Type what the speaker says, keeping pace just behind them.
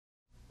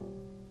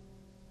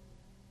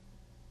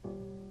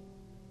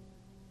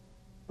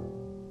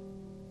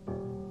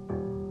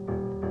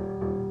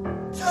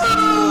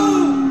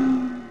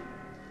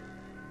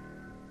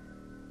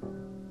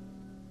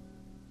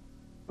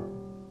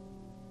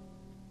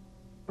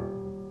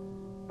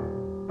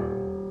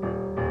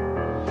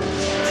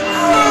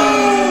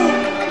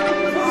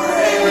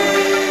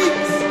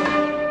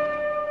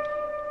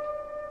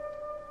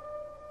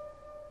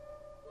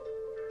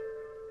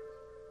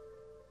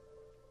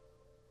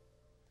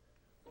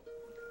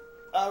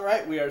All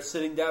right, we are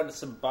sitting down to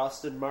some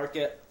Boston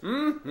Market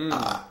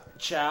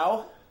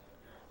chow.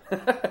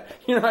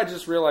 I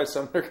just realized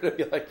something. They're going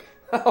to be like,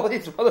 all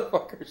these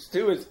motherfuckers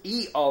do is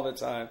eat all the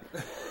time.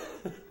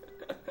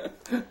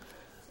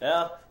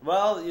 Yeah,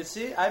 well, you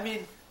see, I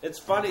mean, it's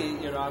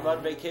funny, I'm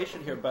on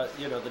vacation here, but,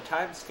 the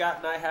time Scott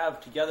and I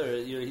have together,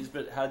 he's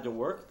had to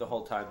work the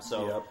whole time,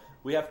 so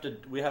we have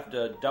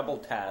to double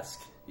task,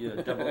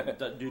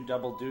 do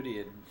double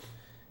duty and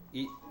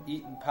eat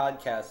and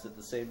podcast at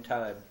the same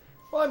time.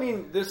 Well, I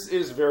mean, this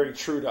is very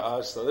true to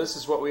us, though. This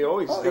is what we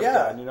always have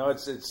done.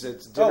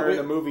 It's dinner and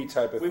a movie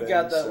type of thing. We've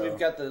got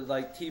the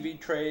like TV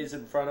trays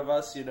in front of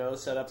us,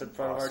 set up in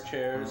front of our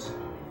chairs.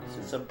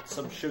 Some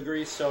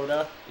sugary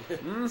soda.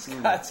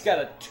 Scott's got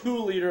a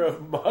 2-liter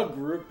of mug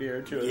root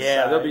beer to his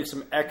side. There'll be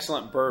some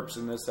excellent burps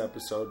in this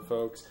episode,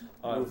 folks.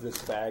 Move this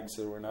bag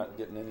so we're not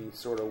getting any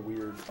sort of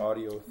weird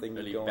audio thing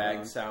going on.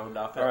 Bag sound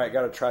off it. All right,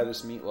 got to try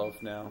this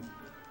meatloaf now.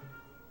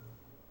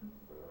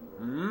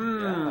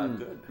 Yeah,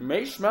 good.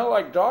 May smell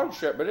like dog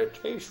shit, but it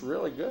tastes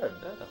really good.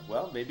 Yeah,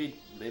 well, maybe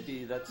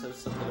that says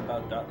something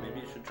about dog.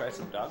 Maybe you should try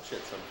some dog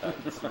shit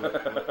sometime to see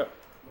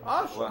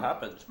Awesome. what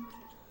happens.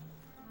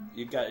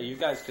 You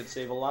guys could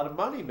save a lot of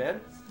money,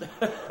 man.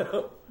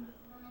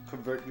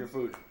 Converting your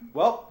food.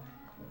 Well,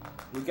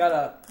 we got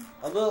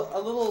a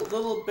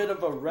little bit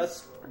of a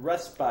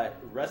respite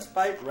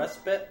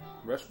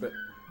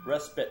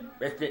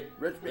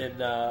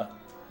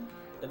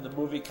in the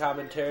movie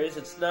commentaries.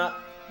 It's not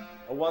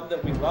a one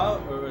that we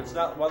love, or it's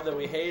not one that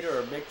we hate, or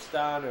are mixed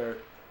on, or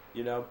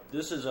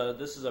this is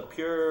a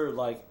pure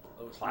classic.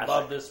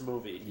 Love this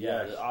movie.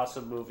 Yes. Yeah,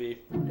 awesome movie.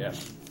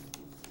 Yes.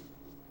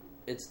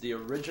 It's the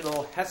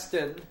original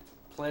Heston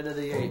Planet of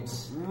the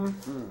Apes.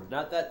 Mm-hmm.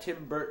 Not that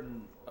Tim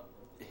Burton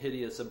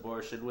hideous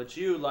abortion, which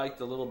you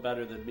liked a little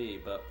better than me,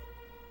 but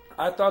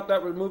I thought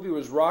that movie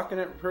was rocking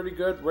it pretty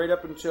good right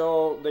up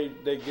until they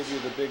give you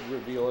the big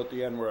reveal at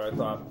the end where I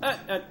thought,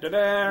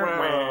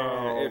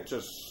 it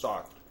just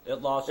sucked. It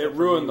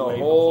ruined the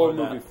whole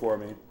movie for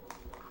me.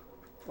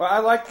 Well, I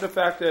liked the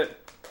fact that,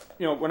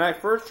 when I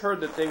first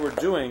heard that they were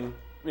doing,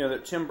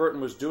 that Tim Burton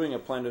was doing a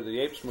Planet of the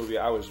Apes movie,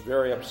 I was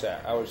very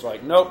upset. I was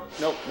like, nope,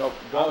 don't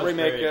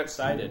remake it.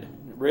 Excited.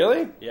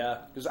 Really? Yeah.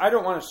 Because I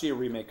don't want to see a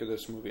remake of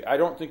this movie. I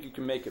don't think you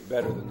can make it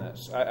better than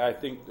this. I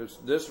think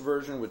this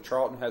version with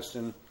Charlton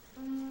Heston,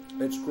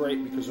 it's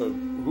great because of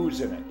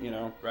who's in it,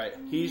 Right.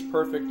 He's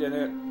perfect in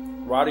it.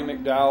 Roddy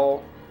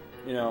McDowell,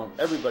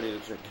 everybody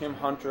that's in it. Kim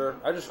Hunter.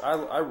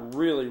 I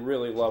really,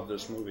 really love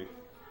this movie.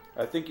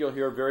 I think you'll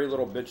hear very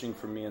little bitching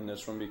from me in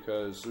this one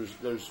because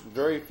there's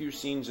very few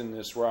scenes in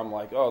this where I'm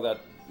like, oh,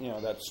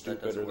 that's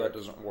stupid that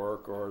doesn't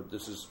work, or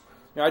this is.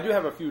 I do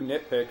have a few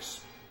nitpicks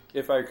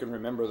if I can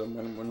remember them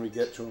when we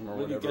get to them or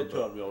whatever. When you get to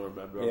them, you'll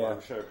remember. Yeah.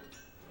 I'm sure.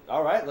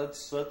 All right,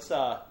 let's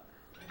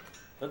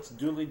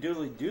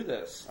doodly do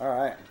this. All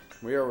right,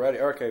 we are ready.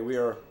 Okay, we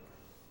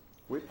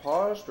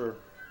paused, or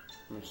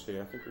let me see.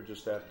 I think we're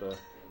just at the.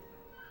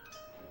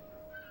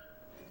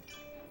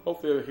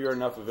 Hopefully you'll hear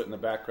enough of it in the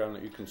background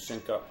that you can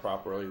sync up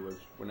properly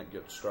with when it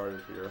gets started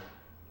here.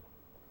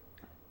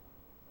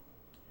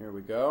 Here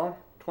we go.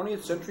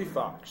 20th Century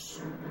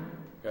Fox.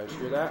 You guys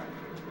hear that?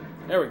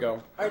 There we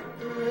go.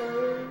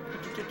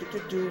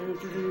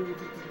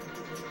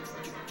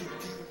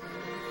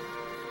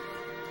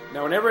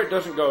 Now, whenever it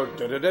doesn't go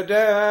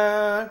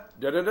da-da-da-da,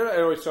 da-da-da,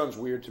 it always sounds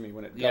weird to me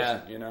when it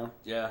doesn't,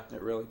 Yeah.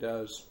 It really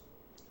does.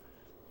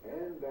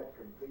 And that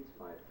completes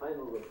my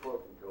final report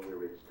until we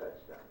reach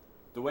touchdown.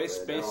 The way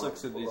space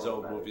looks in these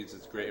old movies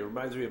is great. It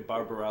reminds me of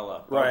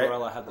Barbarella. Right.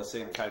 Barbarella had the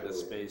same kind of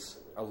space.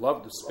 I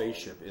love the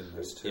spaceship in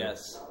this, too.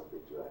 Yes. I'll be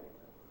joining them.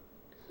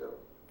 So,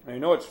 And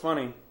you know what's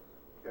funny?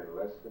 in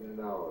less than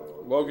an hour...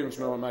 Logan's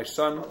my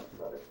son,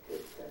 about a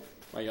Cape Town.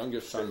 my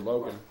youngest son,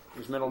 Logan.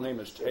 His middle name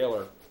is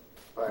Taylor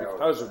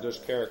because of this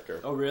character.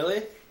 Oh,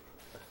 really?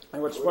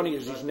 And what's funny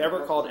is he's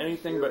never called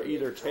anything but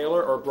either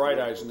Taylor or Bright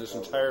Eyes in this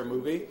entire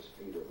movie.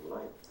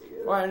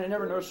 Well, I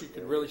never noticed you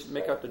could really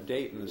make out the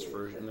date in this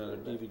version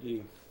of the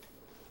DVD.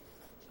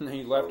 And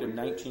he left in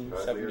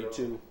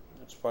 1972.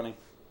 That's funny.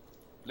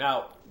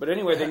 Now, But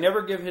anyway, they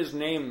never give his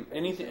name,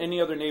 any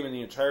other name in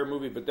the entire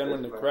movie, but then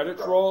when the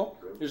credits roll,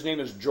 his name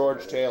is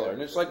George Taylor.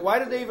 And it's like, why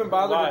did they even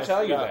bother to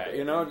tell you that?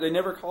 They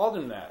never called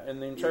him that in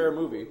the entire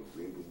movie.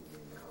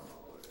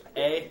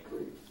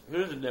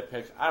 here's a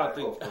nitpick.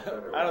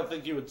 I don't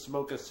think you would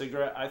smoke a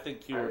cigarette. I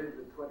think you're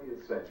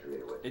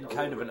in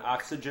kind of an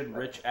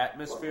oxygen-rich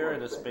atmosphere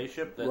in a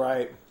spaceship. That,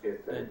 right.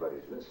 And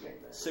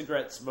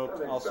cigarette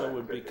smoke also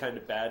would be kind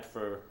of bad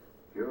for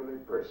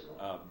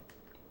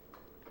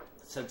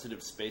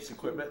sensitive space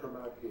equipment.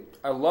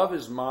 I love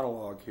his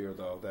monologue here,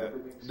 though.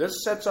 That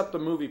this sets up the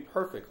movie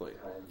perfectly.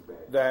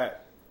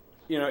 That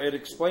it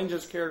explains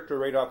his character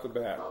right off the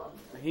bat.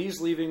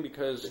 He's leaving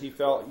because he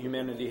felt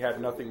humanity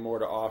had nothing more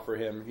to offer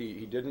him.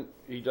 He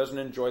doesn't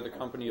enjoy the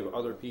company of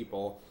other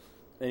people,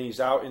 and he's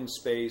out in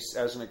space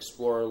as an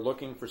explorer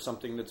looking for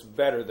something that's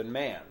better than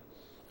man.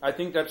 I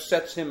think that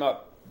sets him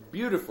up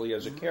beautifully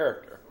as a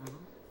character.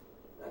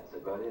 That's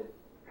about it.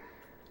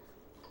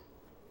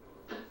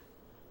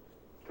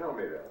 Tell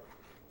me that.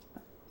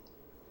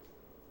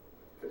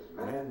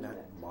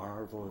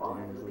 marvel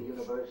On at into the the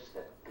universe. universe,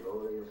 that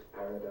glorious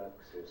paradox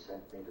has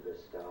sent me to the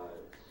stars.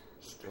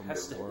 Still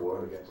Heston. more War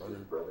about his against his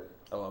brother. brother.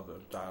 I love the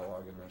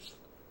dialogue in this.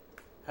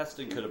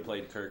 Heston could have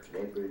played Kirk.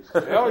 Neighbors.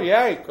 Hell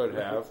yeah, he could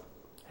have.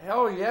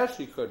 Hell yes,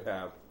 he could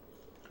have.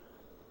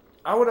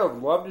 I would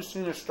have loved to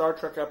seen a Star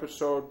Trek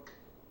episode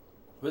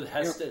With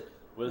Heston.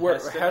 where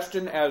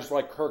Heston as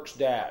like Kirk's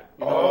dad.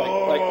 You know,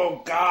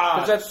 Oh, God.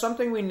 because that's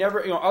something we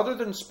never, other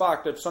than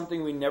Spock, that's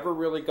something we never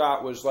really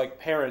got was like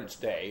Parents'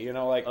 Day.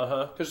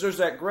 Because there's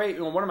that great,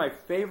 one of my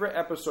favorite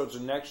episodes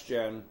of Next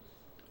Gen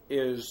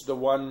is the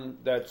one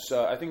that's,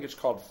 I think it's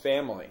called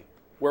Family,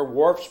 where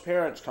Worf's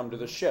parents come to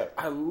the ship.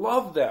 I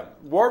love them.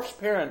 Worf's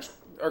parents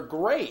are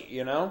great,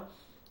 And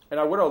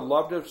I would have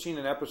loved to have seen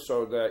an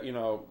episode that,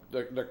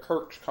 the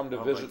Kirks come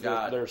to visit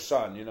their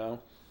son,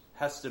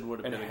 Heston would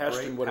have And been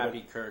Heston a would great have Pappy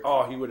been, Kirk.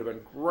 oh, he would have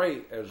been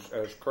great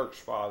as Kirk's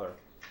father.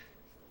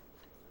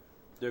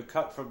 They're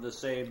cut from the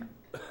same...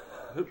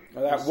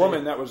 That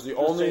woman, that was the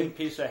only same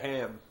piece of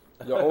ham.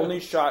 the only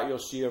shot you'll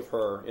see of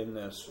her in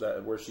this,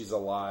 where she's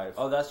alive.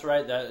 Oh, that's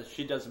right. That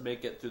she doesn't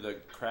make it through the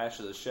crash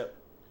of the ship.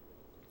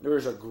 There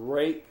is a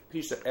great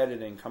piece of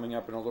editing coming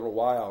up in a little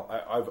while.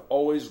 I've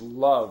always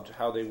loved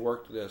how they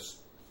worked this,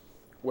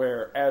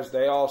 where as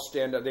they all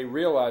stand up, they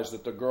realize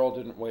that the girl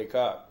didn't wake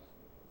up.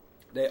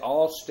 They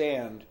all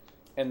stand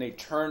and they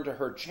turn to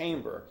her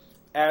chamber.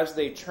 As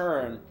they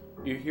turn,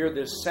 you hear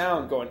this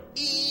sound going,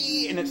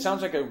 ee, and it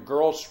sounds like a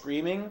girl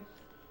screaming.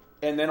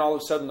 And then all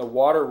of a sudden the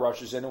water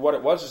rushes in. And what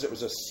it was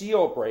a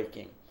seal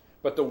breaking.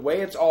 But the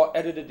way it's all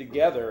edited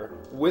together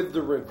with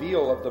the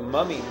reveal of the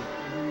mummy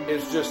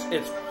is just,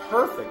 it's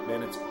perfect,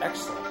 man. It's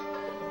excellent.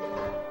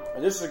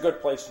 And this is a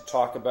good place to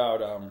talk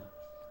about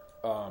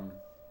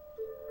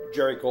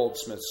Jerry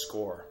Goldsmith's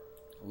score.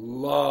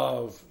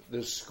 Love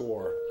this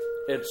score.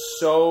 It's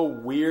so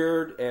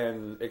weird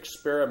and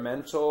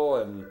experimental,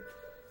 and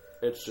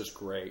it's just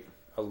great.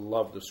 I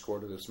love the score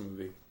to this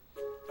movie.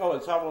 Oh,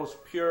 it's almost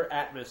pure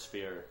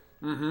atmosphere.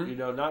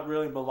 Mm-hmm. Not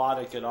really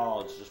melodic at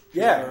all. It's just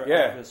pure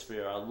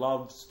atmosphere. I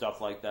love stuff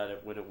like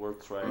that when it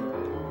works right.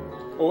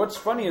 Well, what's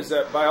funny is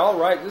that, by all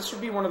right, this would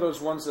be one of those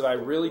ones that I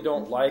really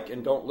don't like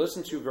and don't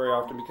listen to very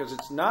often because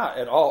it's not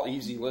at all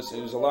easy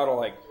listening. There's a lot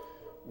of,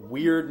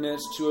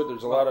 weirdness to it.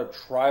 There's a lot of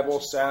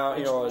tribal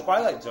sound. It's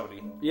Twilight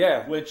Zone-y.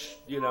 Yeah. Which,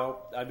 you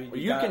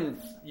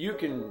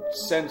can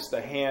sense the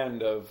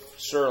hand of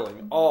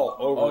Serling all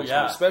over this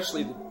one,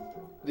 especially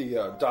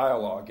the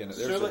dialogue in it.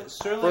 There's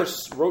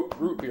first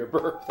root beer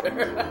burp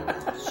there.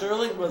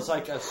 Serling was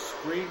like a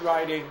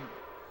screenwriting...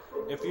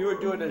 If you were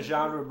doing a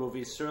genre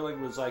movie,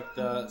 Serling was like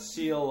the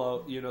seal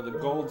of, the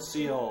gold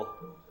seal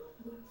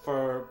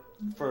for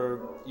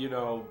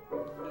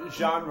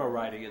genre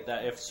writing.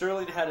 That if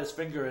Serling had his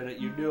finger in it,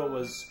 you knew it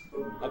was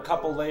a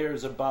couple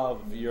layers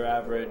above your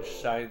average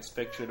science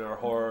fiction or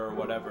horror or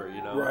whatever,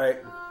 Right.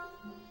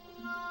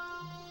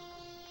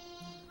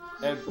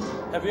 And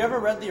have you ever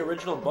read the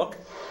original book?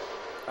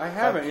 I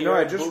haven't.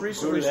 I just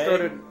recently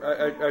started.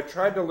 I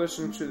tried to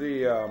listen to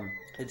the.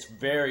 It's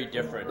very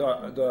different.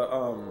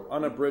 The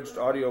unabridged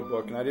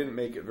audiobook, and I didn't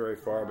make it very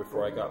far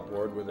before I got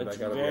bored with it. It's I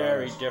gotta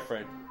very be honest.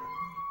 different.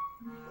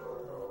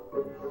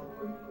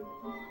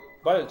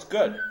 But it's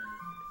good.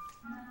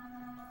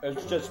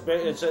 It's just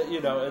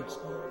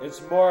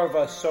it's more of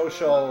a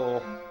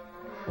social.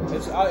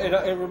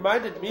 It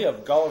reminded me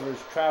of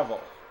Gulliver's Travel,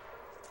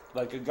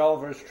 like a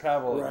Gulliver's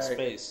Travel in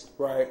space.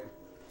 Right.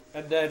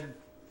 And then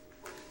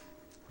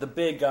the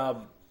big,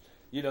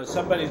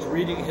 somebody's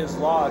reading his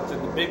logs,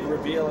 and the big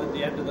reveal at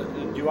the end of the.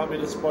 Do you want me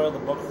to spoil the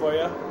book for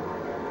you?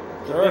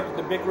 Sure.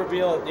 The big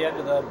reveal at the end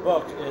of the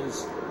book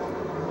is.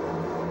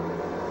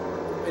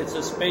 It's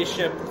a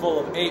spaceship full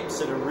of apes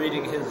that are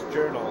reading his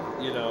journal, at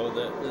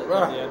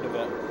the end of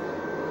it.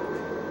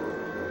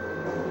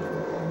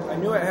 I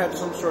knew it had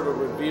some sort of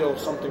reveal,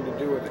 something to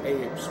do with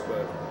apes,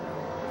 but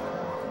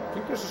I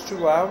think this is too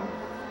loud.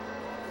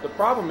 The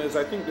problem is,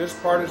 I think this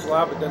part is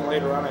loud, but then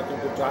later on, I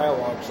think the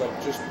dialogue's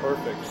just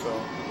perfect.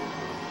 So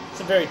it's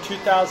a very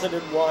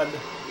 2001,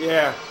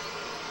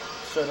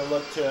 sort of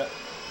look to it.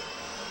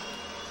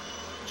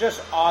 Just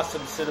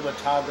awesome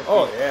cinematography.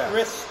 Oh yeah,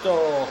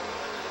 crystal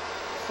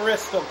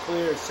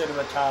clear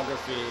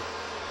cinematography.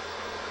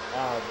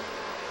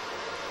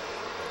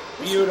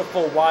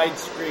 Beautiful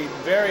widescreen,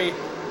 very.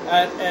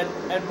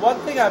 And one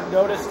thing I've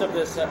noticed of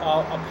this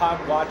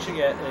upon watching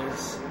it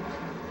is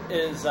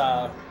there's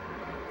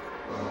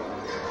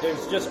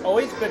just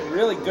always been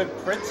really good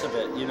prints of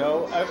it.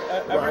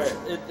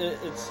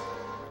 It's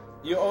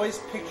you always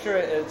picture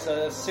it as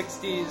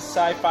 60s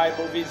sci-fi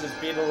movies as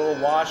being a little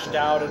washed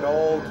out, an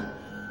old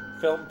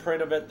film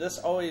print of it. This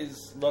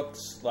always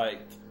looks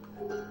like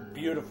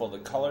beautiful. The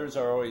colors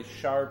are always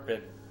sharp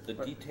and the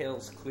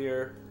details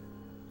clear.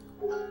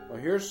 Well,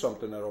 here's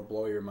something that'll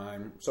blow your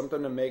mind.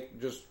 Something to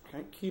just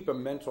keep a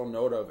mental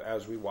note of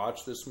as we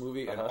watch this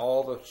movie and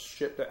all the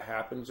shit that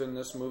happens in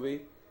this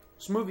movie.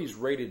 This movie's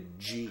rated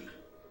G.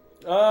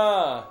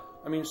 I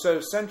mean, so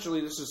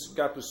essentially this has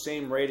got the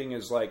same rating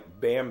as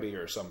Bambi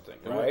or something,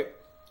 right?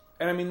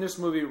 And I mean, this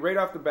movie, right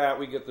off the bat,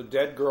 we get the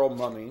dead girl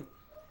mummy.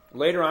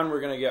 Later on,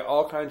 we're going to get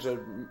all kinds of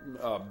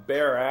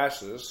bare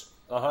asses.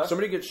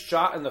 Somebody gets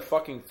shot in the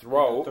fucking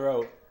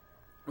throat.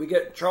 We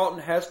get Charlton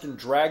Heston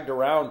dragged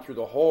around through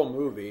the whole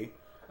movie.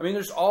 I mean,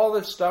 there's all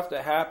this stuff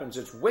that happens.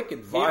 It's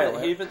wicked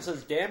violent. He even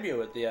says "damn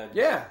you" at the end.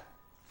 Yeah.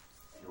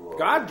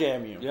 God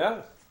damn you.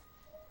 Yeah.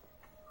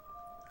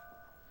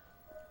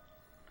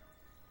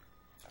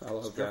 I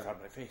love that. On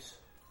my face.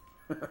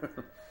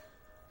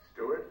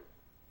 Stewart?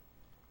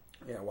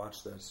 Yeah,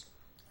 watch this.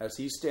 As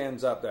he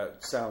stands up,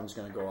 that sound's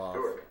going to go off.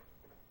 Stewart.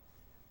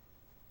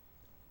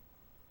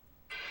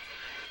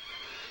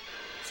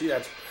 See,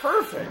 that's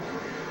perfect.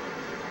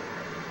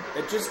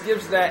 It just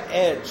gives that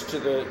edge to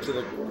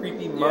the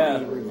creepy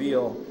mummy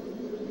reveal.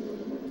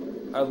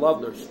 I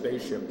love their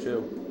spaceship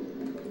too.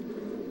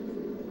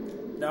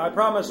 Now I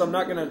promise I'm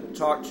not going to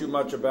talk too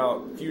much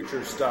about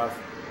future stuff,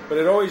 but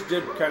it always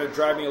did kind of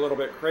drive me a little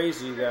bit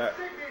crazy that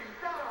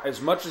as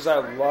much as I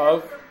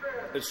love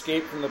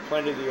Escape from the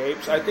Planet of the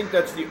Apes, I think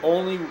that's the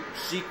only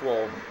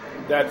sequel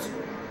that's,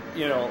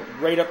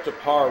 right up to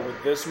par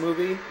with this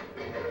movie.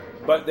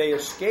 But they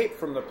escape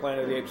from the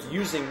Planet of the Apes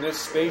using this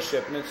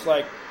spaceship, and it's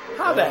like,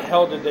 how the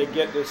hell did they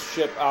get this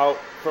ship out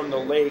from the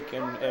lake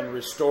and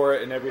restore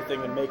it and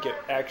everything and make it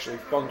actually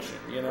function,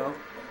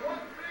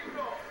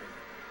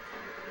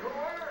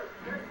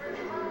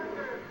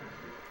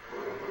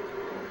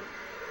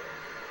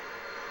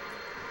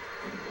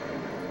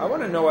 I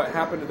want to know what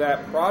happened to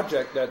that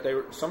project that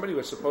somebody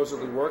was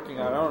supposedly working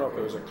on. I don't know if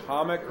it was a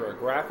comic or a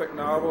graphic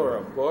novel or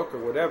a book or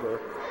whatever.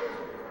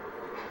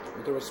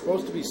 But there was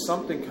supposed to be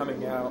something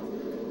coming out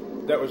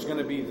that was going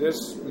to be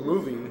this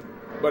movie,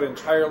 but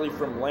entirely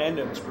from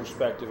Landon's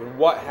perspective and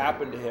what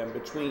happened to him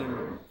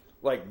between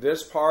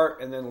this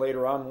part and then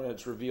later on when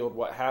it's revealed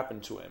what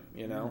happened to him,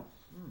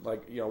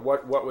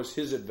 what was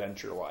his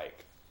adventure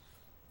like.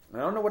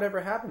 And I don't know what ever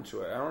happened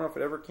to it. I don't know if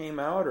it ever came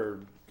out or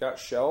got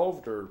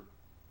shelved or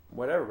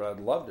whatever, but I'd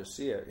love to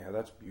see it. Yeah,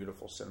 that's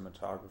beautiful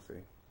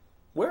cinematography.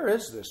 Where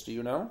is this? Do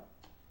you know?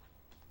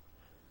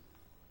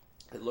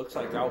 It looks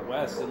like out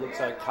west. It looks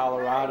like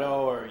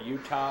Colorado or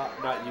Utah.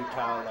 Not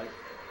Utah, like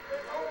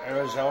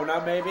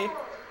Arizona, maybe? I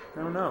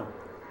don't know.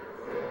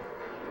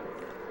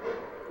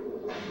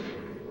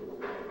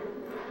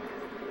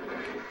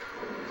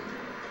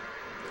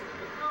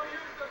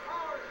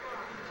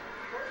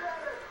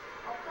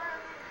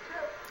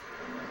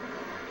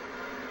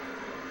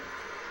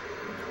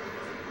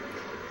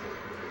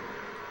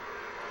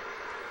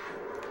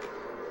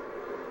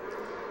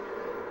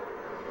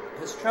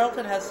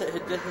 Charlton has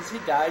he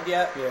died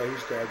yet? Yeah,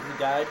 he's dead. He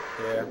died?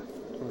 Yeah.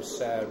 It was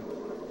sad.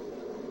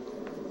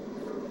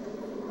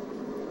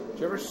 Did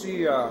you ever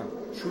see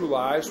True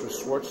Lies with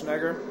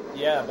Schwarzenegger?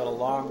 Yeah, but a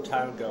long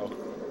time ago.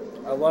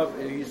 I love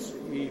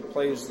he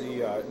plays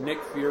the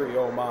Nick Fury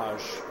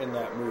homage in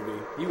that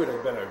movie. He would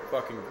have been a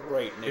fucking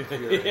great Nick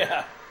Fury.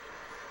 Yeah.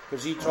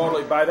 Because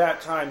by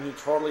that time, he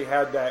totally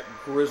had that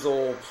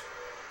grizzled,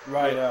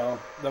 right,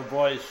 the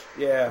voice.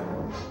 Yeah.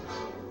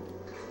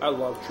 I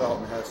love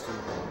Charlton Heston.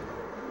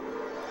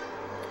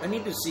 I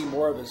need to see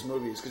more of his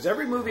movies, because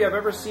every movie I've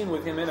ever seen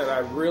with him in it, I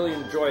really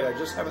enjoyed. I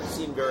just haven't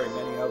seen very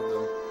many of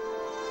them.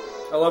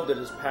 I love that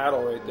his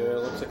paddle right there.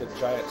 It looks like a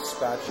giant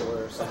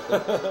spatula or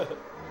something.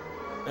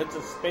 It's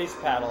a space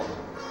paddle.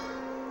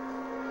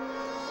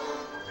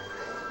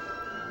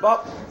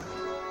 But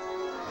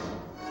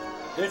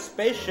this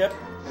spaceship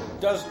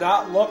does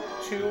not look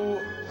too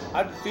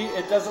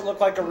it doesn't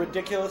look like a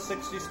ridiculous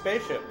 60s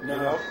spaceship.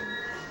 No.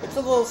 It's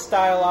a little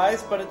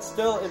stylized, but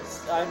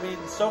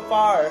so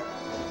far,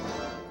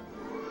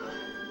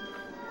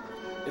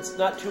 it's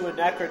not too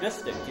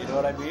anachronistic, you know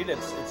what I mean?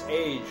 It's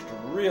aged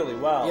really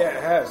well. Yeah,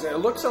 it has. It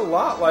looks a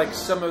lot like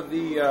some of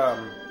the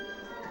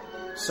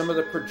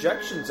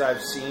projections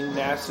I've seen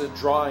NASA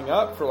drawing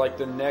up for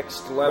the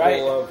next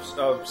level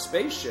of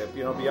spaceship,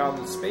 beyond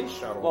the space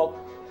shuttle. Well,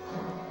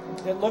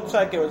 it looks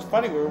like it was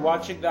funny. We were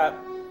watching that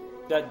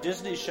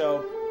Disney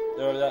show,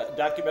 or that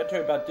documentary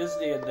about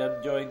Disney and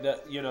them doing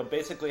that,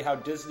 basically how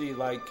Disney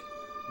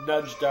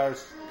nudged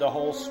the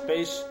whole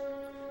space.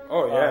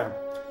 Oh yeah.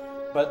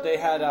 But they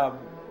had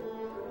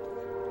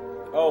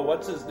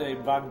what's his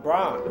name? Von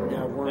Braun.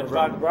 Yeah, and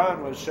Von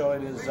Braun was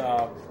showing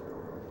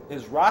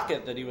his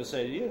rocket that he was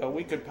saying,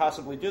 we could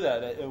possibly do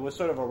that. It was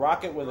sort of a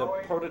rocket with a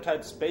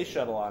prototype space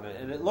shuttle on it,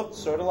 and it looked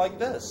sort of like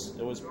this.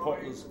 It was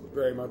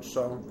very much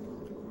so.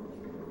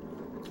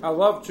 I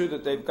love too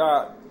that they've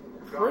got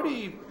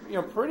pretty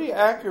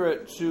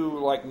accurate to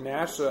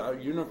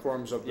NASA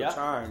uniforms of the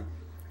time.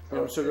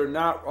 So they're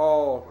not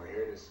all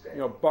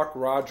Buck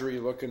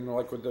Rodri looking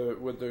with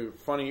the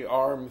funny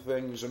arm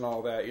things and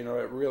all that. It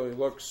really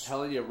looks. I'm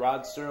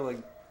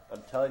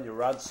telling you,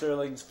 Rod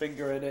Serling's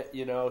finger in it.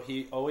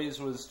 He always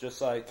was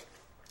just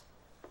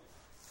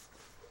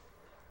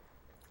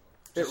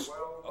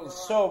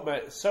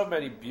so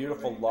many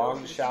beautiful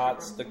long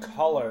shots. The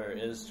color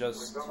is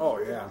just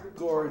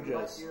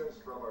gorgeous.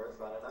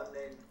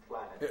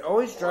 It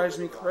always drives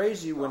me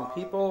crazy when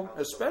people,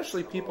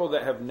 especially people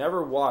that have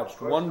never watched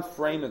one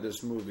frame of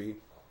this movie,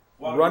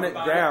 run it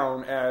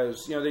down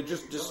as, they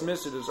just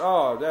dismiss it as,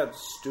 oh,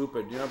 that's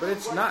stupid, but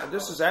it's not.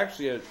 This is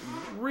actually a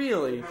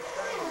really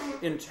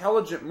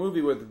intelligent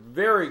movie with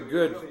very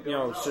good,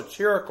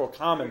 satirical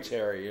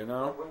commentary,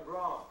 What went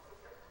wrong?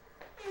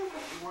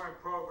 You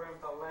weren't programmed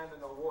to land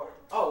in the water.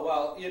 Oh,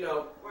 well,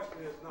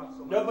 Question is not so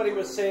much nobody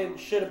was saying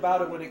shit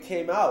about it when it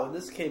came out. When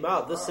this came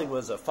out, this thing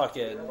was a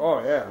fucking,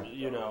 oh, yeah.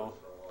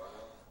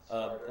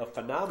 A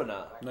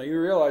phenomenon. Now,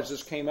 you realize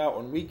this came out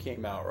when we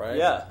came out, right?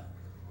 Yeah.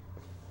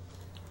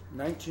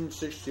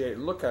 1968,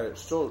 and look at it,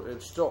 it's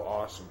still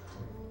awesome.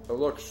 It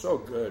looks so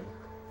good.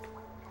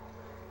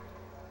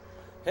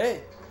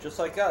 Hey, just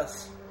like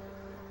us.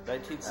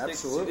 1968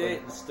 Absolutely.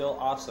 and still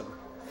awesome.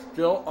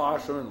 Still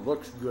awesome and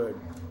looks good.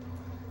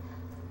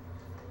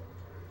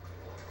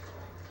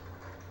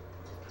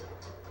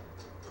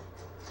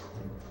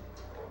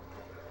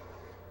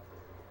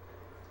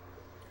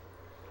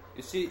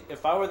 You see,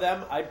 if I were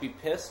them, I'd be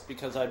pissed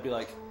because I'd be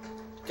like,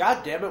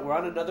 God damn it, we're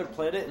on another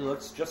planet and it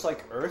looks just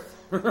like Earth.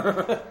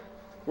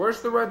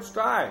 Where's the red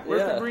sky? Where's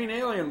Yeah. the green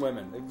alien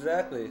women?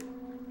 Exactly.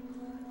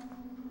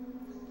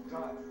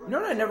 You know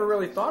what I never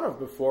really thought of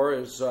before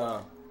is,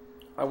 I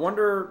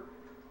wonder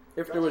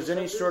if there was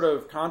any sort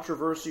of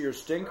controversy or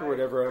stink or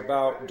whatever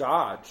about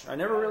Dodge. I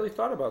never really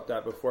thought about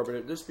that before,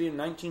 but this being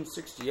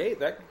 1968,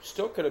 that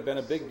still could have been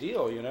a big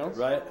deal,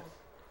 Right?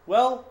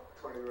 Well,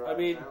 I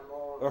mean,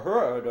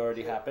 Uhura had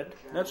already happened.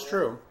 That's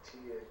true.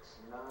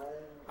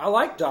 I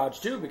like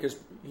Dodge, too, because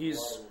he's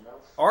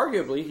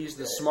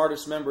the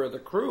smartest member of the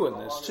crew in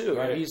this, too.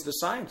 Right. And he's the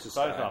scientist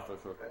Science guy.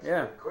 officer.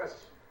 Yeah. Question.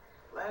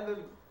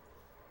 Landon,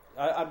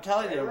 I'm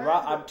telling you,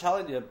 Rod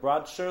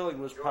Serling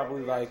was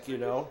probably like,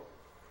 See,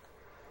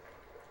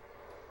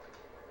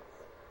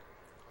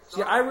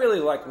 I really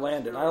like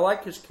Landon. I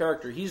like his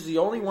character. He's the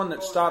only one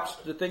that stops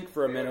to think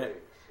for a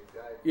minute,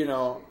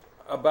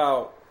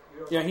 about...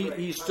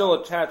 he's still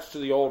attached to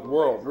the old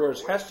world,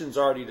 whereas Heston's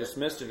already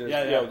dismissed it as,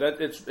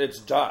 that it's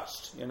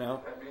dust, That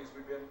means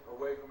we've been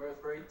away from Earth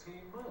for 18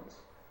 months.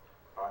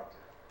 hard.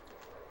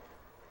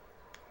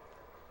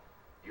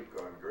 You've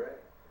gone gray.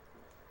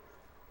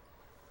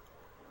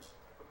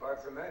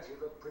 Apart from that, you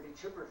look pretty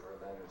chipper for a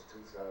man who's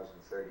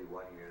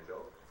 2,031 years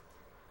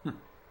old.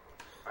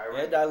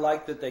 And I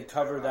like that they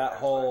cover that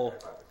whole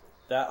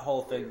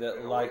thing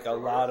that, like, a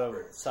lot of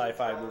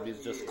sci-fi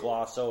movies just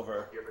gloss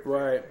over.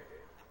 Right.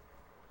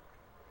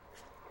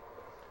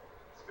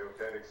 Still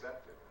can't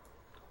accept it.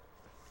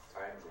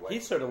 Time's He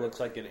white. sort of looks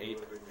like an ape.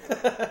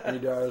 He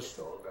does.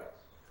 All that.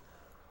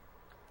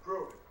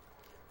 Prove it.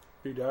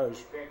 He does.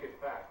 You can't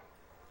get back.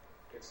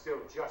 It's still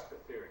just a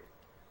theory.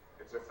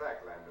 It's a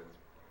fact, Landon.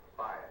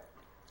 Buy it.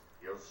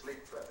 You'll sleep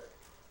better.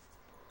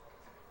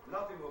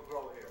 Nothing will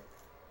grow here.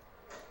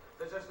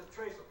 There's just a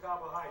trace of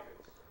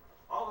carbohydrates.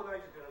 All the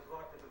nitrogen is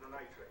locked into the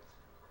nitrates.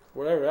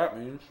 Whatever that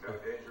means. No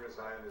dangerous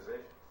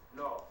ionization.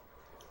 No.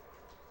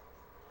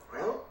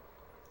 Well,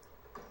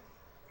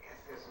 if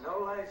there's no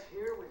life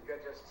here, we've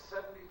got just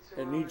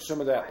 72 It needs hours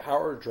some of to that fight.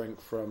 power drink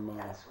from,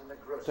 That's when the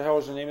what the hell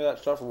is the name of that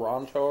stuff?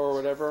 Ronto or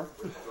whatever?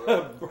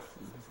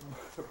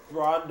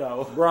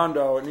 Rondo.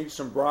 Brondo. It needs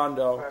some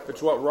Brondo.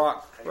 It's what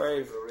Rock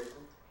crave. particular reason?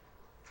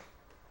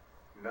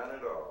 None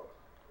at all.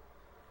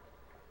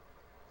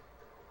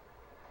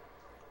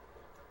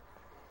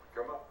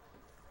 Come up.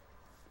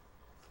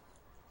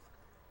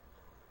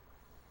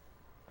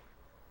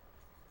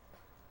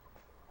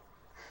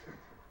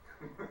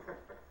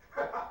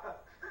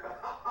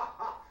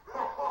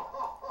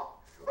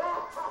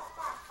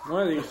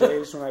 One of these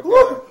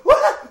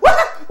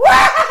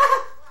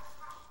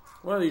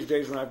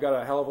days when I've got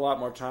a hell of a lot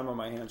more time on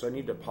my hands, I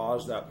need to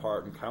pause that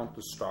part and count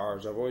the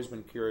stars. I've always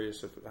been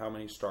curious how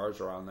many stars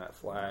are on that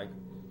flag.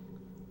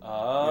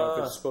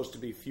 If it's supposed to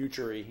be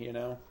future-y,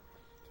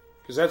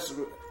 Because that's...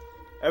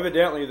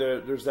 Evidently,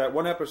 there's that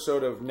one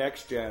episode of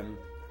Next Gen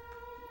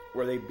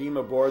where they beam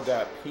aboard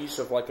that piece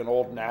of, like, an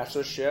old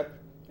NASA ship,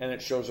 and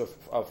it shows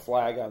a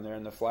flag on there,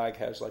 and the flag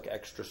has, like,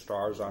 extra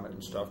stars on it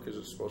and stuff, because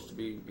it's supposed to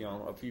be,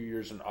 a few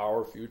years in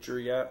our future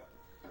yet.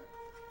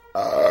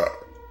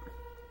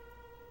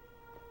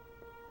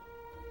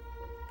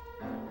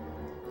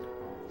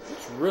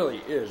 This really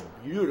is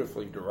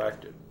beautifully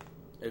directed.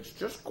 It's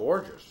just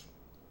gorgeous.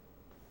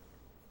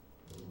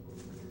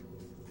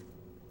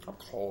 I'm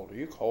cold. Are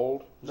you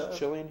cold? Is it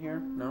chilly in here?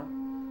 No?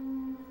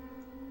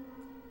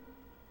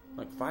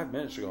 Like 5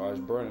 minutes ago, I was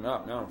burning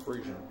up. Now I'm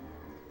freezing.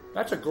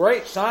 That's a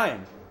great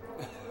sign.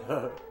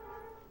 I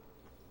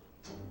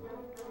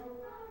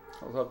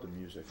love the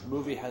music. The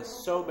movie has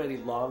so many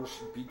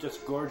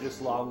just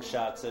gorgeous long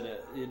shots in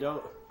it.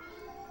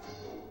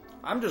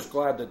 I'm just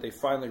glad that they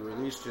finally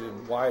released it in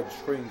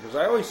widescreen, because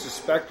I always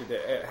suspected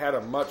it had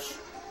a much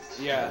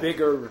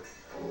bigger,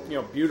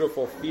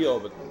 beautiful feel,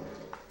 but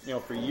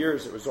for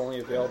years it was only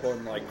available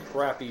in like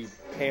crappy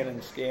pan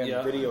and scan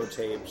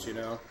videotapes,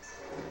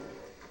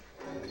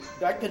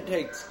 That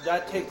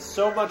takes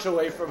so much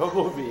away from a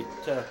movie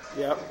to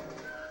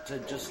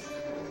just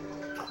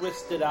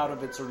twist it out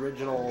of its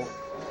original,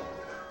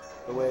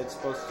 the way it's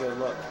supposed to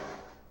look.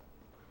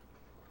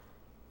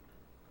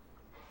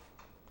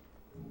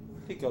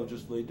 think I'll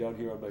just lay down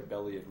here on my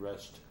belly and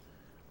rest.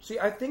 See,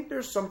 I think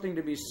there's something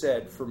to be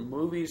said for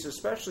movies,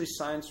 especially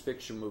science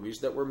fiction movies,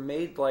 that were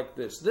made like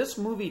this. This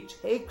movie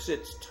takes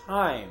its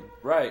time,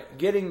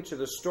 getting to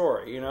the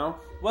story. You know.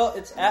 Well,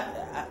 it's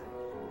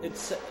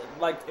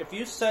like if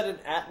you set an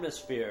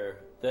atmosphere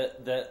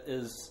that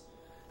is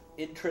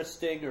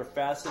interesting or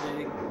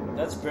fascinating,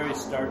 that's very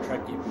Star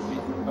Trek-y movie.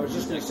 I was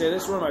just going to say,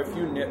 this is one of my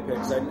few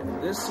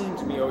nitpicks. This scene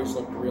to me always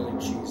looked really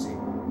cheesy,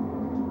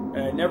 and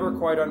I never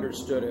quite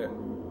understood it.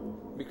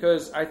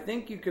 Because I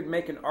think you could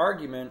make an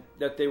argument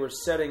that they were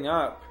setting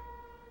up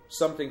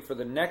something for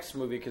the next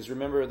movie. Because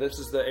remember, this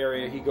is the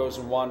area he goes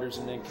and wanders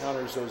and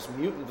encounters those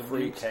mutant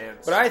freaks.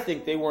 Mutants. But I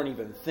think they weren't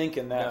even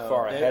thinking that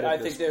far ahead. I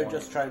think they were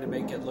just trying to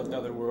make it look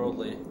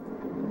otherworldly.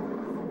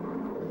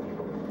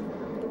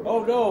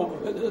 Oh no,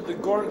 the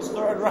Gorgon's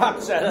throwing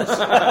rocks at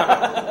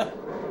us.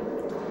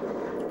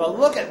 But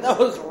look at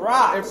those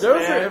rocks,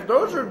 if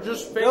those are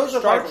just fake those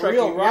Star like Trek,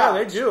 real yeah,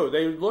 rocks. they do.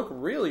 They look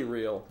really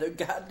real. They're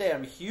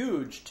goddamn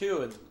huge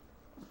too. And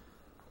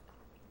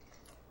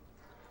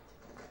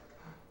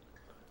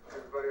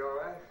Everybody all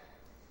right?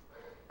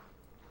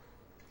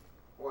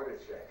 Water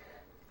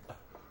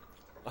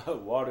check.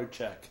 Water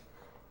check.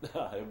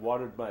 I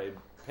watered my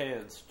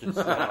pants just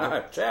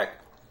now. Check.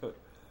 8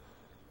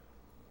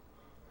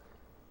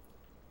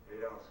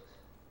 ounces.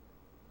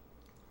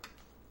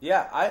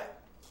 Yeah,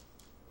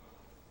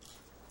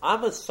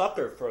 I'm a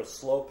sucker for a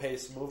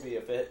slow-paced movie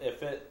if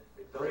it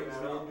brings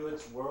me into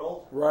its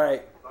world.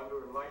 Right.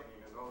 Thunder and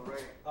lightning and no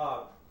rain.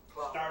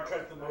 Star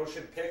Trek: The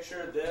Motion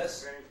Picture.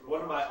 This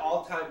one of my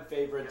all-time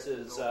favorites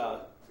is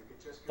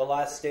the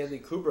last Stanley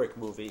Kubrick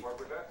movie,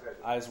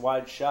 Eyes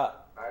Wide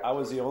Shut. I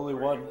was the only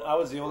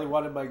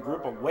one in my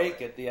group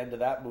awake at the end of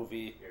that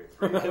movie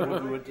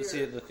when we went to see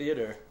it in the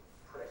theater.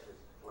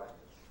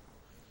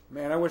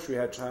 Man, I wish we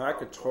had time. I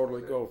could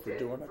totally go for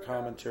doing a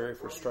commentary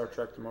for Star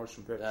Trek: The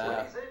Motion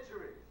Picture.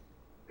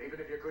 Even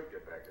if you could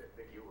get back there,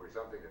 think you were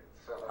something to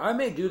sell. I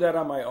may do that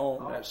on my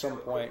own at some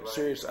point.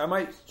 Seriously, I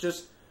might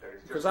just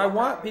because I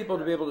want people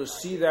to be able to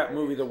see that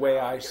movie the way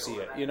I see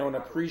it, and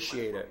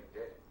appreciate it.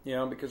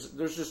 Because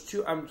there's just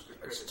two. I'm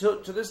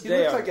still to this day.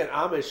 He looks like an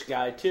Amish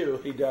guy too.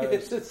 He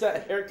does. It's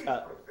that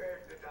haircut.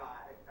 Prepared to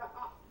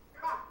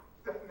die.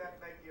 Doesn't that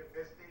make you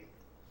misty?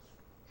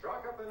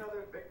 Chalk up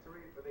another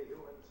victory for the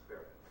human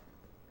spirit.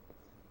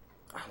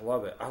 I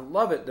love it. I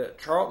love it that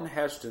Charlton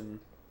Heston.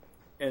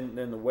 And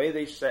the way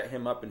they set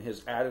him up and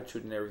his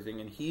attitude and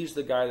everything, and he's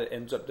the guy that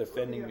ends up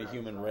defending the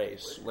human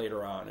race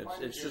later on.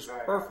 It's just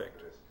perfect.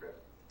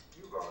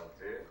 You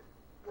volunteered.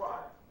 Why?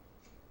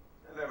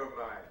 Never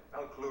mind.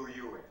 I'll clue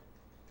you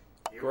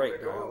in.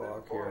 Great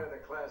dialogue born here. in the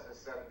class of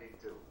 72.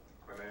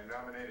 When they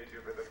nominated you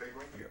for the big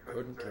one, you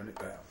Couldn't turn it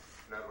down.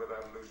 Not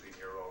without losing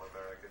your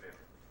All-American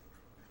image.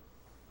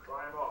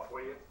 Climb off,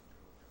 will you?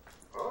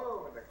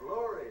 Oh, and the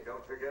glory.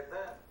 Don't forget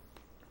that.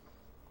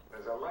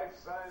 There's a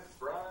life-size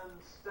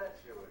bronze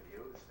statue of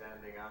you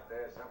standing out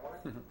there somewhere.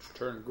 It's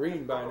turned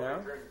green by now.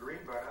 Turned green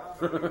by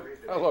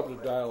now. I love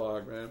the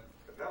dialogue, man.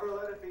 But never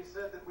let it be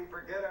said that we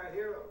forget our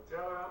hero.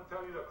 Tell her I'm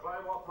telling you to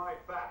climb off my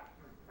back.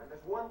 And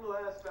there's one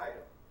last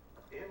item.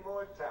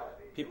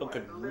 Immortality. People You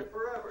could, have to live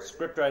forever.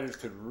 scriptwriters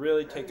could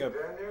really And take you a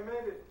damn near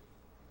made it.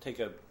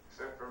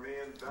 Except for me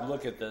and Doc.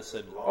 look at this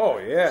and Oh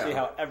yeah. see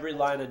how every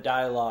line of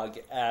dialogue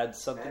adds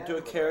something to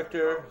a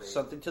character,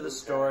 something to the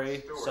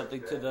story,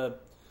 something to the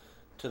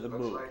Looks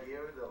mood. like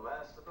you're the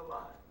last of the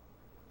line.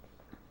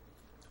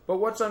 But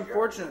what's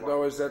unfortunate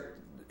though is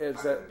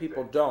that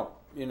people don't.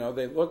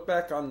 They look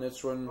back on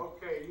this one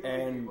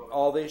and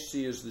all they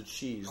see is the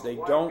cheese. They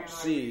don't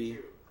see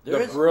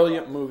the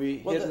brilliant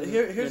movie. Well, hidden,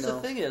 here's the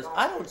thing is,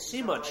 I don't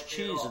see much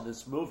cheese in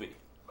this movie.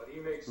 But he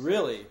makes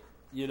Really.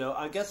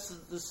 I guess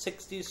the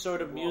 60s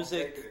sort of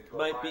music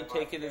might be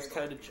taken as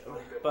kind of...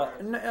 But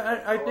And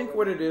I think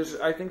what it is,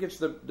 I think it's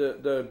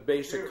the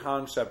basic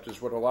concept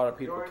is what a lot of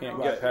people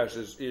can't get past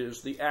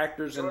is the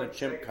actors in the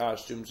chimp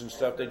costumes and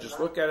stuff. They just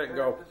look at it and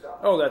go,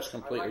 oh, that's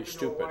completely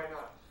stupid.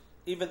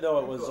 even though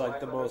it was like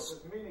the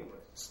most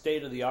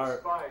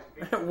state-of-the-art...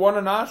 Won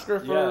an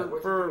Oscar Yeah.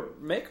 for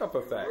makeup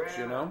effects,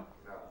 No,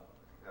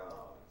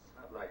 it's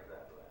not like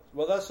that, lad.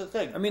 Well, that's the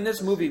thing. I mean,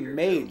 this movie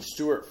made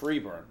Stuart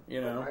Freeburn,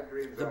 My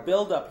dreams The are-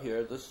 build-up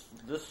here, this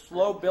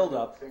slow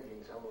build-up,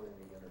 Thinking somewhere in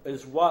the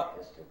universe is what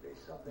has to be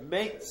something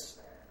makes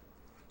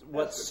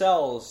what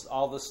sells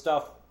all the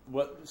stuff,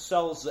 what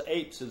sells the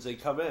apes as they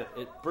come in.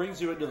 It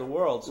brings you into the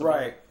world. So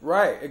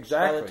right,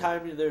 exactly. By the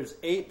time there's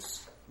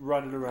apes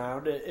running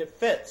around, it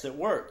fits, it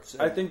works.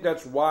 I think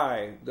that's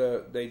why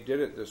they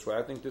did it this way.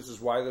 I think this is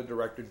why the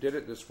director did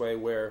it this way,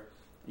 where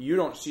you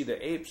don't see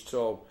the apes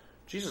till,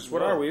 Jesus,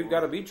 what are we? We've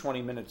got to be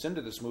 20 minutes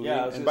into this movie.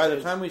 Yeah, I was and gonna by say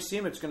the time we see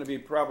him, it's going to be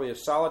probably a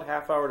solid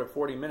half hour to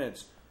 40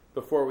 minutes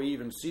before we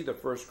even see the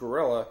first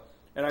gorilla.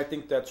 And I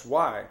think that's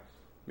why.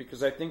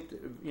 Because I think,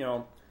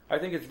 I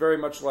think it's very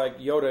much like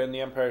Yoda in The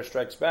Empire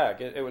Strikes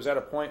Back. It was at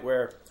a point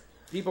where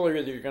people are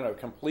either going to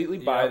completely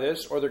buy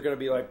this, or they're going to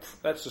be like,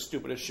 that's the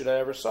stupidest shit I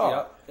ever saw.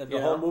 Yep. And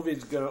the whole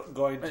movie's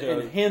going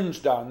to... And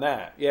hinged on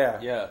that. Yeah.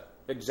 Yeah.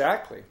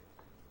 Exactly.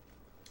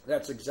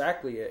 That's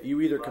exactly it.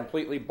 You either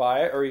completely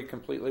buy it or you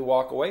completely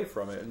walk away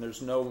from it, and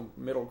there's no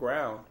middle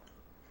ground.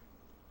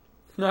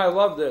 I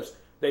love this.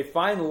 They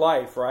find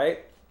life, right?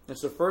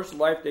 It's the first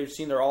life they've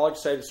seen. They're all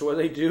excited. So what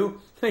do?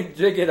 They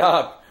dig it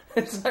up.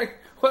 It's like,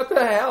 what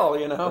the hell,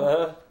 you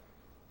know?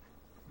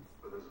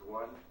 Where there's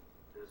one,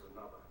 there's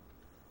another.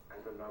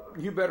 And another.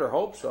 You better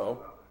hope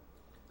so.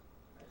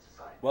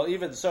 Well,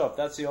 even so, if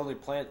that's the only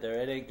plant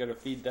there, it ain't going to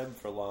feed them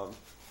for long.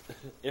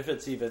 If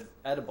it's even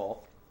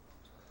edible.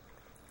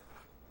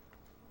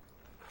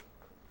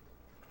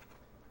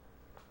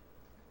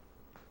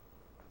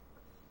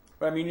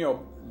 I mean, you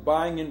know,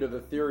 buying into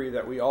the theory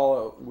that we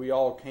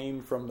all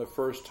came from the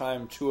first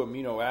time two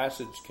amino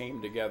acids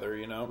came together,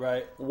 you know?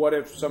 Right. What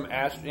if some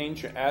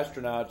ancient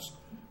astronauts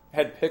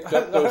had picked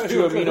up those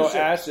two amino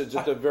acids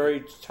at the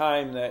very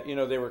time that, you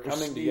know, they were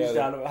coming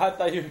together? I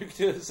thought you were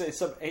going to say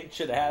some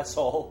ancient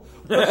asshole.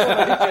 Some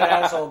ancient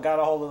asshole got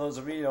a hold of those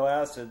amino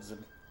acids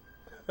and...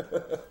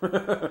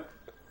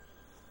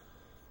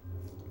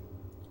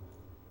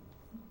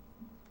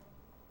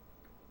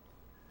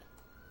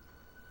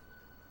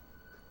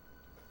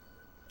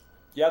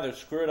 Yeah, they're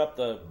screwing up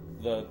the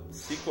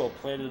sequel,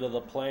 Planet of the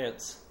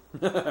Plants.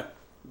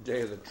 Day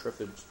of the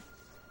Triffids.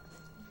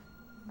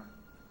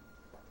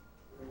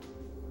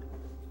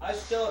 I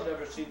still have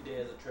never seen Day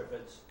of the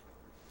Triffids.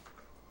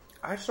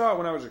 I saw it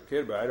when I was a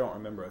kid, but I don't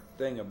remember a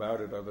thing about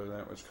it other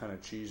than it was kind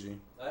of cheesy.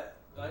 I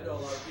know a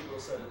lot of people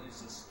said it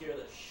used to scare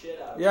the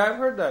shit out of Yeah, I've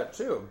heard that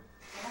too.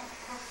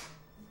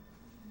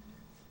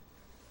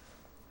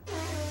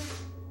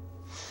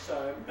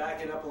 So I'm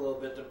backing up a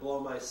little bit to blow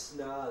my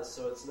snaz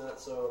so it's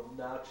not so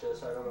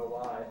obnoxious. I don't know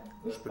why.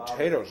 Those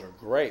potatoes are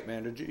great,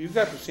 man. You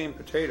got the same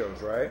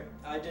potatoes, right?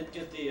 I did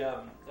get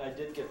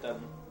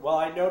them. Well,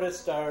 I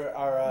noticed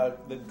our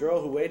the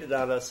girl who waited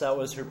on us. That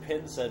was her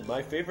pin. Said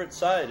my favorite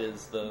side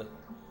is the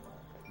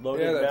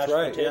loaded mashed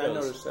potatoes. Yeah, I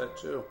noticed that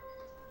too.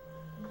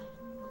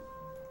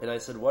 And I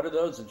said, "What are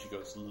those?" And she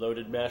goes,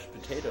 "Loaded mashed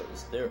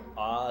potatoes. They're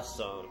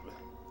awesome."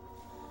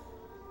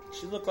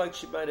 She looked like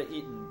she might have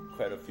eaten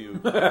quite a few.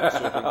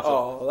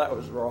 Oh, that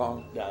was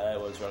wrong. Yeah, that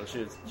was wrong. She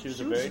was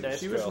a very nice girl.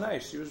 She was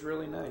nice. She was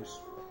really nice.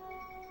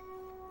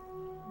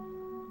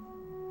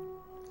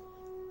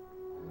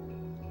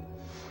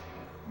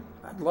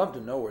 I'd love to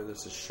know where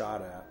this is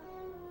shot at.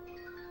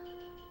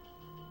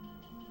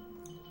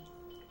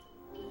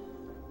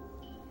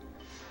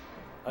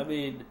 I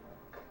mean,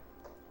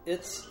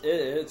 it's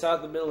out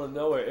in the middle of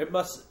nowhere. It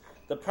must.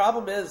 The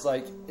problem is,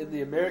 like, in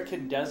the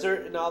American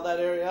desert and all that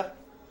area,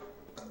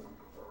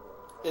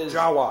 is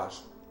Jawas.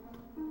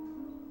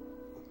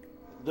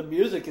 The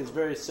music is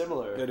very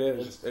similar. It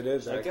is. It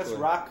is. I guess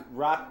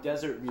rock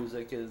desert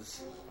music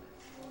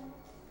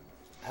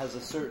has a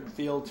certain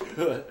feel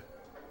to it.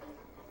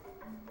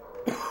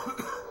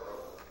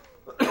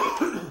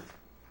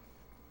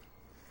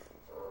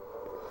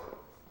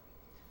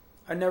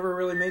 I never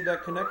really made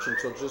that connection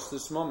till just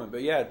this moment,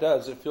 but yeah, it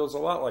does. It feels a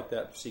lot like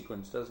that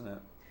sequence, doesn't it?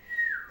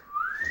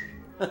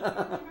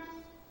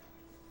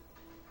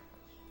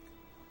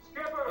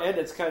 And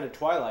it's kind of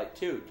Twilight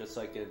too, just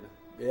like in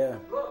yeah.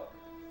 Look.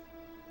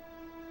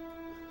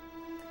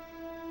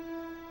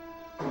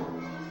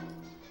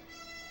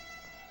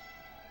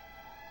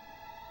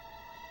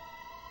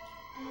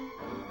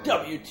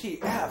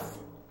 WTF.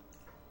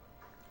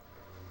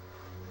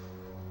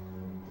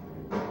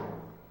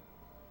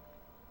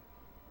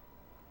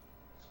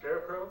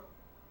 Scarecrow?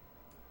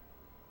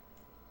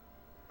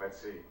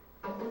 Let's see.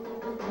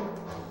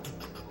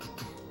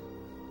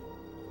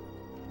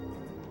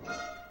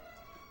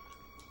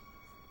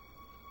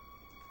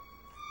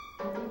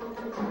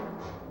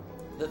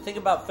 The thing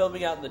about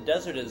filming out in the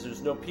desert is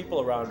there's no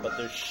people around, but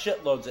there's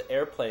shitloads of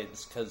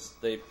airplanes because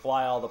they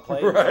fly all the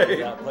planes over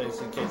that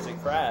place in case they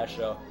crash.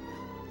 So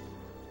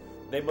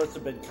they must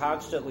have been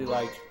constantly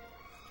like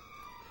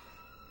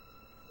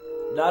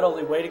not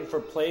only waiting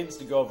for planes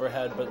to go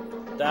overhead, but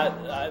that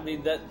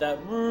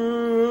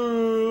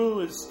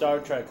is Star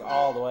Trek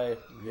all the way.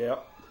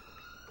 Yep.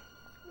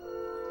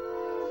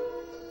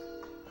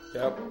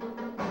 Yep.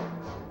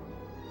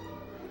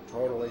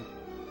 Totally.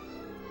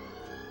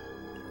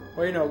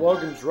 Well, you know,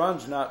 Logan's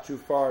Run's not too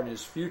far in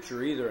his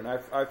future either, and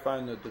I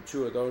find that the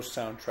two of those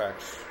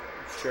soundtracks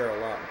share a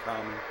lot in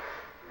common.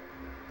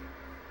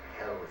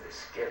 Hell with the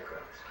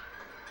scarecrows.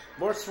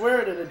 More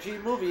swearing in a G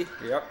movie.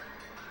 Yep.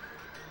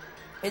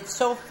 It's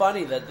so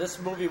funny that this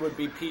movie would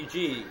be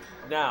PG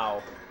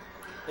now,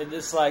 in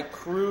this like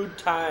crude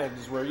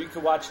times where you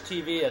can watch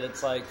TV and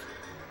it's like,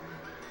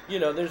 you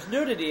know, there's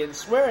nudity and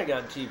swearing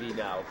on TV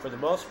now for the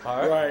most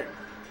part. Right.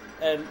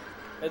 And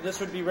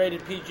this would be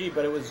rated PG,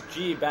 but it was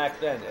G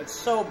back then. It's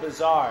so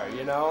bizarre,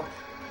 you know?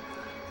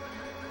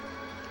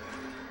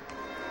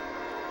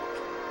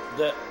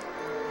 There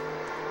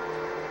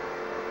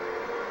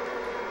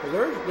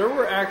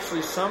were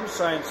actually some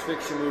science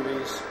fiction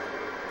movies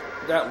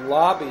that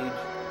lobbied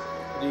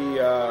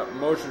the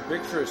Motion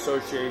Picture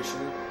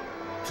Association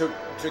to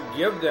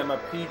give them a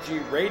PG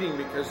rating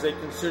because they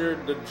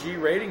considered the G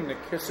rating the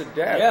kiss of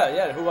death.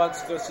 Yeah. Who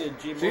wants to go see a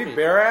G movie? See,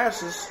 bare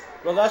asses.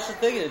 Well, that's the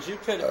thing is, you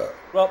could...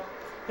 Well,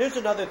 Here's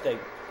another thing.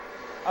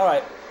 All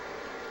right,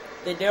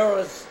 they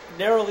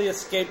narrowly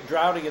escaped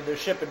drowning in their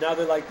ship, and now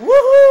they're like,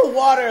 woohoo,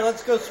 water,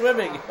 let's go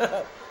swimming.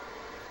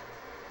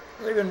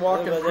 They've been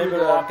walking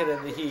walking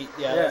in the heat.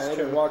 Yeah, that's they've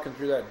true. been walking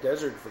through that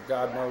desert for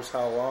God knows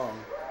how long.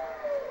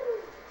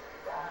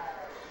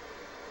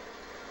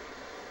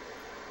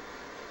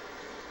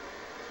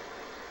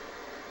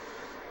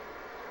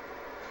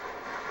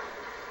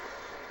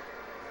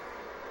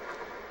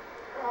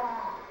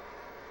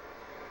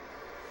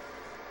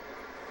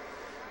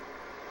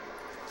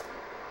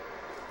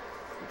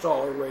 It's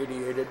all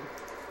irradiated.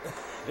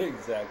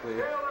 Exactly.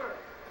 Taylor!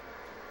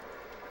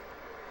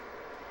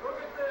 Look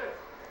at this!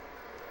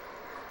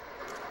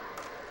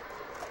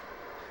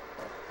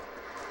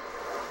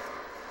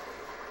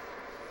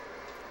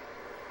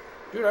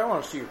 Dude, I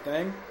want to see your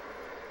thing.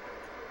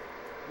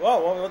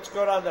 Whoa, what's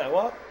going on there?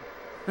 What?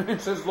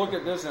 It says, look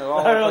at this, and it all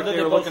I don't know looked like that they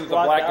they were both looking at the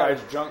squat black down.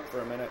 guy's junk for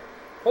a minute.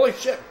 Holy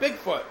shit,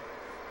 Bigfoot!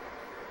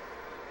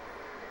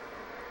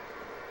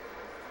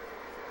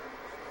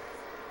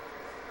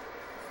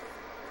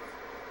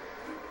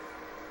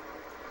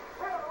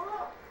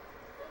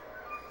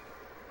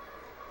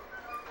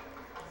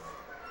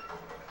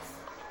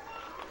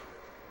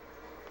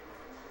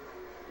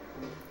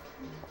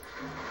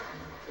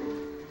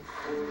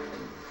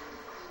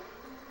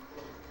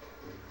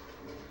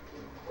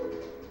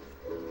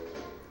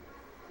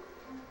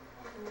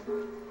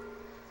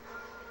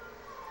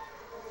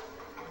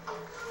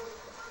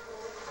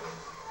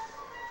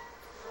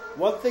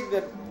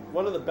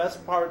 One of the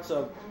best parts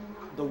of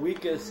the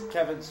weakest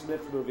Kevin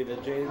Smith movie, the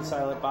Jay and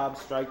Silent Bob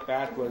Strike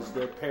Back, was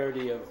their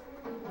parody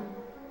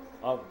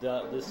of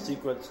this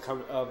sequence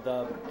of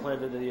the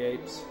Planet of the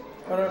Apes.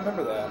 I don't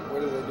remember that.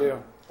 What did they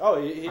do? Oh,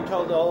 he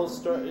told the whole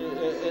story.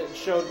 It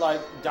showed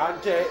like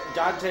Dante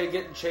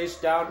getting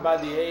chased down by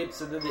the apes,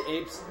 and then the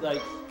apes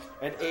like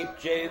an ape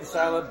Jay and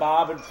Silent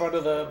Bob in front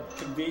of the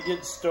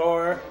convenience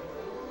store.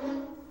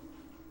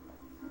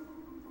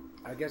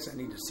 I guess I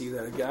need to see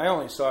that again. I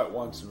only saw it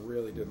once and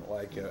really didn't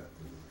like it.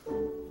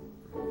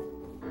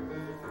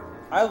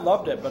 I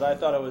loved it, but I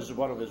thought it was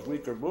one of his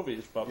weaker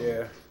movies. But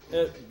Yeah.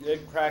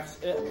 it cracks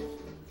it.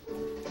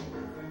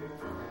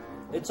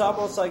 It's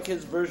almost like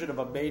his version of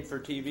a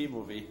made-for-TV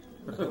movie.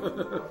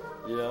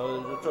 You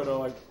know, it's sort of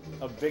like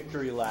a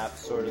victory lap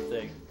sort of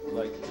thing,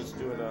 like just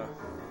doing a.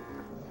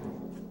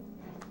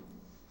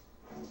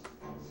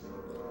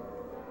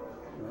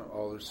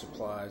 All their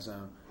supplies.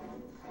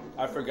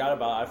 I forgot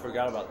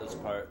about this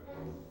part.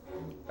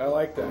 I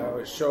like that how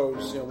it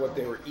shows what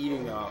they were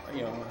eating,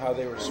 how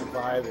they were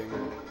surviving,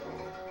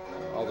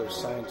 all their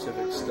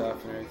scientific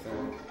stuff and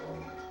everything.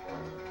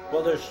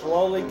 Well, they're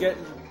slowly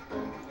getting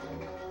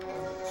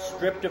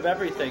stripped of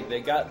everything.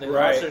 They Right.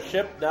 lost their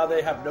ship. Now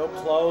they have no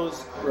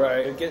clothes.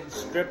 Right. They're getting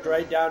stripped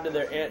right down to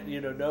their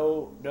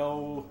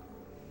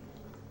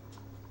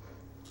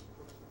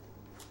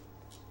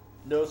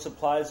no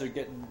supplies. They're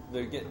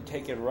getting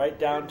taken right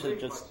down to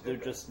they're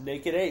just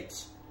naked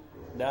apes.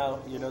 Now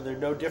they're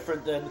no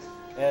different than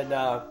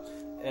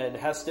and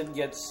Heston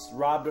gets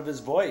robbed of his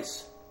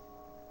voice.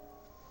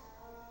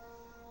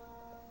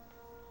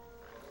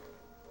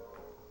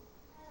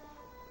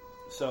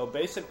 So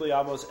basically,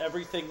 almost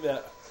everything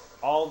that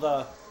all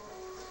the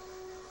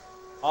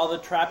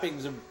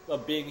trappings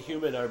of being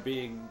human are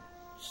being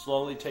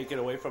slowly taken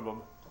away from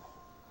them.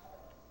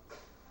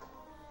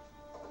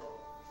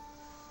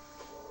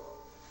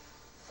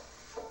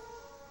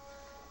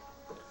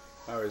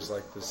 I always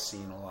like this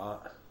scene a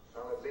lot.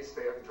 Well, at least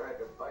they haven't tried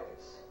to bite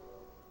us.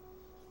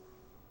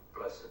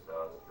 Blessed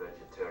are the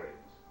vegetarians.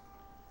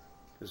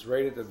 It's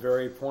right at the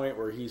very point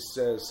where he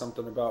says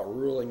something about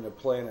ruling the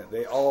planet.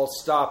 They all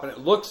stop, and it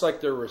looks like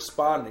they're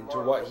responding to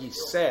what he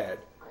said.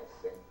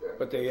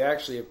 But they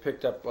actually have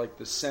picked up like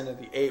the scent of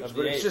the apes.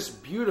 But it's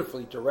just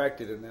beautifully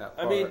directed in that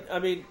part. I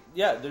mean,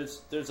 yeah.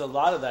 There's a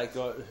lot of that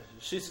going.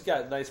 She's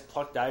got nice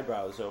plucked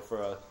eyebrows though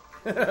for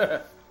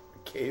a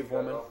cave Got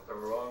woman. off the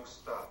wrong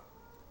stop.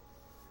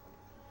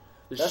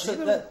 That's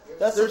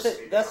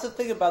the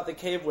thing about the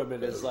cave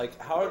women is like,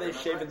 how are they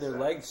shaving their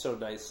legs so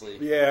nicely?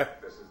 Yeah.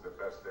 This is the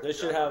best They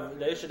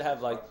should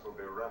have like will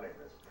be running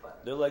this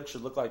planet. their legs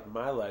should look like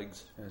my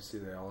legs. And see,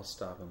 they all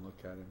stop and look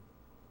at him.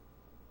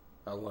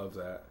 I love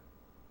that.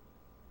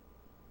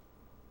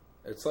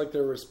 It's like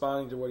they're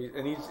responding to what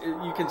and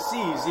you can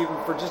see he's even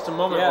for just a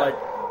moment Yeah.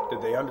 like,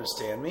 did they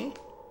understand me?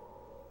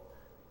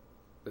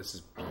 This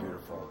is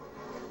beautiful.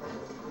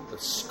 The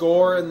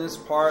score in this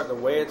part, the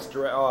way it's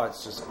directed,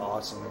 it's just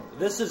awesome.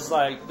 This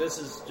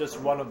is just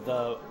one of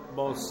the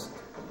most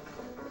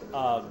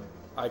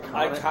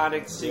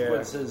iconic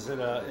sequences in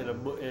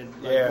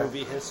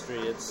movie history.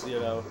 It's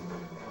Well,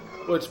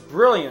 it's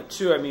brilliant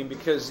too. I mean,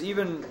 because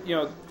even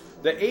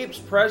the apes'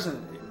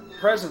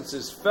 presence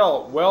is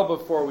felt well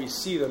before we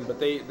see them, but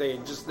they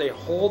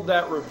hold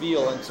that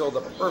reveal until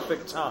the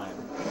perfect time.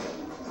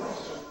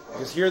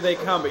 Because here they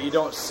come, but you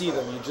don't see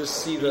them. You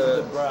just see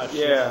the brush.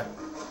 Yeah,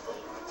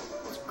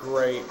 it's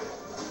great.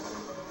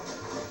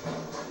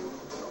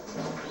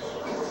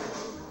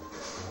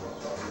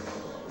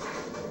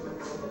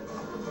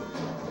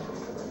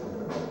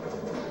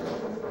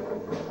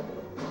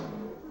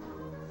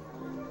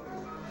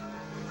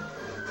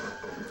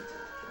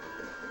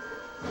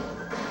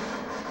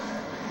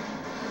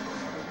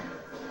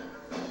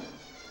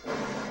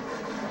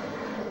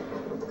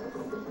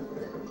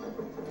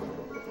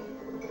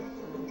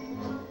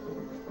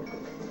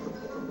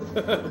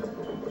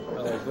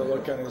 I like the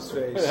look on his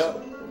face. Yeah.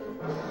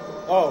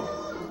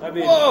 Oh, I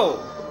mean... Whoa!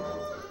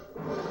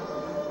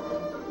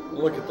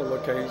 Look at the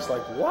look on He's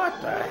like,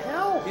 what the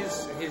hell? He and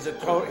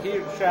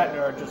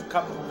Shatner are just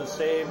cut from the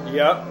same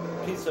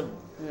piece of...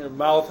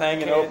 mouth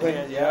hanging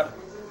open. Yep.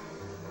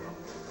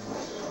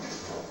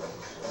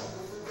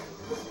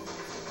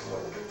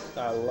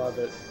 I love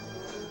it.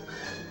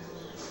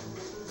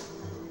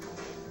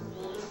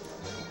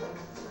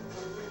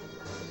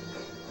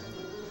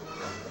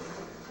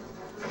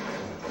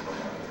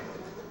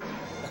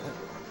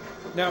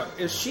 Now,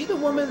 is she the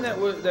woman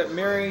that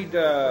married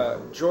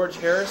George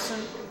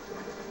Harrison?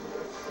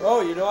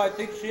 Oh, I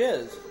think she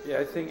is. Yeah,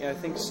 I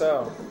think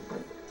so.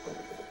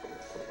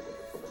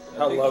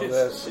 I love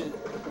this.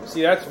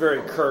 See, that's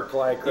very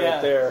Kirk-like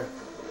right there.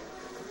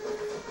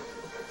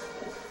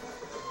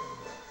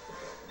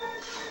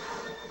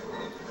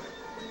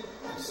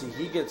 See,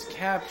 he gets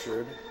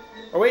captured.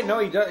 Oh wait, no,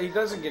 he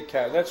doesn't get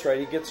captured. That's right,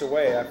 he gets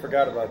away. I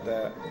forgot about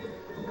that.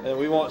 And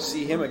we won't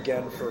see him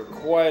again for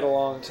quite a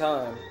long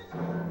time.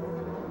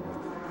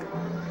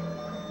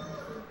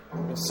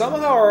 And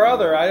somehow or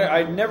other,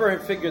 I never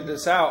had figured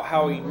this out,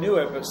 how he knew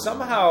it, but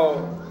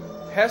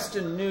somehow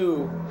Heston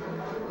knew...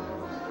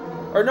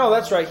 Or no,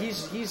 that's right,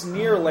 he's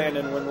near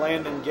Landon when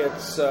Landon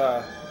gets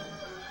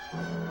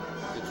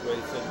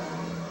wasted.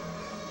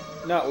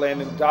 Not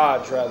Landon,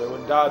 Dodge, rather.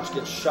 When Dodge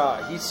gets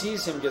shot. He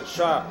sees him get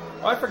shot.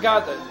 Oh, I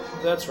forgot that.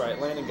 That's right.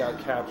 Landon got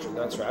captured.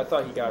 That's right. I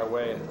thought he got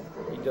away.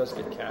 He does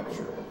get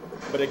captured.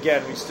 But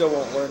again, we still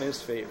won't learn his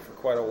fate for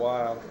quite a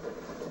while.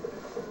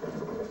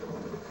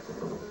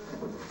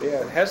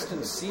 Yeah,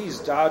 Heston sees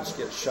Dodge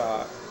get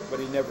shot, but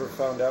he never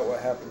found out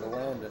what happened to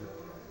Landon.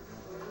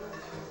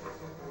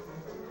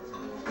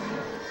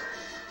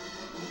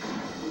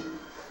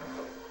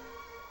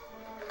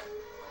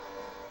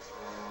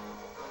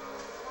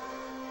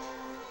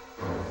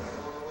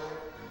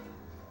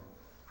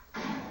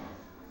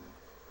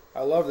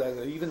 I love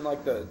that. Even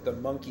like the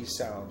monkey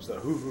sounds, the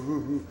hoo hoo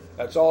hoo hoo.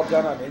 That's all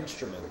done on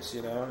instruments,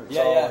 It's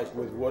all like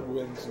with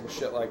woodwinds and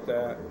shit like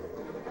that.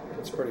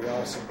 It's pretty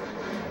awesome.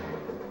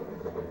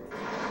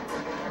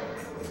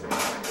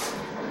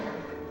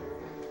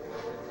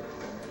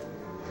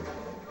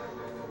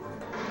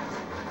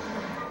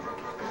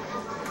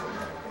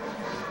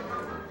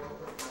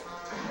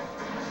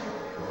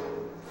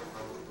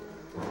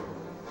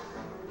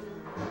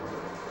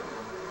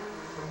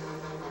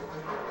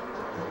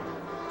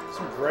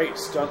 Great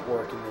stunt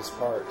work in this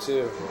part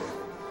too.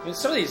 I mean,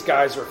 some of these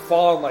guys are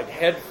falling like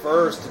head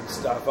first and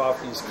stuff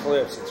off these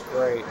cliffs. It's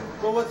great.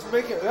 Well, let's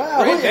make it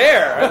right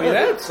there. I mean,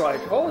 that's like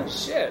holy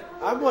shit.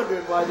 I'm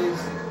wondering why these.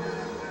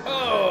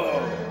 Oh.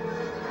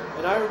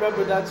 And I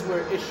remember that's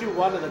where issue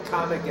 1 of the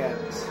comic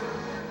ends,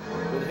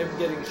 with him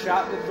getting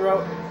shot in the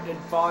throat and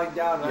falling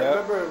down. And I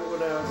remember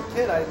when I was a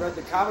kid, I read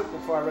the comic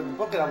before I read the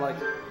book, and I'm like,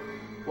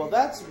 well,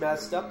 that's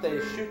messed up. They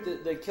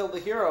kill the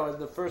hero in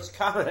the first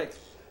comic.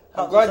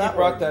 I'm glad you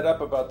brought that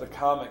up about the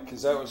comic,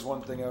 because that was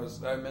one thing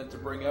I meant to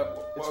bring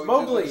up. It's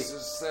Mowgli.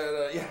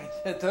 Yeah,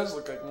 it does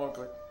look like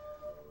Mowgli.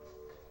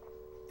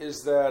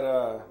 Is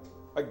that,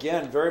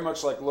 again, very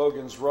much like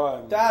Logan's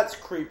Run. That's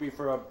creepy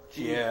for a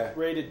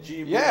rated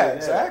G movie. Yeah,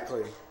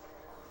 exactly.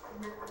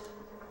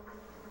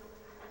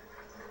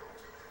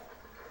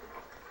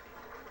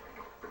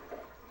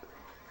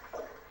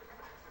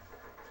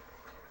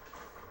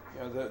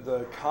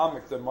 The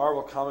comic, the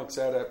Marvel Comics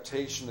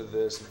adaptation of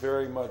this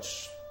very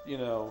much...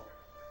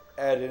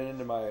 added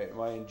into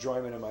my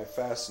enjoyment and my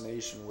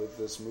fascination with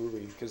this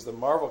movie, because the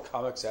Marvel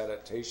Comics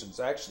adaptation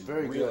is actually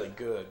really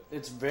good.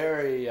 It's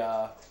very,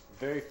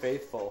 very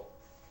faithful.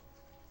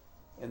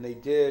 And they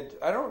did,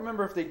 I don't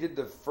remember if they did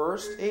the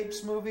first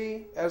Apes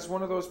movie as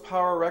one of those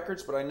Power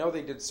Records, but I know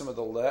they did some of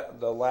the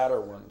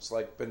latter ones,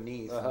 like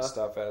Beneath and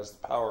stuff as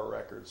the Power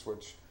Records,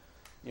 which,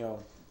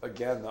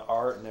 again, the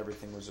art and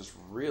everything was just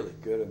really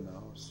good in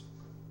those.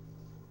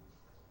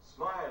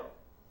 Smile.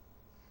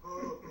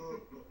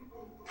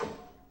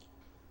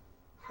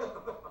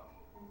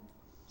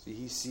 See,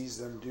 he sees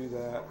them do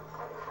that.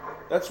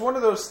 That's one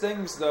of those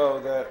things, though,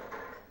 that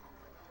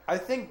I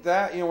think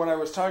that, when I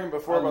was talking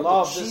before about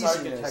the cheesiness. This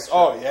architecture.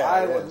 Oh, yeah.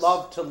 I would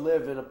love to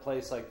live in a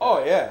place like that.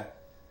 Oh, yeah.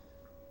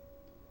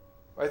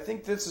 I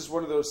think this is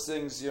one of those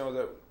things,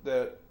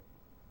 that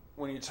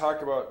when you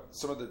talk about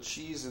some of the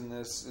cheese in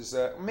this, is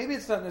that maybe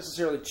it's not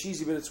necessarily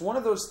cheesy, but it's one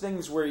of those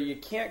things where you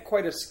can't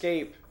quite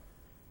escape,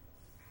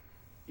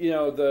 you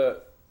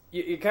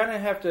kind of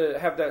have to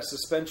have that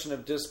suspension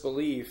of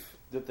disbelief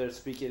that they're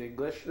speaking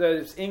English. That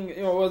it's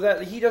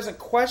that he doesn't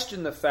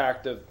question the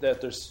fact that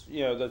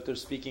they're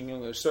speaking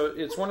English. So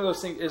it's one of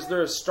those things. Is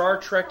there a Star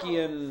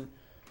Trekian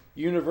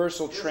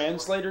universal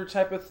translator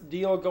type of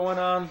deal going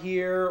on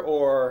here,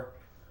 or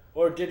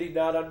did he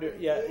not it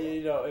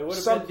would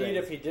have been neat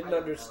if he didn't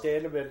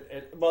understand them.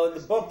 And well, in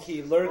the book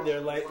he learned their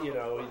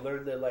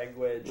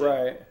language,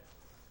 right?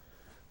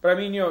 But I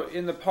mean,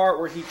 in the part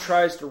where he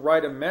tries to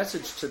write a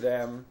message to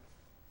them.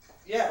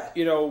 Yeah.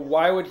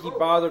 Why would he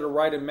bother to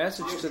write a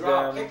message to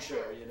them? A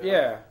picture,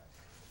 Yeah.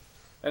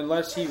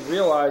 unless he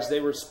realized they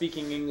were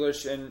speaking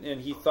English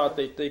and he thought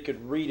that they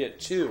could read it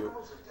too.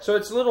 So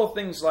it's little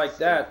things like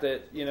that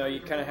you know, you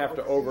kind of have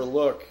to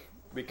overlook,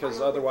 because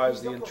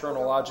otherwise the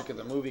internal logic of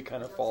the movie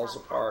kind of falls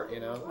apart, you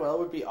know? Well, it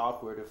would be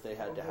awkward if they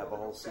had to have a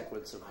whole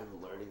sequence of him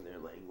learning their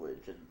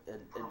language and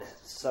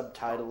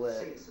subtitle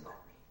it.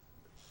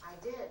 I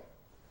did.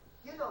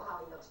 You know how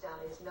he looks down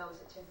his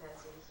nose at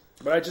chimpanzees.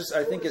 But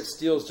I think it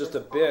steals just a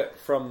bit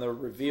from the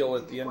reveal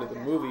at the end of the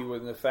movie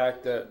with the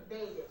fact that,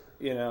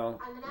 you know,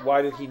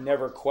 why did he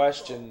never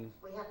question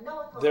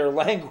their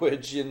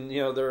language and,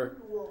 you know, their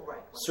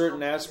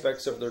certain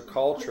aspects of their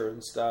culture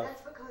and stuff.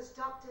 That's because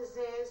Dr.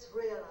 Zayas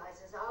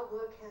realizes our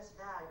work has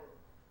value.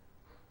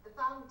 The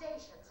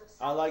foundations of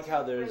I like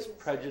how there's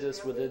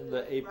prejudice within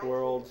the ape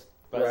world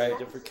by the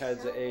different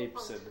kinds of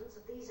apes. And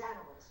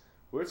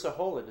where's the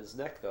hole in his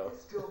neck, though?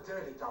 It's still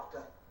dirty, Doctor.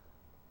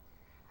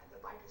 And the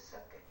bite is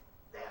septic.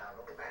 There,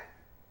 look at that.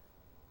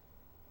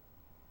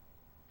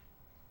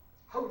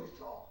 Hold his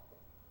jaw.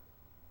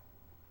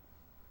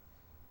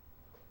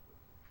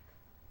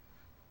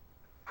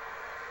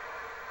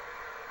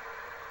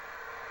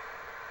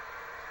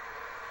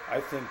 I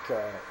think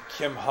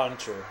Kim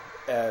Hunter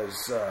as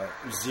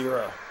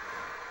Zira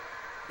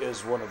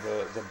is one of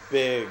the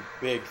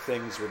big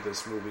things with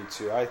this movie,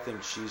 too. I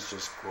think she's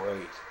just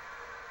great.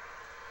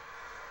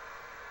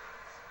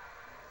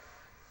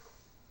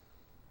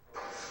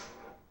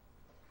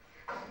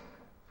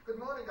 Good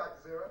morning,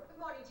 Dr. Zira. Good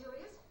morning,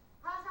 Julius.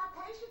 How's our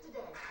patient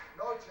today?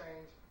 No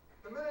change.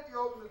 The minute you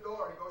open the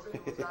door, he goes into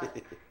his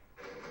act.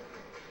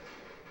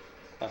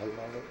 I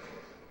love it.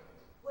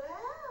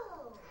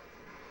 Well,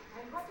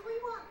 and what do we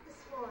want this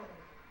morning?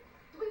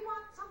 Do we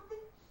want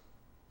something?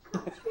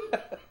 Come on, speak.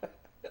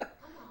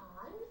 Come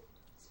on,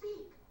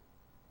 speak.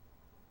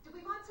 Do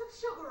we want some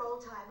sugar,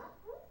 old-timer?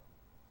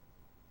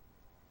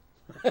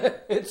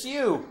 It's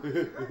you.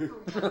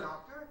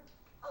 Doctor.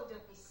 Oh,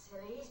 don't be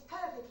silly. He's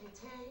perfectly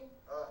tame.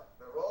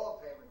 They're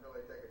all tame until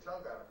they take a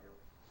chunk out of you.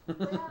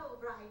 Well,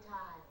 bright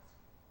eyes.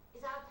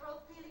 Is our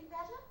throat feeling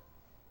better?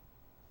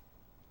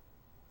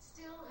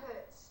 Still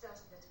hurts,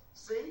 doesn't it?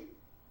 See?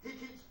 He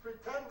keeps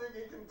pretending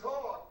he can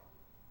talk.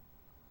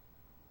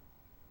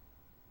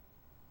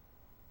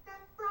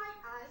 That bright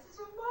eyes is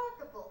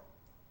remarkable.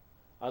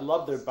 I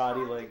love their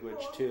body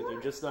language, too.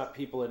 They're just not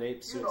people in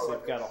ape suits.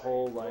 They've got a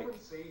whole, like...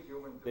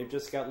 They've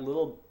just got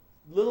little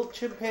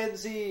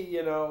chimpanzee,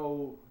 you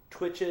know,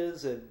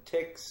 twitches and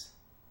ticks.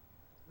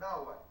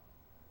 Now what?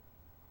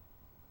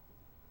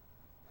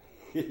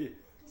 He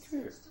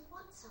seems to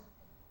want something.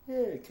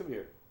 Yeah, come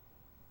here.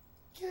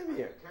 Come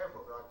here. Be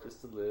careful, Doctor.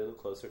 Just a little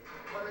closer.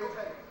 What do you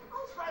think?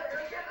 Oh,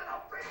 Spider, get it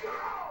up, bring your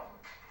own!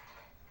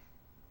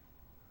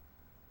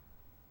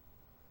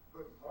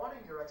 Good morning,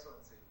 Your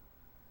Excellency.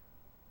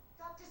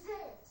 Dr.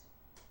 Zayas.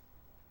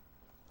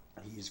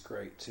 He's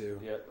great, too.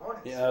 Yeah.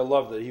 Morning. Yeah, I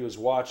love that he was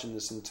watching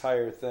this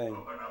entire thing.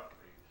 Open up,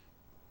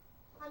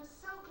 please. I'm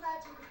so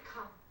glad you could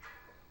come.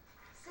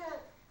 Sir,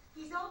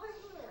 he's over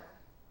here.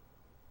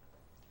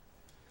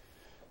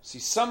 See,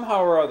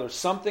 somehow or other,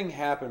 something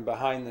happened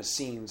behind the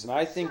scenes, and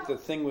I think the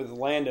thing with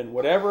Landon,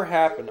 whatever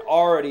happened,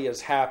 already has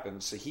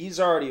happened. So he's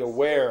already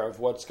aware of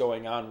what's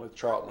going on with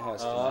Charlton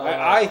Heston.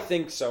 I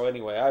think so,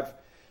 anyway.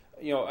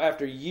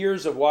 After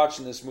years of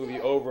watching this movie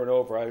over and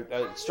over,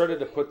 I started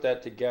to put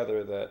that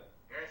together. That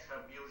It's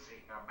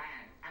amusing, a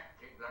man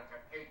acting like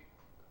an ape.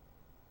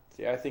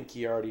 see, I think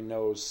he already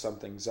knows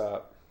something's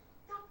up.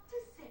 Dr.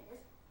 Zayas,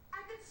 I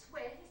could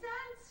swear he's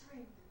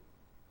answering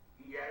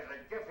you. He has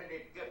a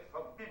definite gift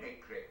for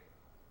mimicry.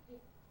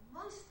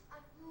 Most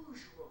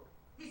unusual.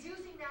 He's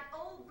using that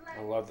old black...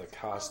 I love the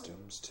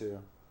costumes too.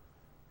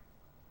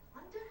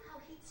 Wonder how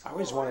he'd I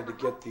always wanted to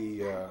get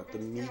the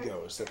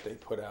Migos that they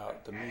put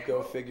out, the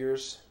Migo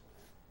figures.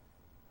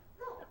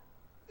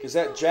 Because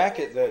that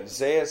jacket that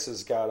Zayas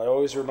has got, it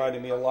always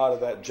reminded me a lot of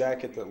that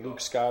jacket that Luke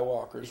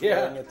Skywalker's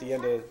wearing at the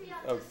end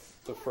of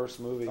the first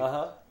movie.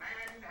 Uh-huh. Man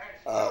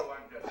has no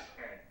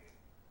understanding.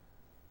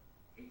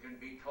 He can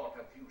be taught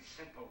a few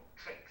simple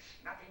tricks,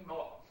 nothing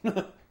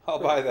more. I'll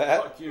buy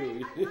that. Fuck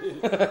you.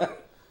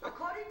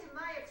 According to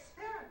my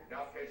experiment.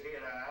 Dr.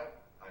 Zira,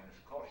 I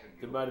must caution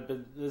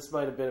you. This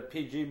might have been a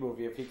PG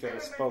movie if he could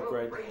have spoke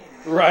right.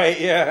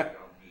 Right, yeah.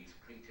 On these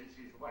creatures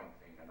is one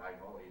thing, and I'm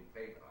all in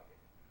favor of it.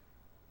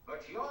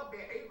 But your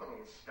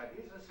behavioral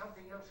studies are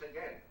something else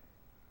again.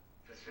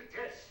 To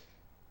suggest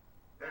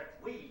that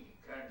we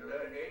can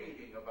learn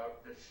anything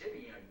about the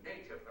simian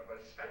nature from a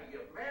study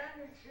of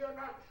man is sheer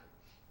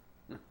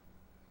nonsense.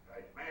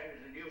 Right, man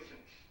is a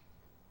nuisance.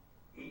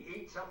 He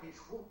eats up his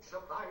food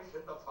supplies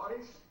in the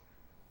forest,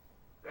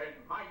 then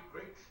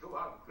migrates to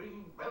our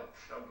green belts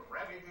and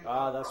ravages.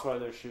 That's why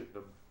they're shooting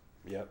him.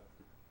 Yep.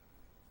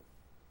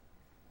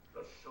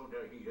 The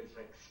sooner he is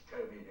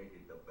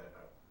exterminated, the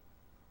better.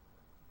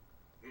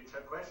 It's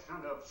a question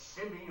of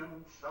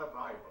simian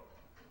survival.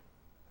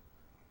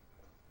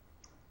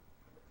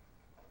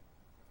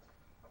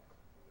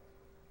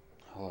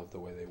 I love the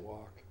way they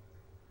walk.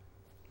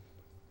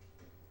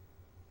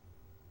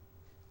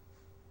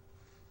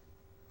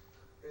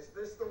 Is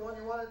this the one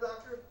you wanted,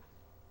 Doctor?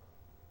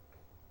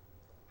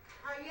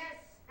 Yes,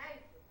 thank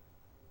you.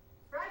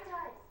 Bright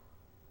Eyes,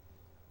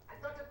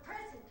 I've got a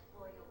present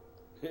for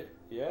you.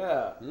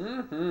 Yeah.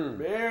 Mm-hmm.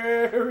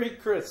 Merry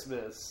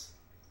Christmas.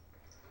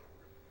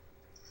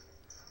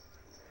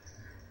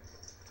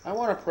 I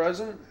want a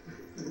present.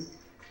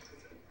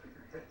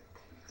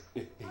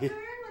 Put her in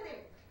with him.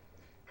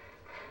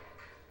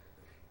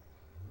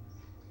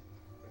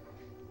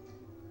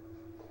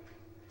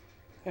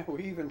 Yeah,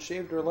 we even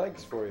shaved her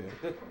legs for you.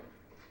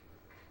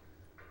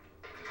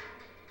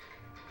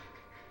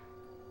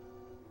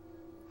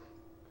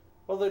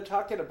 Well, they're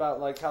talking about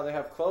like how they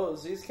have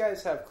clothes. These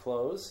guys have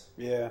clothes.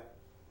 Yeah.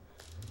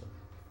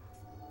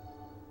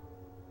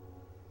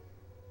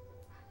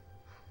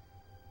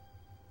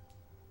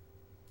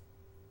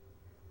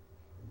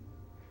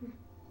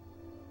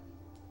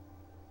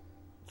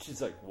 She's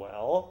like,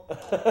 well,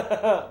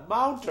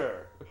 mount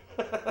her.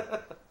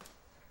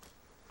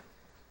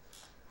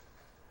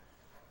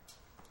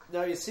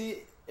 Now, you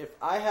see, if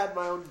I had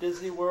my own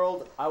Disney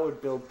World, I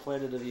would build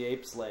Planet of the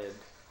Apes Land.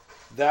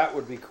 That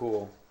would be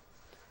cool.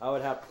 I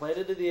would have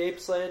Planet of the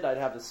Apes Land. I'd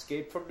have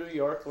Escape from New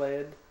York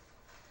Land.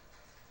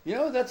 You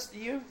know,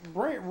 you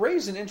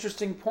raise an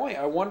interesting point.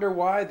 I wonder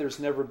why there's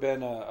never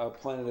been a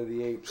Planet of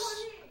the Apes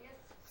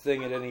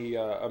thing at any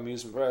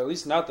amusement park. At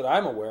least not that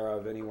I'm aware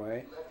of,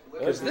 anyway.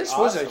 Because this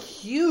was a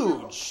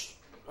huge.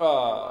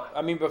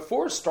 I mean,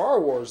 before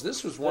Star Wars,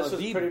 this was one of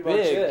the pretty big. much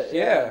it,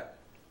 yeah.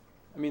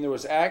 I mean, there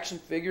was action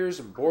figures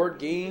and board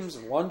games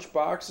and lunch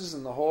boxes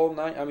and the whole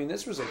night. I mean,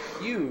 this was a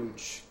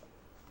huge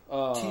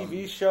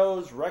TV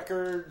shows,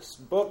 records,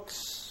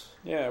 books.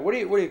 Yeah, what do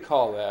you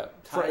call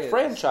that?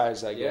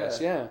 Franchise, I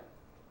guess. Yeah.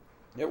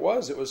 It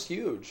was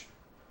huge.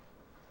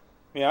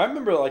 Yeah, I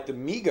remember like the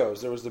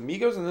Migos. There was the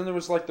Migos, and then there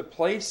was like the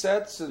play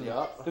sets, and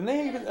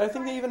then I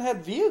think they even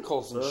had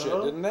vehicles and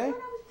shit, didn't they? What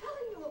I was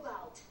telling you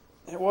about.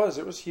 It was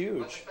What's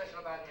huge. special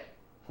about him?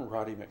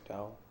 Roddy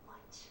McDowell.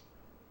 What?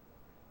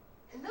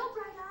 Hello,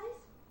 Bright Eyes.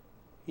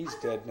 He's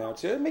dead now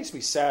too. It makes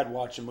me sad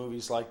watching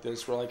movies like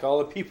this, where like all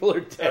the people are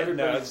dead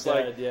now. It's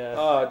dead, like, yeah.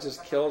 oh, it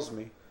just kills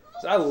me.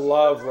 I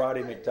love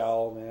Roddy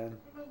McDowell, man.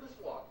 Remembers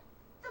what?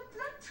 The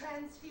blood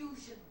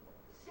transfusion.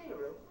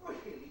 Sarah,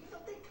 really? You know,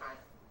 they can't.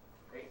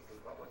 Hey,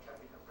 what's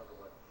happening?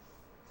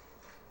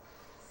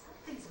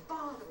 Something's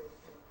bothering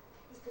him.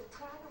 He's been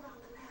crying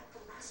around the lab for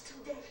the last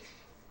 2 days.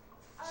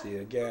 See,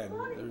 again, Good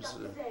morning, there's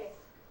Dr. Day.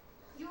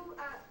 You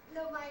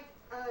know my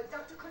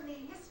Dr.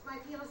 Cornelius, my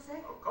fiancé?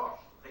 Of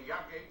course, the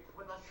young ape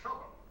with a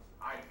shovel.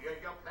 I hear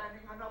you're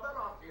planning another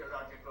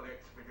archaeological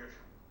expedition.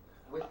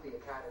 With the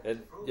Academy.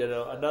 And you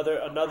know,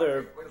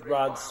 another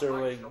Rod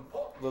Serling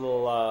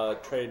little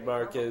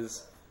trademark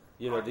is,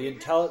 you know,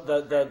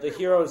 the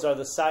heroes are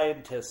the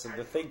scientists and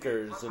the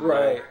thinkers, and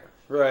right.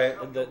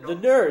 and the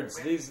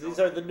nerds. These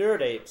are the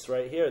nerd apes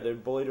right here. They're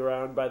bullied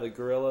around by the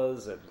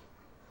gorillas and.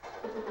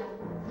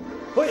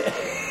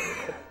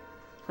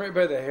 Right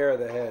by the hair of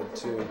the head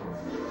too.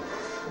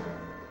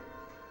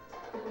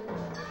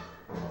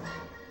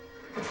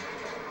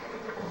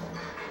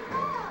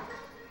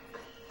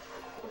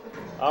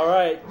 All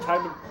right,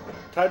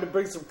 time to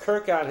bring some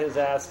Kirk on his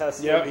ass,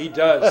 Heston. Yeah, he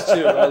does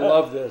too. I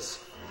love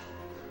this.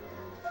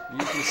 You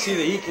can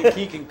see that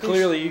he can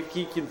clearly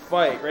he can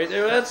fight right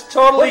there. That's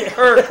totally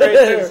Kirk right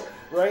there.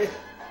 Right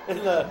in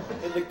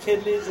the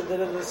kidneys and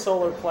then in the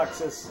solar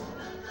plexus.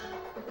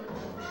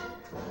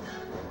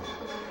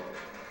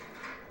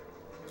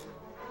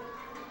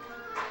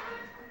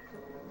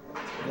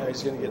 Now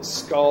he's going to get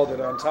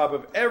scalded on top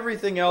of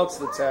everything else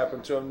that's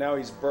happened to him. Now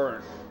he's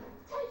burned.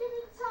 Take him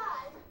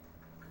inside.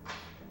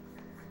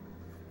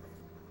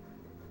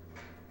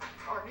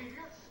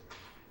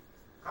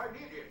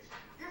 Cornelius,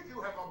 if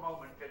you have a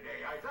moment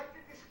today, I'd like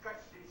to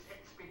discuss this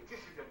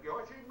expedition of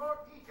yours in more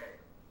detail.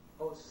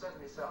 Oh,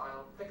 certainly, sir.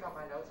 I'll pick up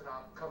my notes and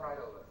I'll come right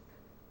over.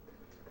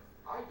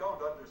 I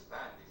don't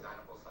understand these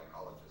animal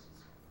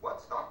psychologists.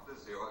 What's Dr.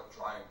 Zero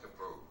trying to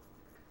prove?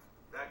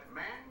 That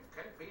man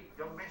can be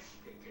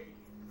domesticated.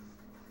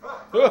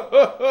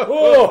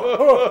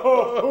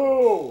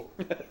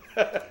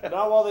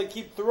 Not while they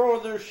keep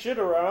throwing their shit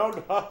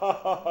around.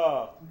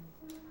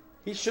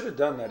 He should have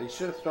done that. He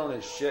should have thrown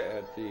his shit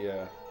at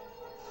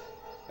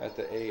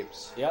the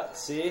apes. Yeah,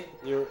 see,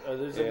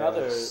 there's Yeah,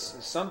 another.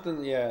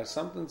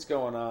 Something's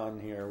going on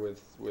here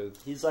with.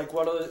 He's like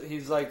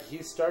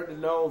he's starting to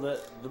know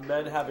that the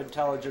men have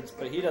intelligence,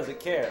 but he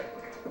doesn't care.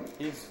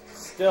 He's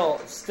still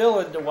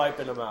into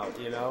wiping them out,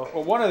 you know.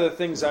 Well, one of the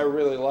things I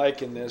really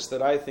like in this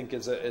that I think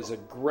is a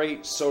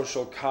great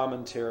social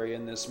commentary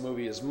in this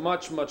movie is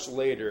much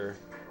later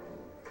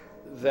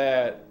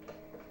that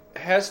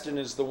Heston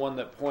is the one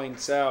that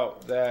points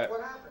out that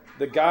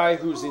the guy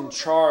who's in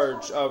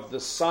charge of the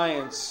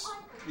science,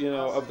 you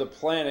know, of the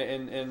planet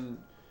and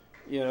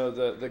you know,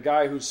 the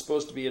guy who's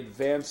supposed to be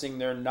advancing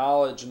their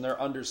knowledge and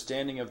their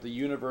understanding of the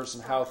universe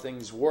and how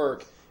things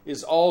work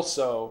is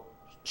also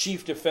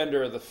chief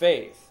defender of the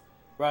faith.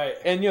 Right.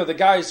 And, you know, the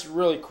guy's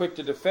really quick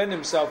to defend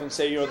himself and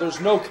say, you know, there's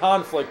no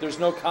conflict.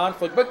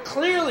 But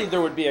clearly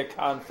there would be a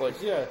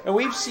conflict. Yeah. And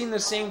we've seen the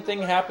same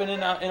thing happen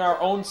in our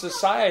own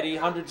society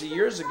hundreds of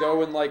years ago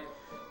when, like,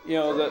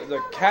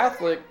 the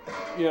Catholic,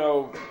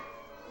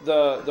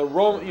 the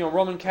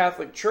Roman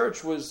Catholic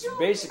Church was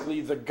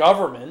basically the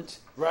government,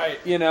 right?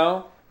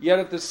 Yet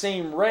at the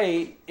same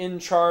rate in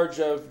charge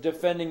of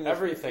defending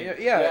everything.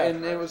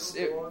 And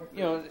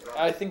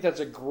I think that's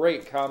a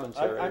great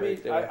commentary.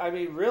 I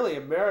mean, really,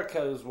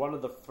 America is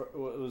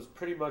was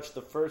pretty much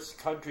the first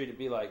country to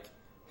be like,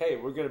 hey,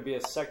 we're going to be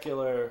a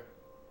secular.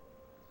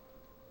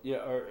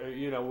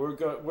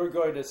 We're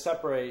going to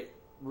separate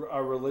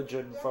our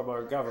religion from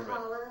our government.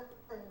 Collar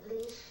and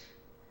leash.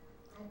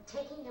 I'm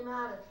taking him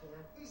out of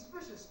here. He's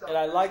vicious stuff. And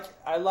I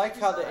like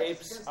how the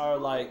apes are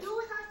like, Do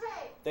as I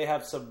say. they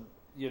have some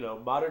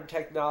modern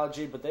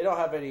technology, but they don't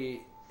have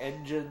any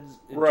engines,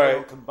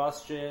 internal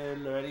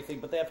combustion or anything.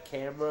 But they have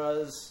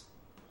cameras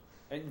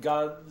and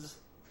guns,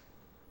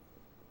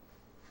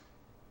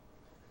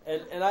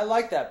 and I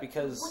like that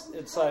because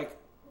it's like.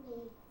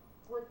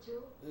 Would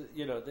you?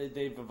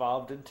 They've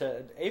evolved into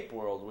an ape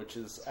world, which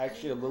is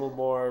actually a little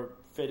more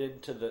fit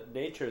into the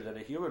nature than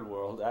a human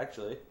world,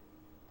 actually.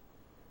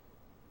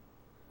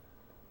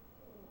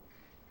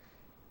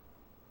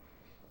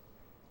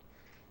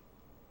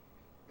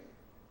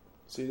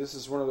 See, this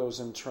is one of those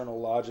internal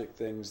logic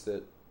things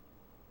that,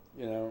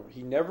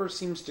 he never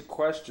seems to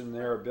question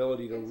their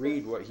ability to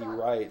read what he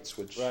writes,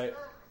 which... Right.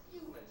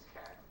 Humans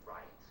can't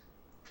write.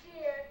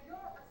 Dear, you're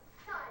a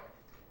scientist.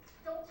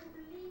 Don't you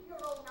believe your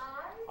own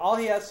eyes? All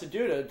he has to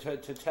do to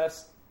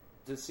test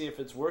to see if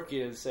it's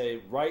working is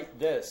say, write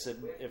this,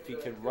 and if he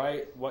can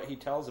write what he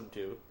tells him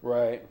to.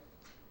 Right.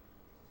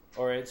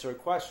 Or answer a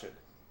question.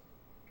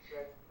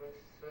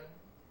 Jefferson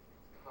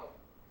Public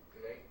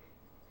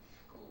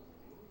School.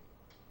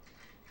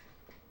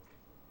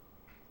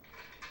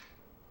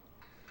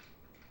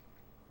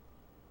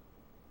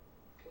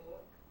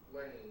 Fort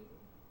Wayne,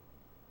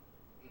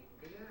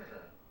 Indiana.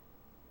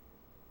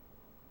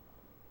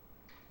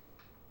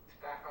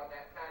 Back on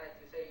that planet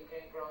you say you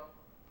came from?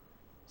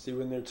 See,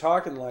 when they're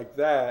talking like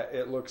that,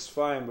 it looks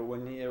fine, but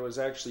when it was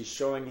actually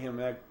showing him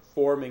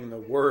forming the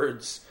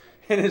words,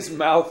 and his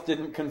mouth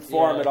didn't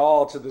conform at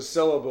all to the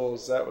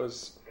syllables, that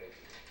was...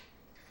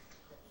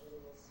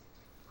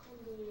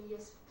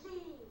 Cornelius,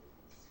 please.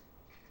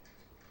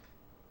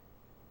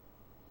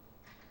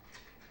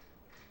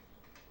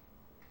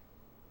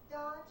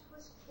 Dodge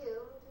was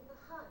killed in the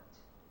hunt.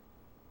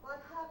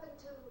 What happened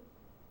to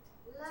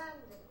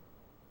Landon?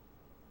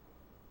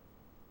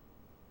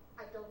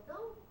 I don't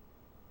know.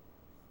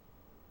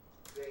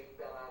 They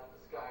fell out of the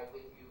sky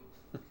with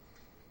you.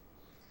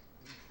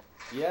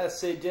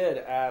 Yes, they did,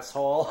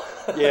 asshole.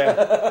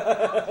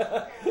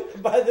 Yeah.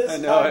 By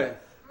this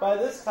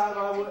time,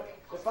 I would.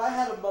 If I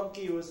had a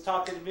monkey who was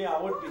talking to me,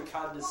 I wouldn't be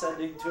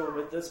condescending to him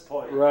at this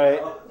point. Right.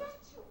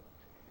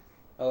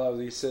 I love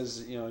that he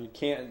says, you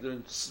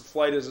can't.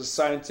 Flight is a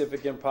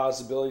scientific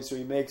impossibility, so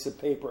he makes a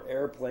paper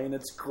airplane.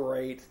 It's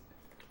great.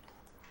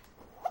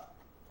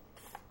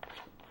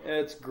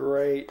 It's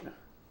great.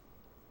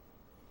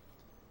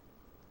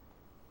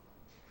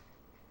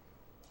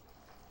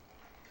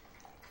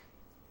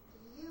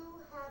 You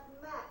have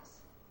maps.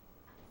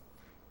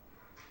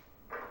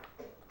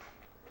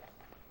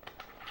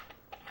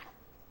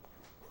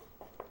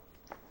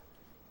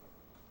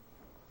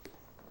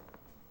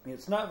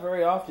 It's not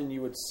very often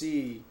you would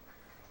see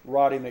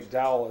Roddy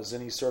McDowall as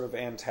any sort of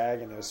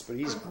antagonist, but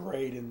he's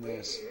great in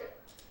this.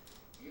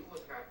 You were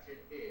captured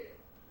here.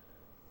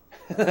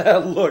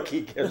 Look,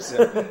 he gives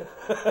him.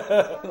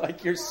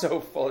 Like, you're so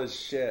full of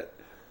shit.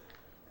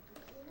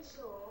 Came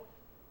ashore,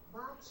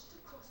 marched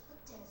across the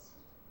desert,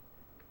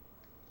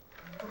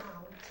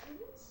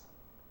 mountains,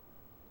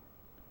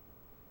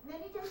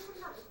 many days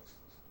and nights,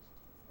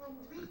 and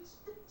reached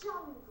the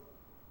jungle.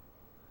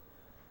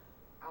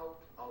 Out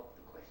of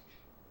the question.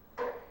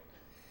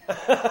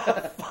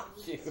 Fuck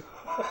you.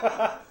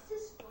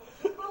 Sister,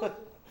 both of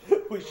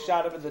you. We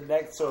shot him in the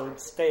neck so it'd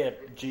stay a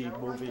G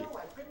movie. No,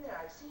 I've been there.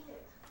 I've seen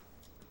it.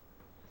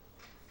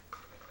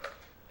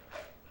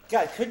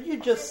 God, couldn't you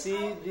just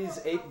see these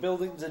 8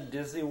 buildings in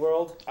Disney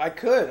World? I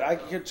could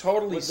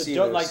totally With the see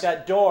door, this. like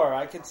that door.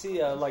 I could see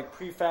a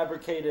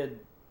prefabricated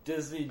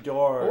Disney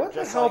door. What the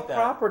just hell like that.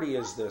 property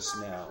is this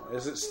now?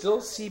 Is it still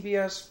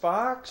CBS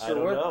Fox? I or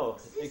don't what? know.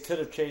 It could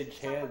have changed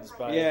hands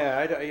by. Yeah,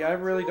 I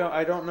really don't.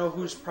 I don't know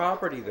whose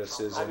property this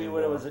is I mean,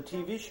 anymore. when it was a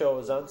TV show, it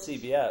was on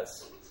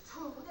CBS. If it's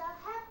true, they'll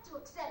have to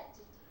accept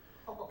it.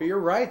 But you're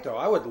right, though.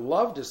 I would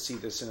love to see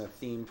this in a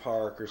theme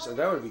park or so.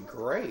 That would be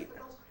great.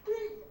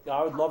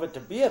 I would love it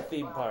to be a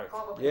theme park.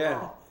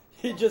 Yeah.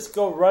 You just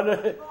go run.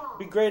 It'd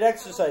be great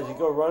exercise. You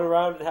go run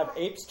around and have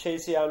apes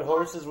chase you on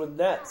horses with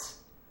nets.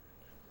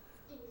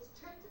 In his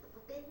trip to the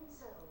Forbidden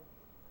Zone,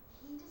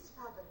 he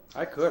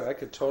discovered I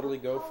could totally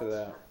go for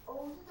that.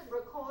 older than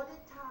recorded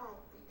time.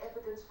 The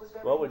evidence was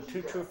very Well, when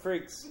meager. Two True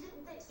Freaks You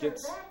didn't think so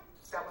gets then?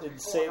 That was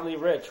insanely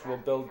before rich, we'll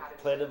build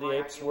Planet of the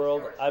Apes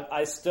world.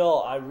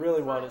 I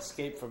really want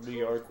Escape from New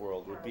York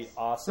world. Would be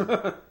awesome.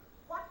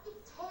 What if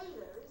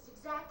Taylor is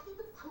exactly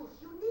the proof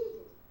you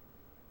needed?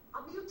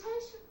 A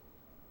mutation.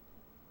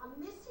 A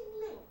missing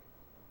link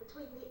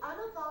between the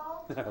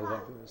unevolved I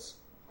love primate this.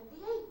 and the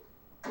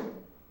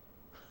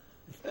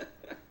ape.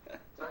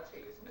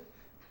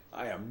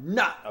 I am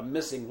not a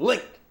missing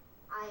link.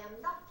 I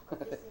am not a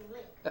missing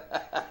link. Well,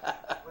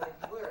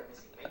 if you were a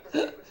missing link, the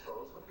sacred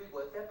scrolls would be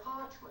worth their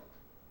parchment.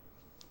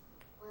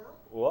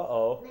 Well,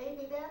 Uh-oh.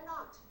 maybe they're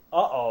not.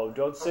 Uh-oh.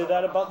 Don't say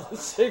that about the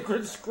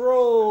sacred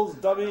scrolls,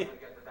 dummy. We're going to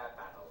get to that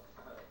battle.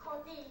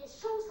 Cornelius,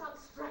 show some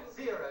strength.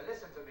 Zira,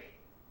 listen to me.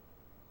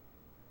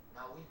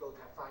 Now we both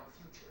have fine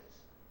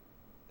futures.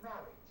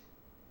 Marriage.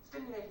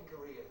 Stimulating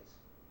careers.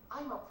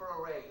 I'm up for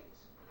a raise.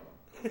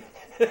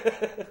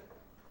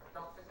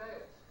 Dr.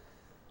 Zayas.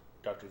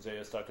 Dr.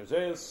 Zayas, Dr.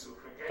 Zayas,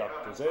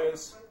 Dr.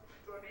 Zayas.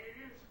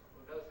 Cornelius?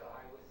 Well, no, sir.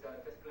 I was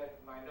just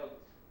collecting my notes.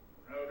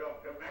 No,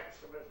 Dr.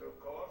 Maximus, of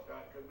course,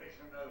 our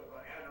Commissioner for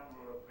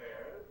Animal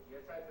Affairs.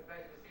 Yes, it's a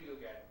pleasure to see you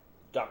again.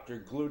 Dr.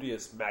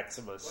 Gluteus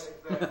Maximus.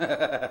 A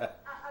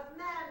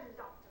man,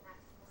 Dr.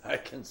 Maximus. I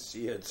can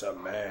see it's a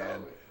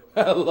man.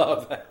 I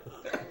love that.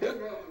 You know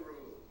the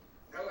rules.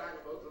 No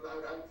animals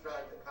allowed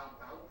outside the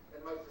compound,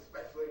 and most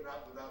especially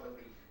not without a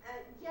leash.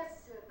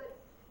 Yes, sir,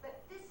 but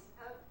this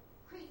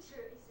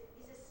creature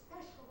is a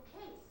special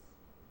case.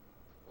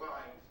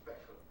 Why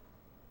special?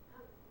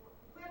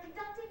 We're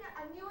conducting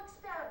a new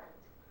experiment.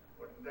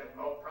 Wouldn't that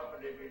more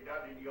properly be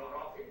done in your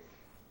office?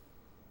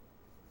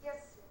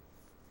 Yes, sir.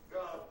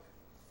 God,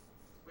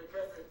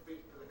 whichever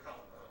speaks to the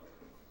compound.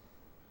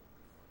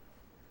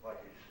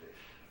 What is this?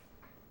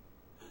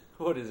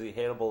 What is he,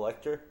 Hannibal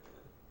Lecter?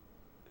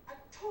 A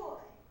toy.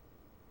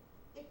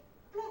 It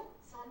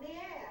floats on the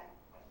air.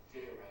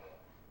 Zira.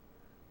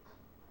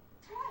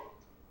 Try it.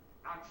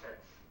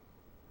 Nonsense.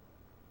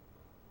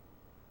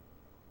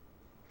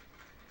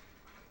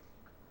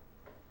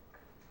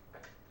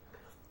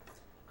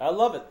 I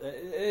love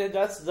it.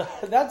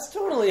 That's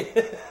totally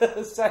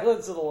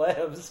Silence of the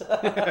Lambs.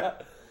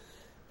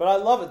 But I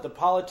love it. The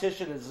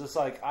politician is just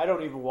like, I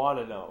don't even want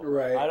to know.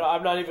 Right.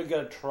 I'm not even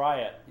going to try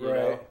it. You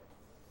know?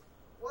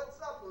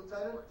 What's up,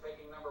 Lieutenant? We're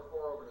taking number 4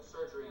 over to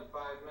surgery in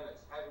 5 minutes.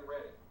 Have him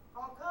ready.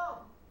 How come?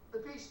 The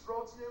beast's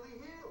throat's nearly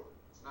healed.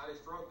 It's not his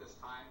throat this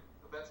time.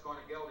 The vet's going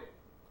to gild him.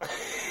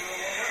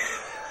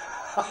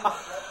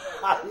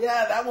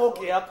 Yeah, that woke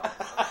me up.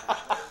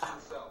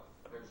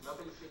 There's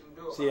nothing she can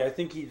do. See, I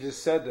think he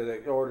just said that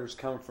the orders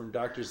come from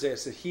Dr. Zayas.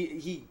 So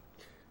he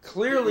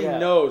clearly Yeah.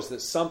 knows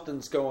that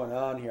something's going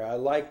on here. I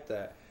like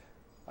that.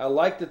 I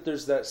like that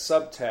there's that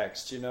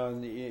subtext, you know,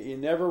 and you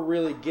never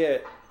really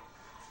get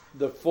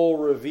the full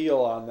reveal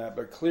on that,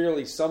 but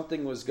clearly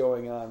something was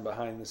going on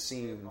behind the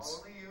scenes.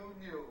 Only you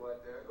knew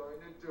what they're going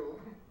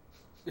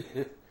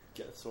to do.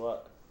 Guess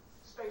what?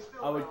 Stay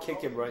still. I would kick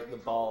him right in the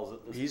balls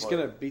at this He's point.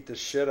 going to beat the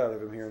shit out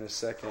of him here in a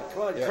second.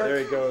 Come on, Yeah, Kirk. there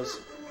he goes.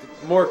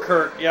 More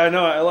Kirk. Yeah, I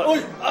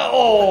know.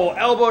 Oh,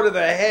 elbow to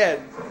the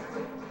head.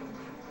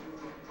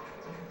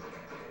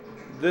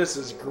 This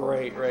is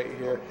great right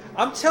here.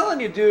 I'm telling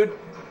you, dude.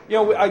 You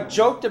know, I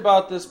joked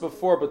about this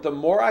before, but the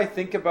more I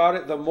think about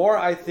it, the more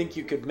I think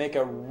you could make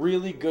a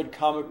really good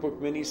comic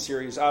book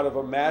miniseries out of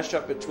a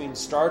mashup between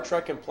Star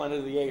Trek and Planet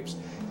of the Apes.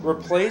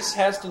 Replace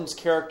Heston's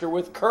character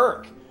with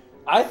Kirk.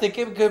 I think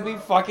it could be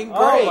fucking great.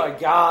 Oh my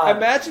God.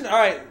 Imagine, all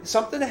right,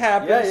 something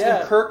happens Yeah.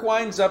 and Kirk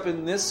winds up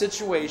in this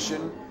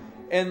situation,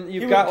 and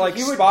you've He got would- like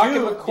he would Spock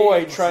do and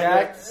McCoy the trying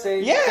exact to.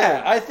 same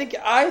Yeah, thing.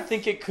 I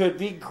think it could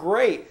be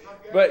great.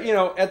 But you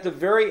know, at the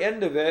very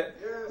end of it,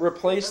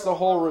 replace the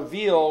whole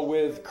reveal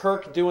with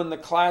Kirk doing the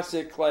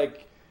classic,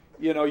 like,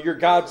 you know, your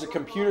God's a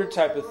computer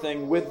type of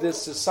thing with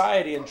this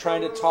society and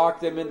trying to talk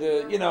them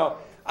into, you know,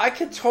 I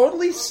could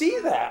totally see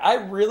that. I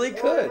really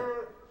could.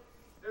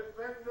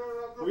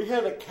 We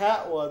had a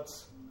cat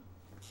once,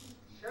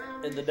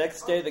 and the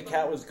next day the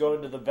cat was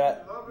going to the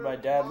vet. My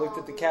dad looked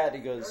at the cat and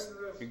he goes,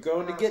 "You're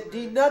going to get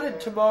denutted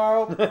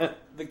tomorrow."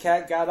 The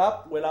cat got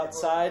up, went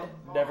outside,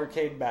 never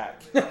came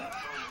back,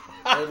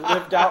 and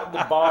lived out in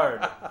the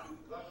barn.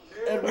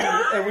 And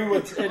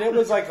it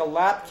was like a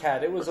lap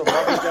cat. It was a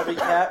lovey-dovey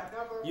cat.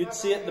 You'd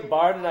see it in the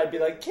barn, and I'd be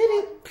like,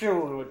 "Kitty!" Pew,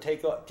 and it would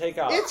take off.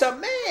 It's a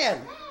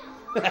man.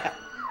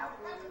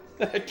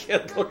 That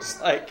kid looks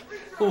like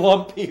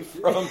Lumpy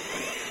from.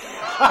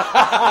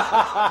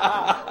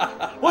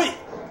 Wait.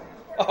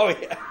 Oh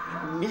yeah,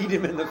 kneed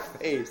him in the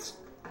face.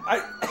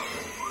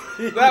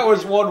 That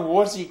was one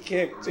wussy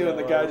kick too, and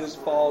the guy just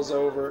falls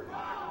over.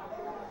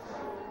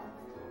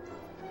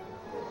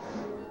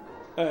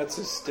 That's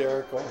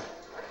hysterical.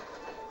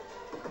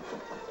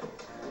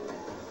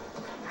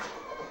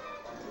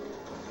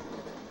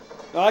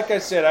 Now, like I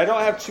said, I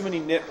don't have too many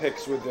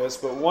nitpicks with this,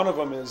 but one of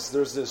them is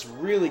there's this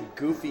really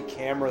goofy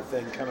camera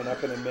thing coming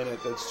up in a minute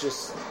that's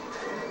just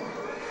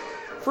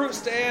fruit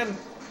stand.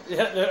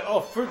 Yeah,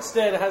 fruit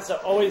stand has to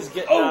always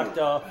get knocked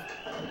off.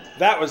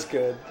 That was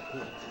good.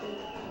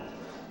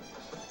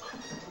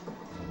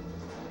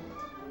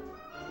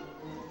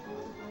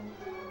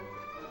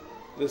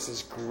 This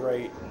is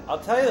great. I'll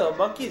tell you,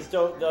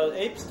 the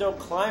apes don't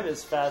climb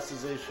as fast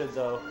as they should,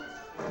 though.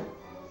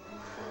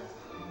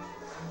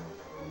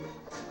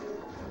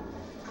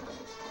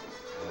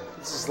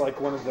 This is like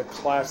one of the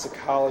classic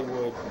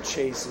Hollywood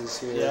chases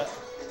here. Yeah.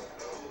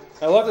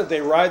 I love that they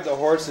ride the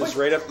horses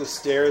right up the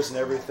stairs and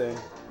everything.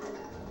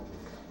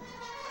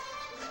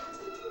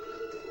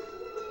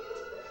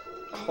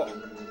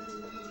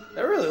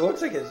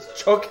 like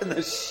it's choking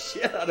the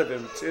shit out of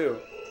him too.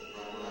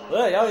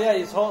 Look, oh yeah,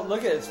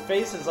 look at his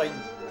face is like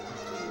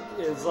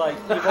evil, it's like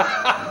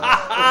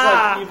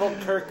evil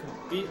Kirk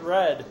beat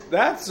red.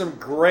 That's some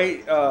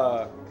great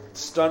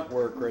stunt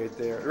work right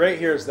there. Right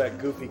here is that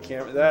goofy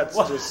camera. That's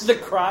just the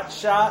crotch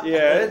shot.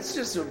 Yeah, it's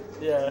just a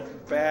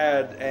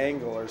bad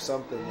angle or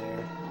something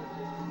there.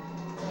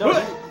 No,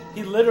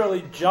 he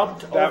literally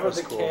jumped over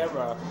the cool.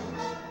 camera.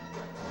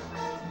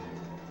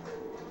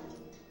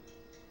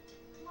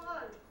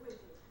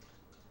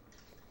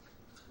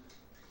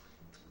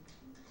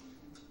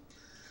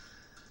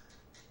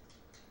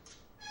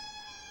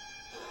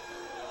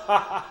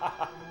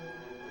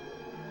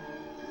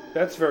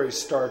 That's very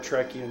Star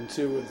Trekian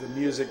too, with the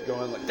music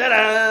going like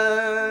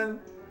da-da!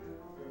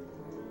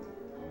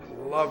 I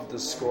love the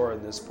score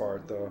in this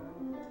part though.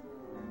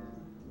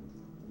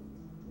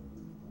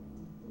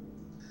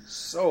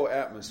 So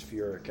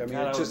atmospheric. I mean,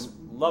 God, it just I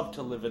would love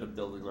to live in a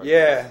building like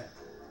yeah. that.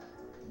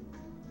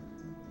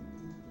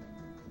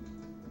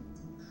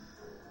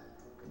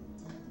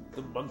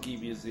 The Monkey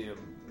Museum.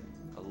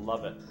 I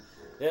love it.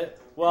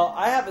 Well,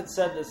 I haven't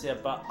said this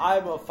yet, but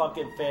I'm a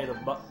fucking fan of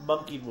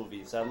monkey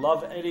movies. I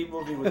love any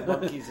movie with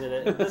monkeys in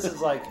it. And this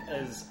is like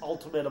as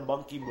ultimate a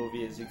monkey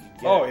movie as you can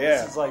get. Oh,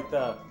 yeah. This is like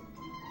the...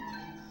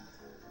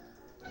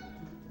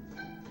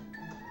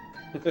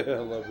 I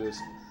love this.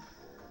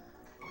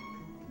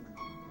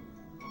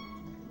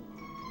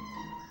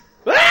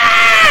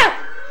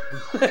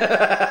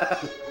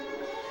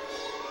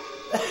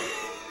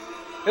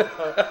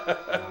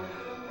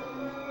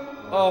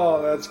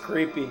 Oh, that's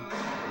creepy.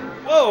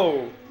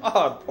 Whoa!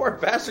 Oh, poor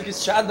bastard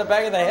gets shot in the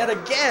back of the head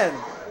again.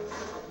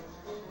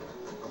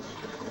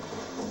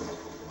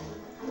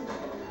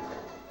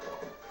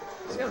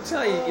 See, I'm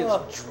telling you, he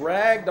gets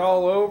dragged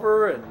all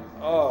over and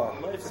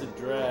life's a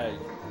drag.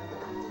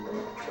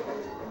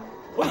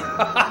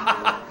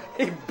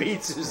 He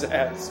beats his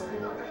ass.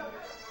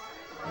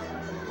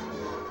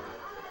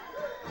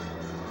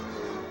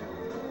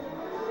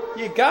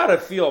 You gotta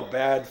feel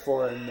bad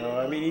for him, though.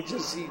 I mean, he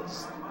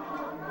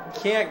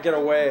can't get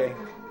away.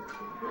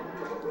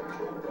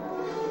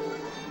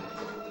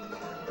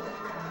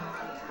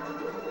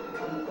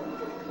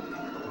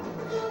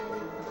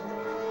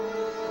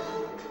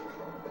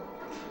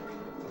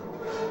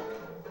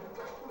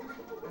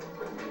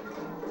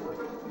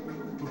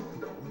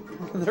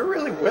 They're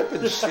really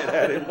whipping shit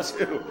at him,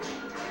 too.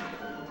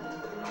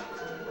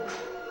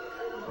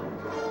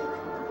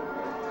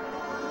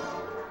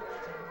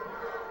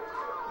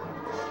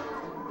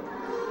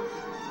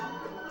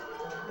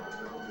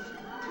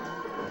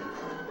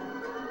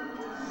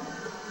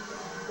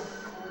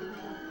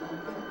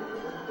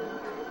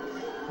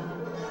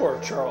 Poor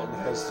Charlton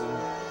Heston.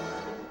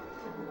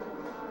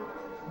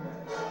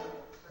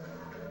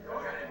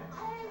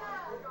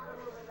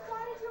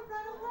 Why did you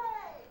run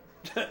away?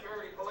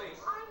 Security police.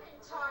 I'm in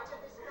charge of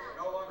this man.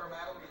 No longer,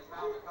 madam. He is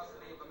now in the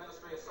custody of the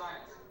Ministry of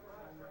Science.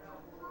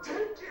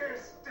 Take your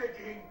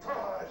stinking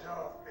paws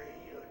off me,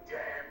 you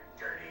damn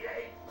dirty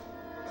ape!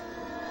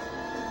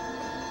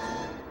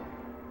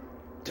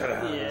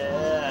 Ta-da.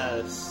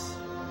 Yes.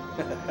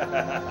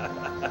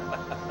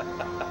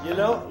 You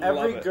know,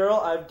 every girl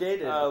I've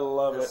dated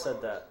has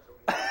said that.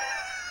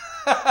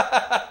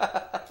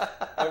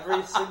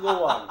 Every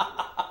single one.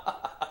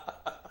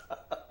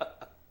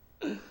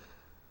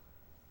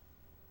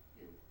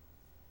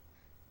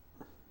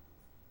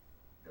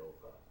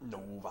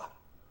 Nova.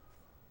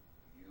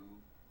 You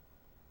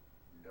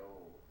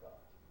Nova.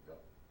 No.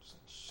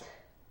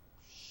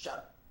 Shut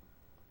up.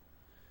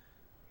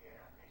 Yeah,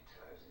 me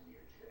toes in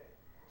your jet.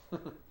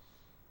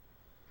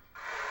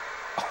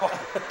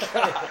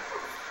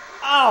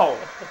 Ow!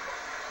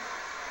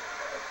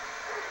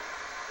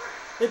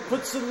 It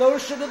puts the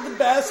lotion in the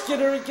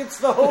basket or it gets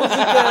the hose again.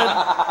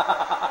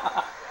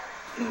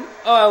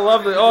 Oh, I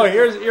love it. Oh,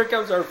 here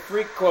comes our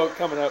freak quote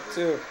coming up,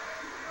 too.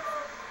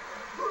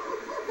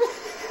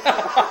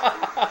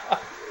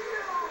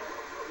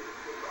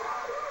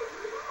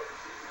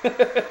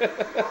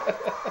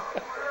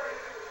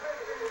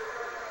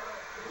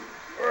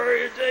 Where are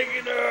you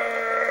taking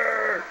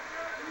her?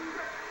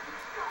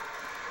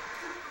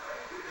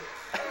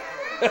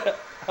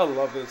 I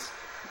love this.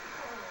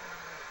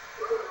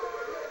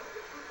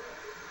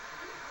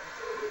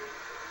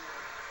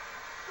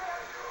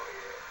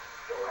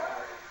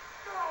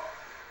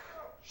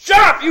 Shut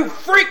up, you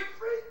freak!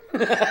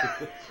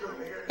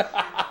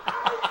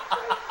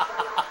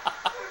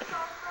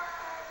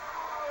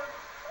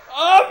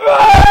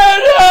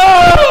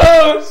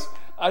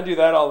 I do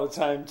that all the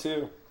time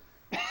too.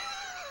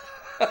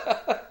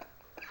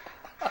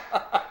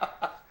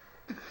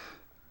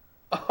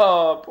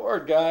 Oh, poor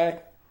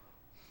guy.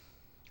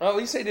 Well, at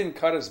least they didn't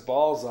cut his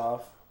balls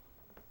off.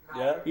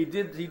 Yeah, He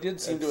did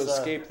seem to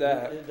escape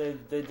that.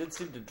 They did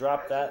seem to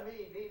drop that.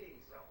 Me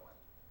needing someone.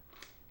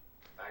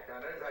 Back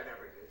on Earth, I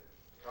never did.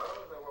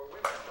 Oh, there were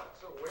women,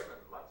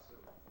 lots of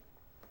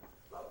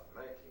love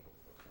making.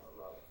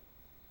 Oh, love.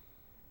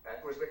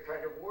 That was the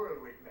kind of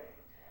world we'd made.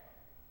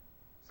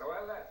 So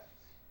I left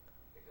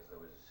because there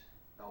was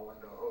no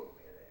one to hold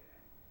me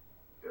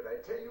there. Did I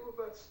tell you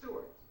about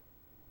Stuart?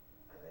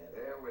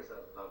 There was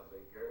a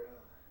lovely girl.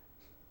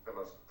 The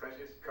most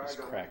precious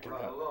cargo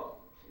brought along.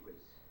 She was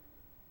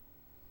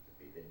to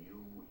be the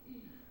new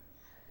Eve.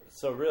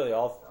 So really,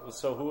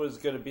 so who is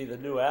going to be the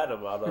new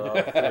Adam out of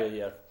all three of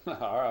you? All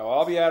right, well,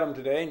 I'll be Adam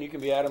today, and you can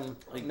be Adam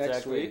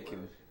next week.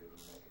 And...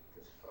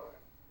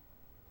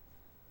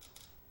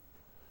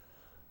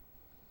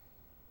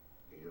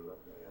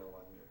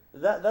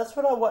 That's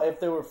what I want. If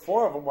there were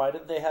 4 of them, why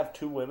didn't they have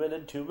 2 women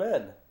and 2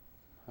 men?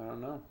 I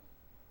don't know.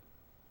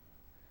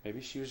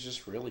 Maybe she was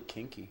just really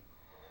kinky.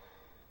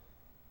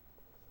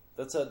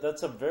 That's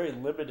a very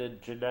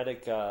limited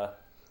genetic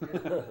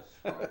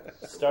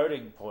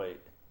starting point.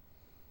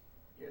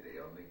 You're the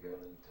only girl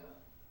in town.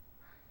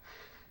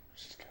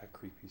 She's got a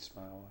creepy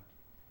smile.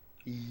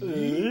 I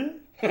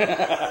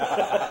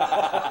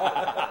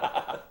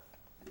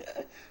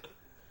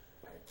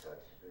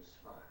touched her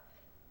smile.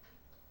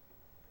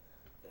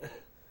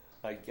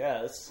 I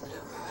guess.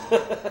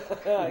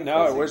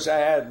 No, I wish I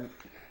hadn't.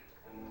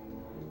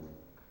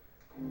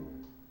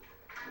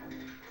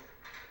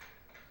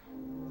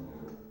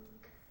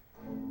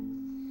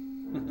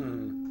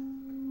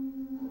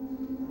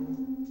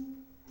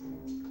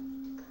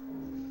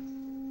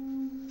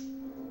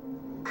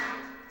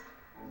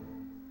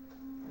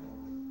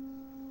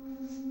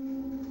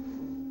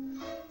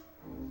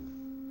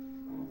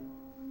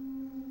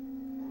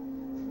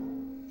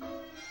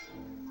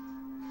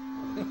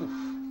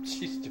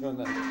 She's doing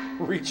that,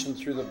 reaching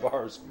through the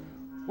bars.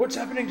 What's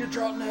happening to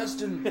Charlton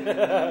Heston?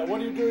 What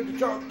are you doing to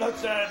Charlton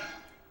Heston?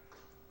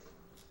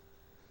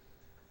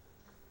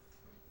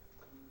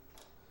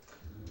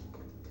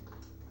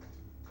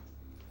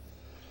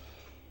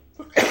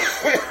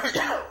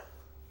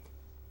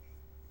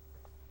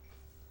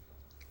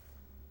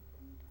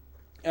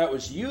 It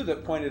was you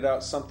that pointed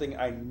out something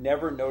I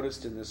never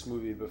noticed in this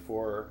movie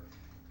before,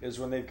 is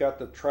when they've got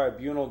the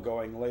tribunal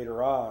going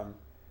later on,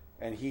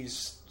 and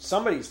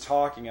somebody's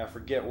talking, I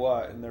forget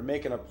what, and they're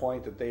making a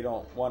point that they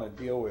don't want to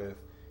deal with.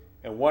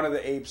 And one of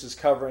the apes is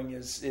covering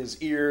his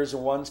ears,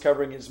 and one's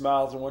covering his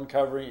mouth, and one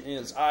covering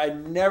his... I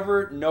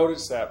never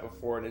noticed that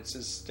before, and it's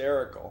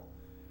hysterical.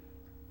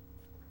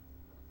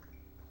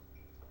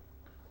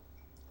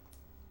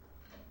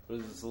 What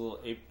is this, a little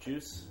ape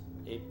juice?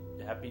 Ape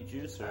happy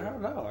juice? Or? I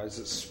don't know. Is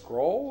it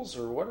scrolls,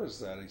 or what is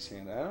that he's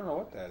saying? I don't know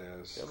what that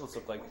is. They almost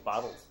look like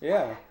bottles.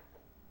 Yeah.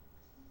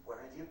 Where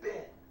have you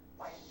been?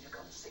 Why didn't you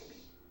come see me?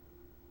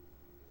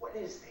 What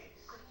is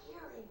this? I'm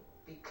hearing.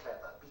 Be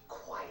clever. Be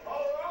quiet.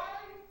 All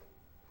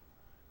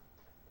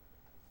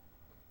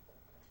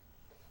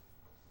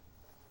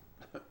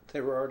right. They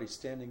were already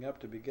standing up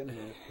to begin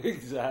with.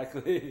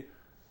 Exactly.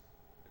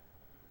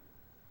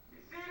 Be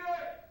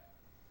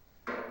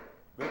seated.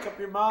 Make up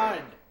your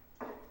mind.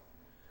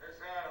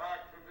 This ad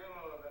hoc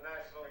tribunal of the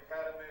National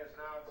Academy is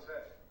now in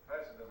session.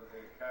 President of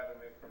the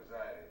Academy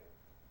presiding.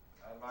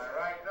 On my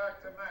right,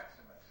 Dr.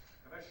 Maximus,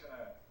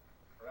 Commissioner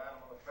for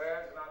Animal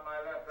Affairs, and on my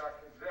left,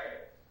 Dr.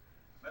 Zayas,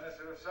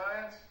 Minister of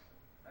Science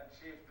and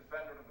Chief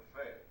Defender of the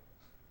Faith.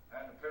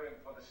 And appearing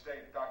for the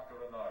state, Dr.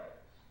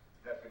 Honorius,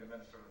 Deputy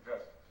Minister of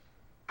Justice.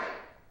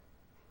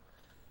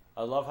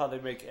 I love how they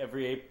make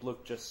every ape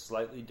look just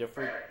slightly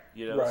different,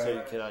 so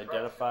you can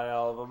identify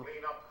all of them.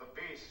 Clean up the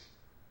beast.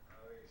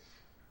 These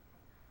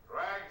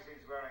rags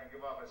he's wearing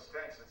give off a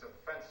stench that's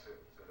offensive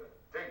to the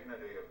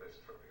dignity of this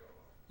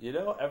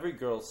tribunal. Every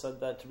girl said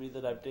that to me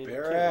that I've dated.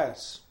 Bare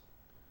ass.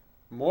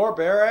 More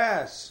bare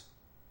ass.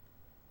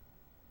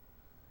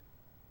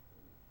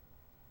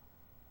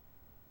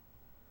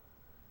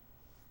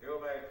 You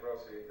may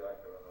proceed,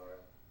 Dr.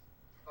 Honorius.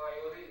 You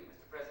will read,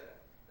 Mr. President,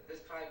 that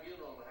this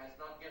tribunal has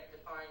not yet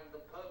defined the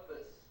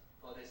purpose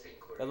for this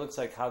inquiry. That looks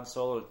like Han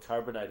Solo and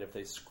Carbonite if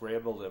they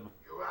scrambled him.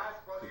 You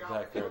asked for the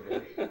Back there,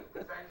 opportunity to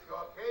present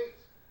your case.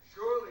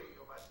 Surely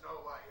you must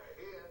know why you're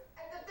here.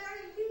 At the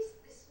very least,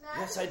 this man.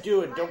 Yes, I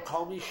do, and don't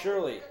call me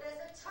Shirley. There's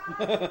a trial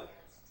against him.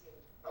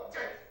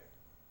 Objection.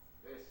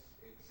 This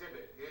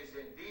exhibit is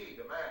indeed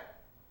a man.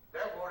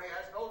 Therefore, he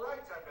has no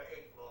rights under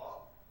ape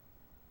law.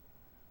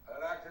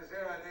 Dr.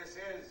 Zira, this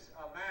is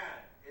a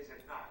man, is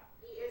it not?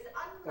 He is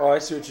Oh, I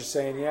see what you're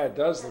saying. Yeah, it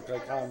does look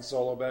like Han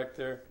Solo back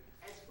there.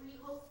 as we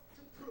hope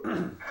to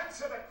prove.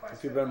 Answer the question.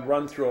 If you've been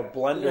run through a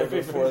blender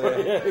before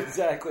they... Yeah,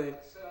 exactly.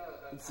 Sir,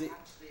 It's the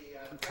perhaps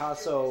the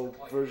Picasso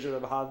version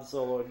of Han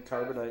Solo and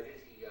Carbonite. Is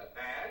he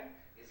bad?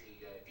 Is he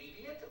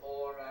deviant?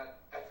 Or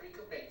a freak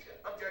of nature?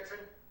 Objection.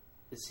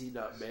 Is he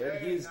not man?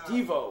 He is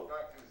Devo.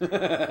 In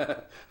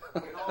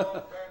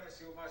all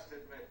fairness, you must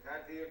admit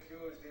that the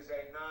accused is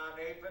a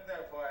non-ape and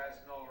therefore has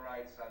no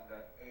rights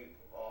under ape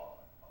law.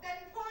 Then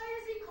why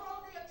is he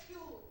called the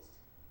accused?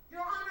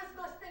 Your honors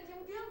must think him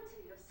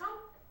guilty of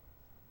something.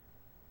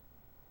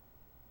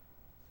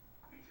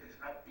 It is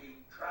not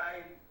being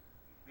tried,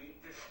 it's being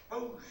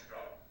disposed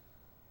of.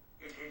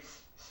 It is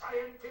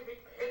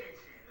scientific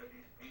heresy that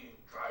is being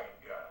tried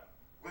here.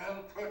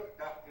 Well put,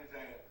 Dr.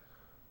 Zayas.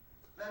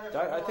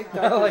 I think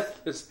I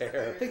like his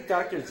hair. I think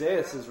Dr.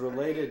 Zayas is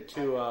related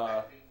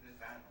to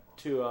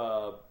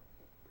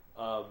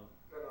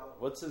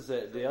what's his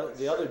name?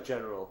 The other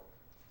general.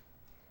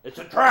 It's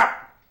a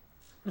trap!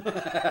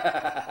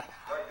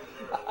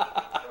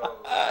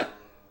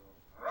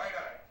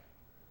 Right-eye.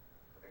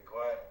 Be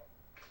quiet.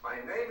 My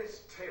name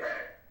is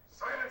Taylor.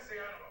 Silence the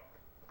animal.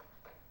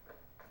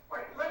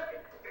 Wait, let me.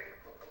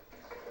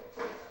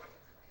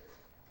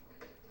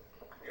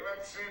 You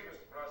have seen,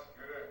 Mr.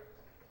 Prosecutor.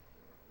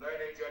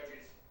 Learned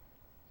judges,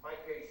 my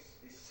case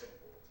is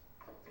simple.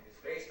 It is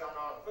based on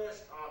our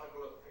first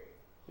article of faith.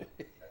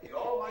 That the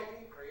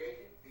Almighty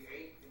created the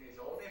ape in his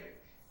own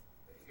image.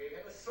 That he gave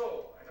him a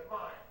soul and a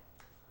mind.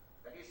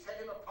 That he set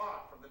him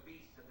apart from the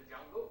beasts of the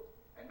jungle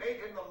and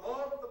made him the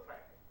lord of the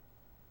planet.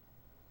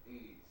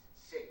 These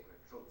sacred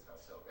truths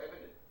are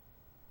self-evident.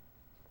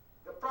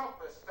 The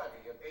proper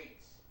study of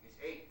apes is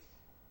apes.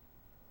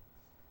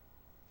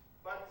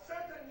 But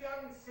certain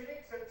young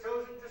cynics have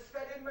chosen to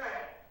study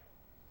man.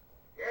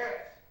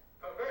 Yes,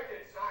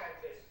 perverted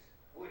scientists.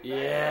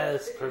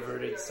 Yes,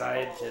 perverted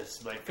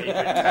scientists, my favorite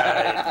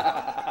kind.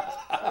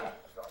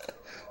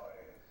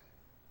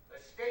 The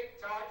state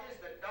charges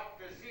that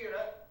Dr.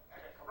 Zira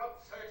and a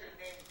corrupt surgeon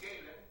named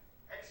Galen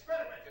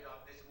experimented on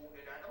this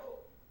wounded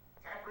animal,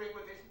 tampering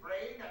with his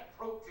brain and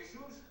throat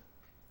tissues.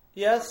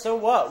 Yeah, so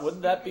what?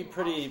 Wouldn't that be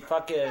pretty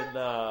fucking,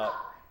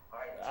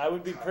 I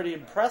would be pretty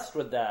impressed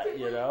with that,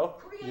 you know?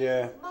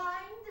 Yeah. His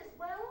mind as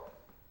well.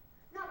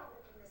 Not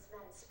only can this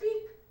man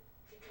speak,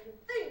 he can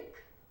think.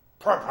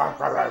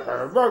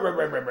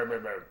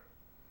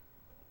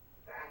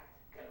 That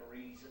can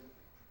reason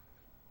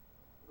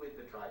with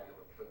the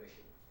tribunal's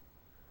permission.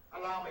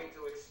 Allow me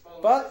to expose.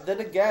 But then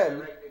again,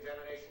 direct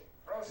examination.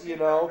 you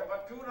know,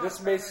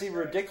 this may seem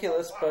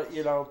ridiculous, but,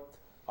 you know,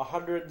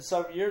 100 and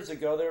some years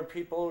ago, there were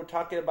people who were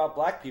talking about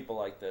black people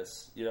like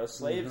this, you know,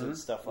 slaves and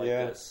stuff like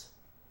this.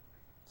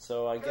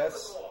 So I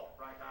guess...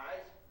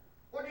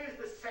 What is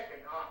the second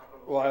article?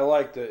 Well, I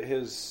like that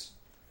his,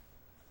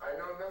 I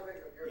know nothing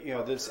of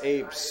your this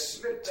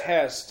ape's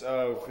test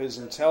of his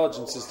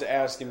intelligence is to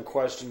ask him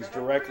questions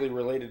directly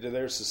related to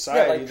their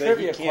society. like that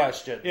trivia he can't,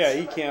 questions. Yeah,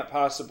 he can't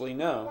possibly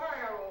know. Why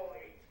are all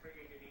apes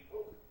created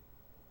equal?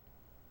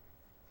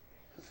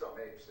 Some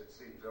apes, it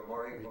seems, are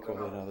more equal Equal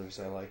than than others.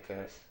 others, I like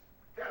that.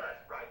 Tell us,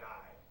 Bright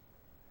Eye.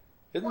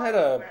 Isn't that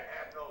a...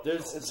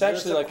 There's, It's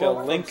actually like a quote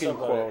from Lincoln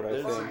somebody. quote, I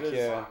There's- think, there's-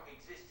 yeah.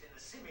 Exists in the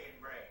simian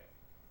brain.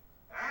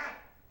 Huh?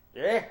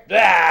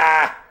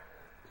 Yeah.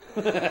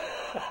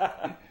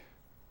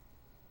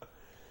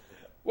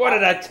 What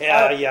did I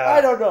tell you? I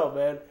don't know,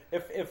 man.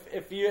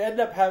 If you end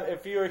up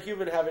if you're a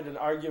human having an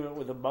argument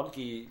with a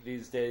monkey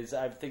these days,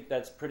 I think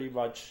that's pretty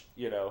much,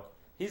 you know,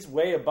 he's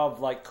way above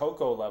like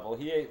Coco level.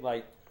 He ain't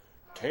like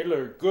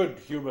Taylor, good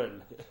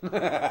human.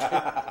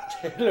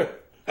 Taylor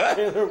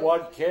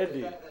want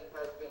candy. The defendant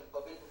has been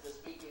forbidden to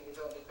speak in his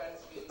own defense.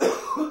 He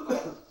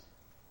requests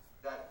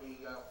that the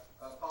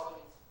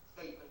following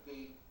statement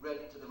be read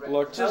into the record.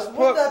 Look, just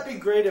Wouldn't put... that be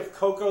great if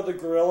Coco the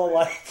gorilla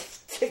like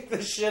kick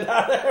the shit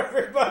out of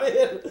everybody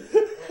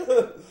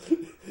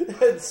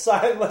and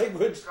sign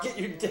language, get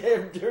your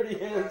damn dirty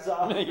hands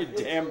off You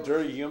damn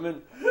dirty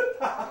human.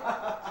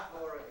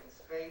 Explorer in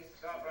space.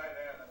 Stop right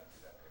there.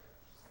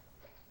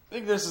 I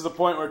think this is the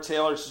point where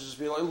Taylor should just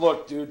be like,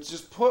 look, dude,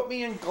 just put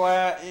me in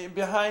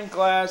behind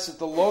glass at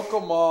the local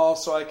mall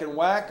so I can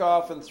whack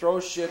off and throw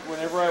shit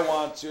whenever I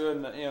want to,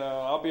 and, you know,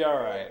 I'll be all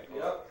right.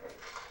 Yep.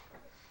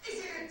 Is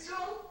it a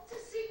joke to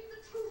seek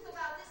the truth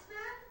about this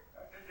man?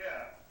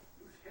 Yeah.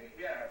 You stay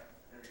here.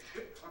 There's a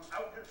ship from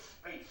outer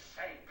space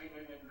sank in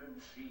an inland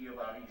sea of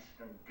our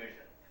eastern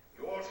desert.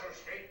 You also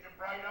state the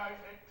Bright Eyes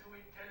had two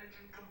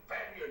intelligent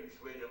companions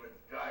with him at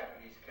the time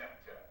of his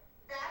capture.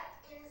 That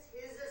is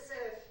his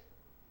assertion.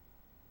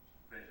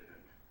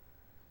 President,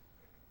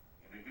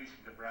 in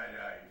addition to Bright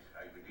Eyes,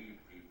 I believe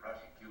the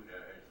prosecutor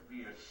has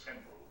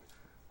reassembled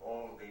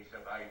all the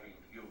surviving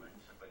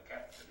humans that were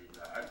captured in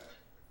the hunt.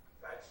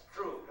 That's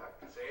true,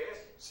 Dr. Zayas.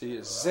 See,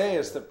 it's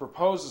Zayas that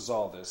proposes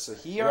all this, so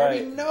he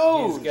already Right.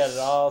 knows. He's got it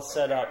all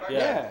set up.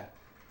 Yeah.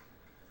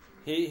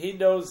 He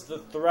knows the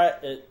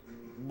threat it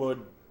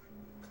would.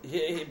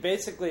 He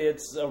basically,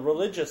 it's a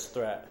religious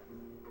threat.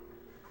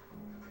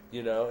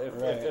 You know,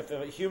 if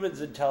a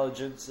human's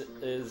intelligence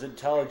is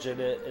intelligent,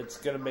 it's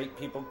going to make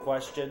people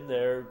question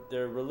their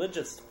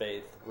religious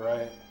faith.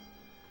 Right.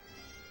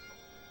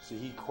 So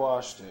he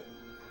quashed it.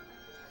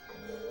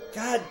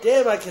 God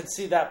damn, I can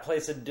see that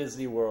place in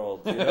Disney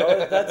World. You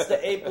know, that's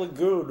the Ape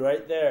Lagoon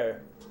right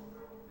there.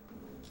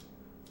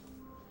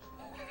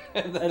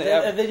 And And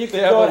they then you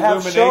can they go and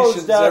have shows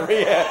illuminations down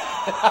every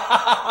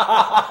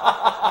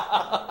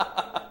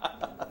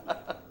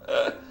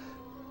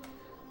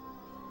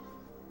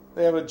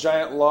They have a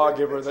giant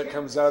lawgiver that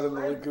comes out in the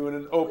lagoon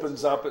and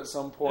opens up at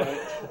some point.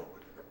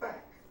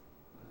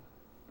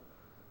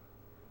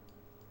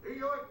 Do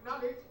you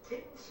acknowledge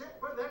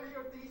kinship with any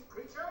of these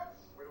creatures?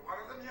 With one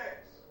of them, yes.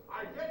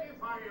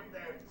 Identify him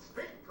then.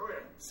 Speak to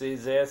him. See,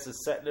 Zayas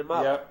is setting him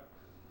up. Yep.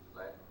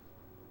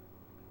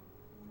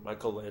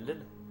 Michael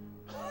Landon.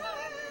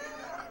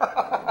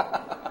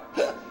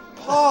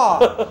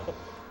 Pa!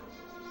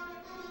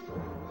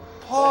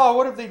 Pa,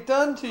 what have they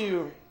done to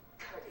you?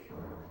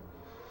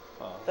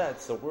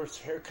 That's the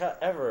worst haircut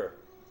ever.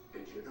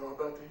 Did you know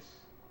about this?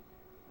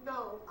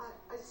 No,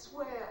 I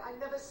swear, I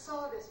never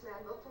saw this man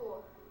before.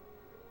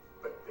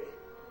 But then,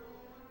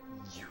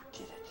 You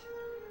did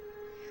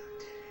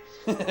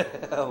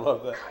it. I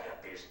love that. cut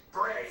up his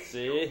brain.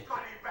 See? You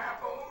funny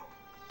baboon.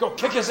 Go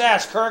kick his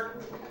ass,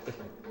 Kirk.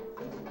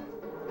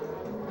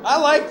 I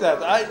like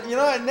that.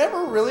 It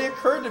never really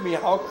occurred to me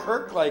how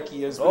Kirk-like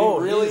he is, but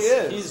he really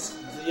is.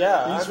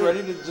 He's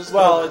ready to just.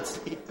 Well, go.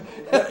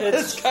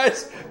 This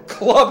guy's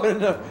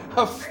clubbing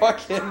a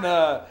fucking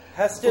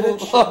Heston and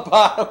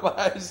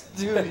lobotomized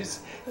dude. He's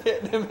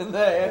hitting him in the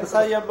head. That's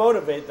how you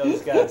motivate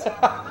those guys.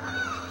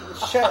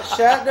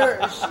 Shatner,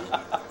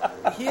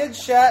 he and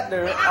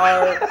Shatner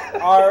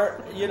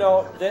are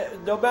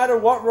no matter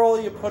what role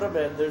you put them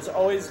in, they're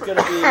always going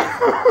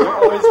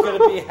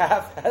to be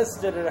half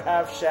Heston and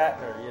half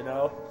Shatner. You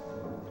know.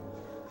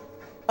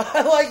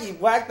 I like he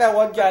whacked that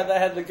one guy in the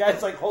head. The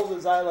guy's like holding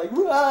his eye like,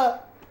 ah!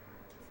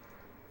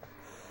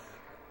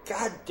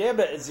 God damn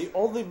it! Is the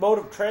only mode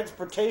of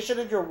transportation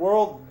in your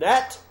world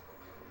net?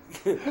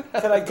 Can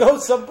I go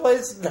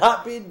someplace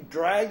not being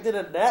dragged in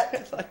a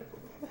net?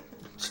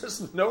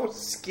 Just no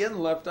skin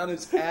left on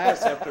his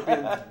ass after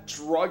being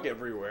drug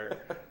everywhere.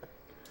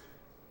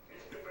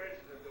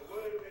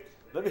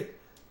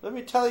 Let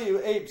me tell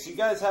you, apes, you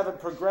guys haven't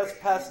progressed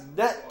past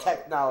net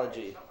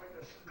technology.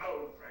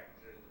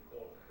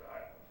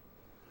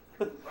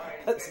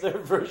 That's their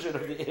version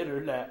of the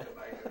internet.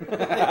 They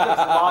just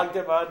logged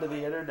him onto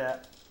the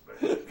internet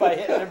by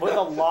hitting him with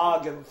a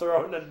log and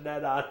throwing a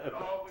net on him.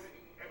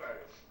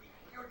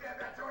 You did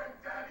that to him,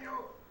 damn you!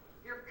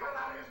 You cut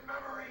out his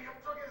memory, you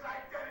took his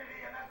identity,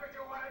 and that's what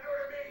you want to do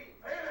to me!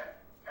 Hit it!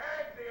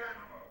 Tag the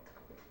animal!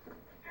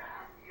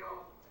 Damn you!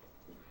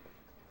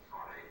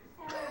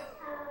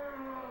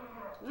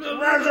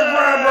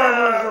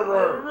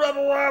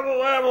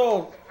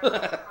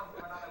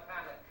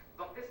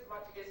 But this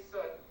much is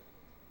certain.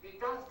 He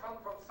does come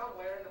from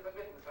somewhere in the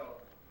Forbidden Zone.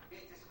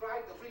 He's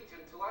described the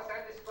region to us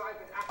and described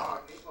it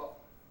accurately, so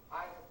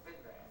I have been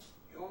there.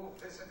 You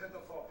visited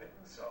the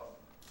Forbidden Zone?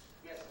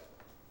 Yes,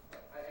 sir.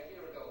 A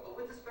year ago,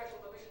 with the special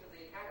permission of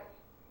the Academy.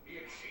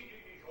 He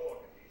exceeded his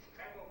orders. His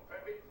travel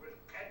permit was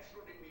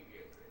cancelled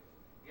immediately.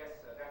 Yes,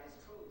 sir, that is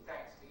true,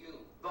 thanks to you.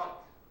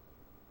 But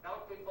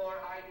not before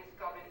I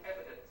discovered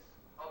evidence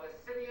of a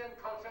simian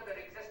culture that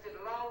existed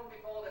long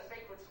before the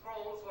sacred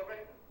scrolls were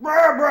written.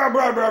 Brah, brah,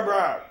 brah, brah,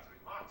 brah.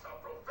 These remarks are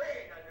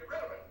profane and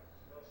irrelevant.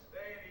 So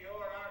staying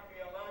your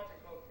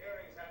archaeological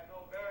theories have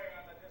no bearing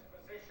on the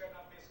disposition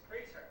of this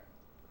creature.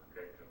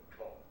 Let them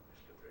talk,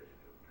 Mr.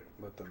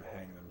 President. Let them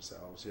hang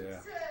themselves, yeah.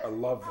 I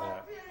love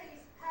that.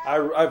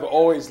 I've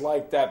always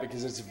liked that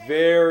because it's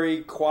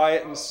very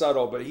quiet and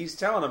subtle, but he's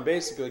telling them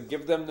basically,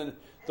 give them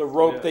the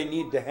rope they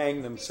need to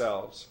hang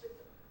themselves.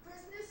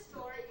 Prisoner's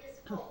story is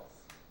false.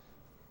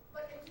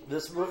 But if you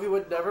This movie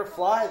would never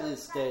fly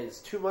these days.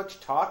 Too much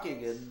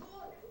talking and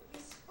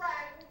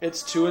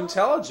It's too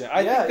intelligent.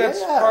 I think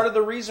that's part of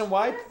the reason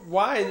why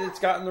it's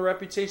gotten the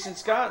reputation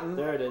it's gotten.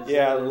 There it is.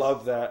 Yeah, I It is.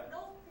 love that.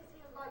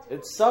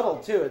 It's subtle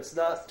too. It's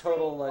not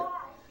total like.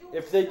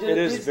 If they did It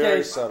is these very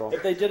days, subtle.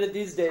 If they did it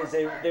these days,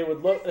 they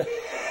would look.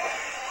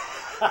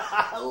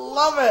 I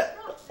love it.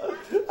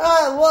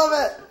 I love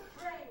it.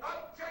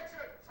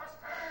 Objection!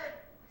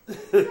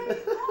 Sustained!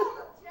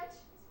 all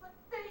objections, but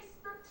face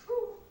the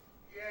truth.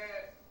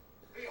 Yes,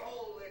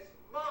 behold this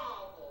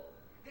marvel,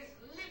 this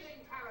living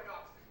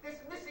paradox, this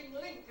missing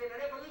link in an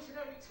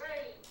evolutionary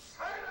chain.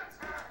 Silence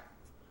her!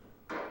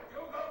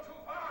 You go too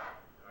far!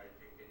 I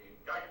think an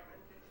indictment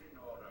is in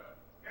order.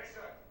 Yes,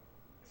 sir.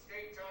 The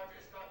state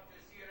charges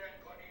Dr. Zira and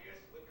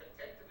Cornelius with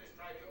contempt of this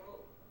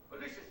tribunal,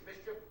 malicious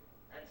mischief,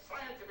 and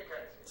scientific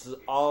heresy. This is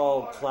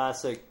all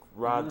classic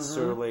Rod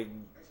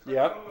Serling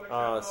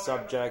Yep.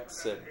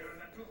 subjects, and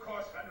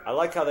I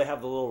like how they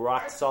have the little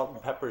rock, salt,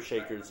 and pepper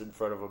shakers in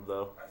front of them,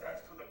 though. And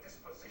as to the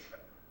disposition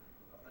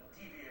of the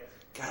devious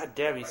God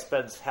damn, he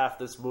spends half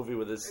this movie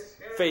with his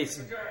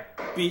face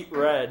beat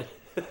red.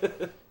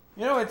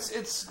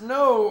 It's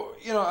no.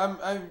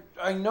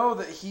 I know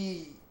that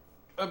he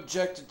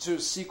objected to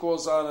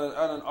sequels on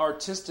an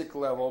artistic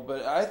level,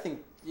 but I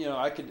think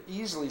I could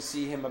easily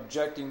see him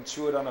objecting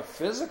to it on a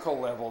physical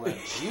level. Then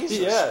Jesus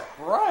Yeah.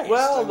 Christ!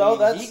 Well,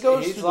 no, he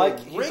goes he's through like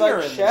the he's ringer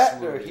like in this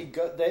Shatner.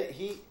 movie.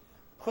 He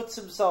puts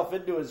himself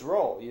into his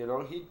role. He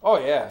Oh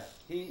yeah.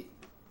 he.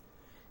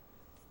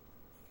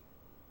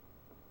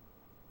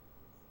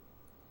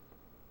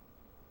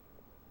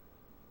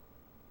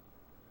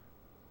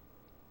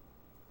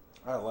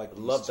 I like these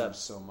Love two that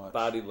so much.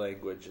 body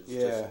language. It's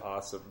Yeah. just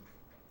awesome.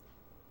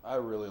 I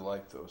really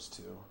like those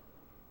two.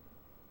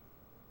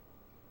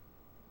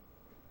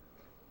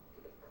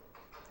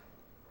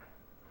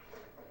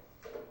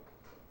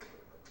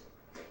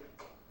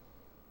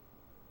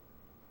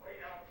 Wait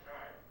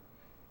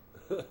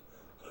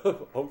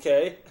outside.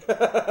 Okay,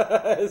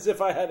 as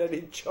if I had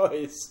any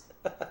choice.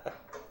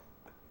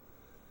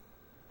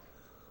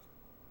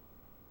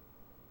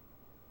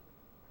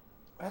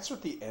 That's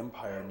what the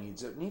Empire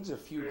needs. It needs a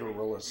few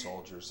guerrilla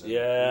soldiers in it.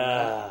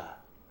 Yeah.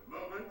 The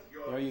moment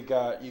You know, you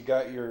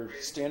got your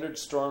standard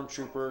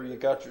stormtrooper, you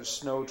got your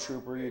snow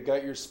trooper, you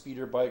got your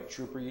speeder bike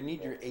trooper. You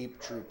need your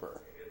ape trooper.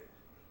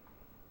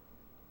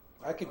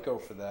 I could go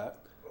for that.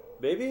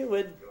 Maybe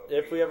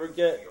if we ever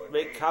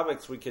make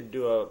comics, we could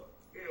do a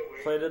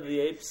Planet of the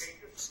Apes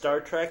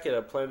Star Trek and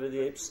a Planet of the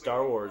Apes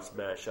Star Wars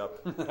mashup.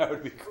 That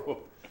would be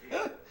cool.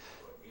 Now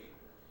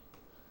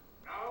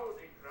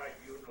the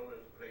tribunal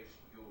has placed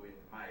you in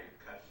my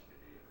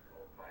custody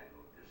for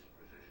final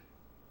disposition.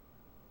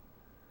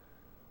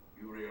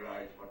 You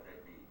realize what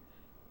that means?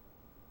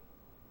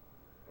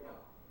 No.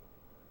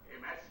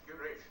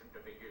 Emasculation to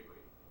begin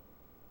with.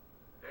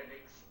 Then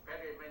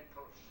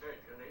experimental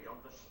surgery on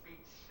the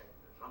speech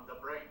centers, on the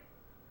brain.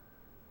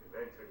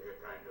 Eventually a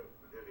kind of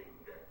living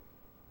death.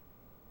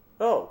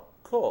 Oh,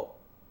 cool.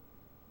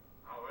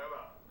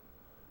 However,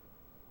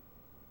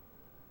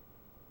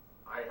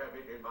 I have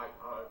it in my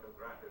power to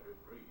grant a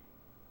decree.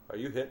 Are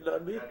you hitting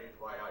on me? That is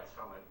why I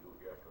summoned you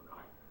here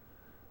tonight.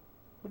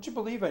 Would you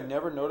believe I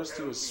never noticed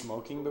he was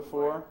smoking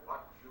before?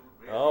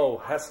 Oh,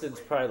 Heston's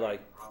probably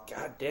like,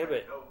 God damn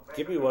it.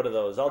 Give me one of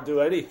those. I'll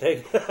do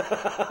anything.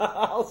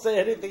 I'll say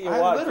anything you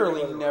want. I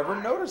literally never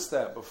noticed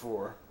that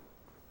before.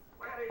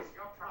 Where is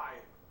your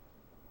tribe?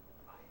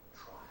 My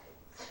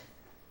tribe?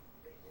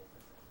 They live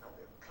on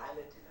another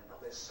planet in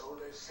another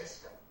solar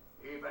system.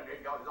 Even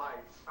in your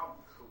lives, some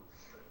truth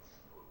slips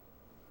through.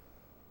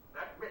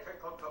 That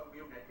mythical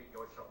community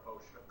you're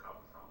supposed to come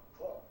from,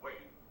 Fort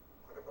Wayne.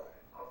 What about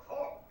it? A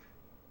fort.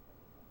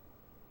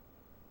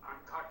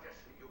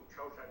 Unconsciously, you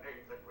chose a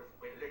name that was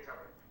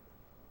belligerent.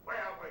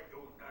 Where were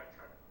you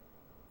nurtured?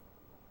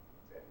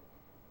 Then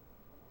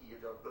you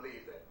don't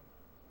believe that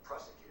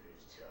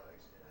prosecutors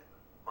charge that I'm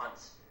a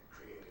monster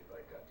created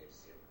by Dr.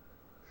 Sim?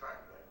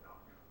 Certainly not.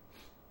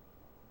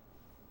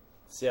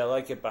 See, I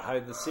like it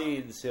behind the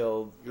scenes.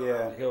 He'll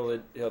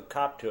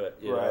cop to it.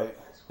 You know? Right.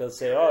 He'll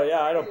say, "Oh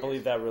yeah, I don't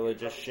believe that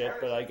religious shit,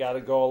 but I got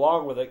to go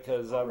along with it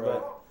because I'm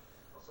a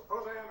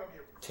Suppose I am a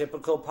mutant.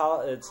 typical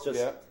It's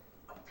just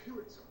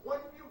Appearance of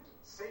one mutant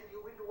send you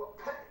into a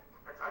panic.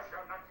 Because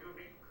you're not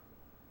unique.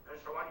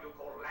 There's the one you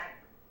call land.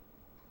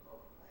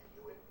 Oh, and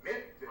you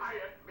admit that... I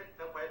admit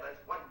that where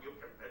there's one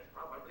mutant, there's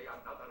probably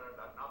another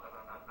and another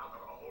and another,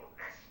 a whole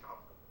nest of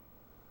them.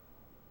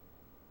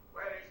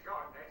 Where is your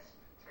nest,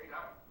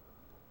 Taylor?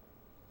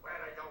 Where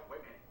are your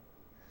women?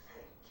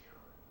 Thank you.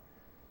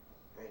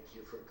 Thank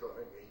you for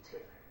calling me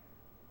Taylor.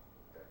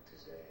 Dr.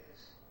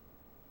 Zayas.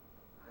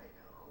 I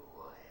know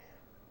who I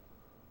am.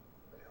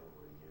 But who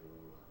are you?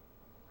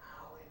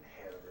 How in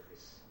hell did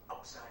this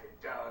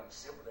upside-down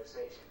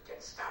civilization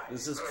get started?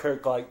 this is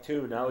Kirk-like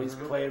too. Now he's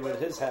playing with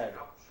his head.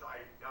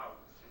 Upside down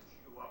since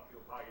you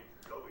occupied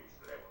Lois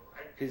level.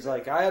 And He's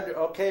like,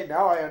 okay,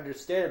 now I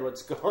understand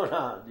what's going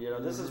on. You know,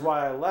 this is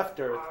why I left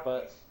Earth, our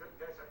but eastern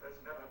desert has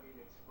never been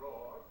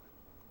explored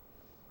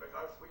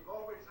because we've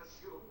always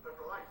assumed that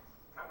life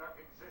cannot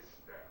exist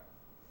there.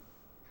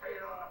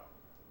 Taylor,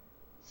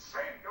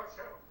 save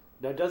yourself.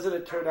 now doesn't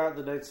it turn out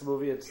in the next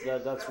movie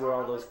that's where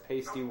all those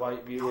pasty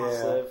white mutants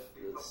Yeah. live?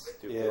 It's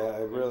stupid. Yeah, I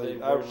They really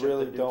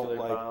worship the don't nuclear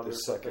like bomb the or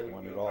second something.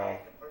 one at all.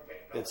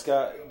 It's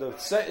got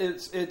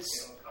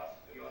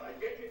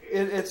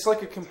it's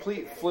like a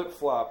complete flip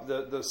flop.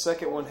 The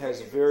second one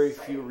has very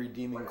few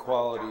redeeming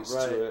qualities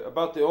Right. to it.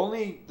 About the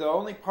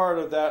only part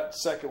of that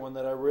second one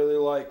that I really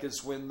like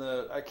is when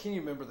I can't even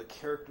remember the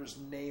character's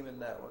name in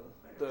that one.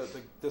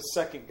 The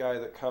second guy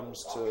that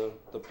comes to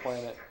the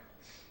planet,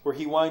 where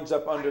he winds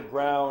up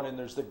underground, and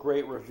there's the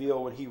great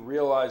reveal when he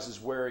realizes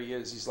where he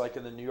is. He's like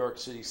in the New York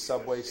City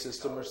subway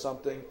system or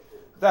something.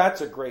 That's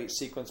a great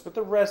sequence, but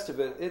the rest of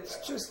it, it's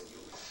just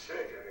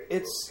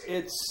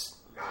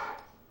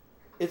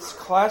it's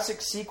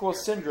classic sequel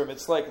syndrome.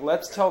 It's like,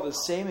 let's tell the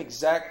same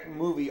exact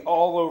movie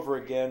all over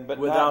again, but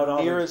Without not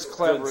all near the as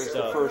clever good as the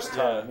stuff. first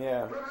Yeah. time.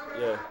 Yeah.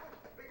 Yeah.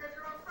 Because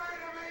you're afraid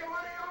of me.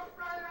 What are you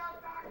afraid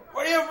of, Doctor?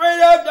 What are you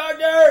afraid of,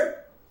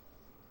 Doctor?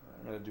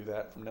 I'm going to do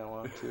that from now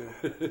on,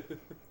 too.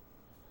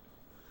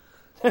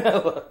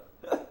 A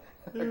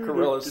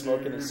gorilla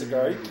smoking a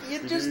cigar. You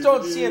just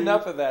don't see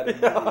enough of that in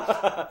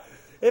movies.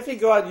 If you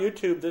go on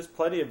YouTube, there's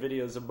plenty of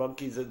videos of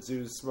monkeys at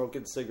zoos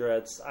smoking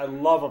cigarettes. I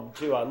love them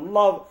too.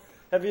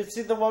 Have you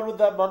seen the one with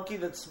that monkey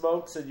that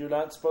smokes and you're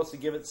not supposed to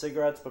give it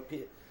cigarettes, but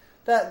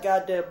that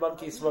goddamn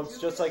monkey smokes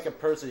just like a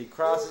person. He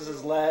crosses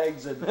his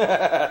legs and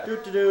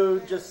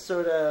just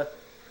sort of,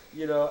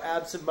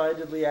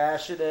 absent-mindedly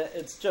ashing it.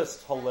 It's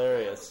just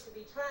hilarious. To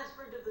be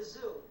transferred to the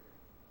zoo.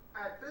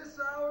 At this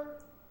hour?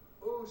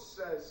 Who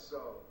says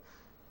so?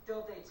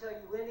 Don't they tell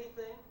you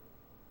anything?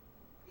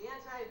 The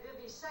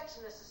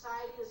Anti-Vivisectionist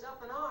Society is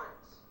up in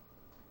arms.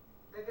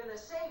 They're going to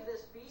save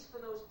this beast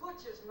from those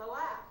butchers in the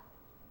lab.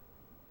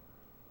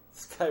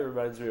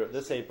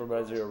 This ape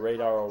reminds me of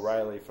Radar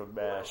O'Reilly from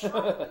MASH.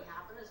 What'll probably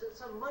happen is that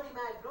some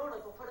money-mad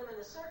grown-up will put him in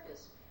a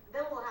circus.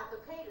 Then we'll have to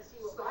pay to see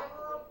what life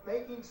will Stop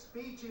making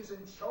speeches and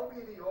show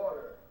me the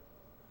order.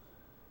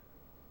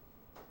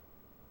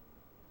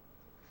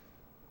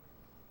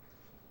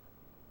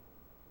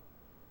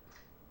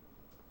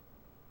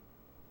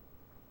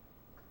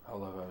 I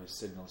love how he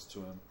signals to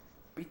him.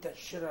 Beat that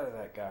shit out of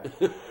that guy.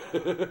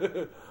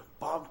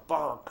 Bonk,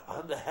 bonk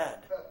on the head.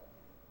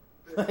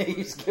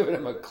 He's giving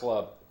him a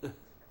club.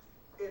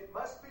 It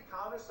must be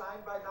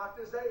countersigned by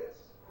Dr. Zayas.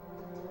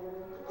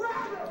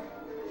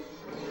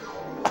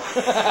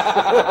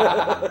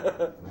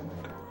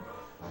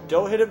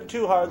 Don't hit him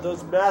too hard.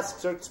 Those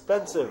masks are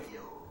expensive.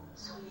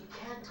 So you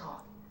can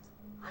talk.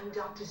 I'm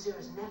Dr.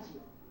 Zira's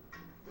nephew.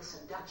 This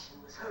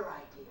abduction was her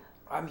idea.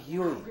 I'm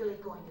Huey. I'm really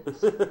going to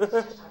this. It's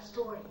just our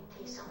story in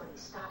case somebody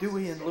stops.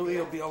 Dewey and Louie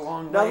will be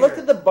along Now later. look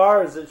at the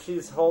bars that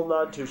she's holding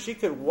on to. She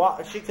could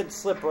walk. She could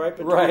slip right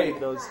between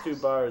those two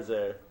bars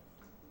there.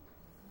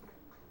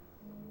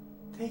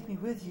 Take me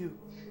with you.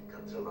 She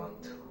comes along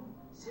too.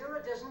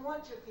 Zira doesn't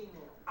want your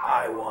female.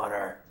 I want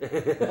her. You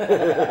insist,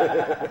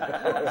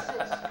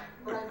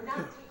 but I'm not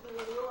taking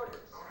any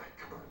orders. All right,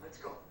 come on, let's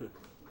go.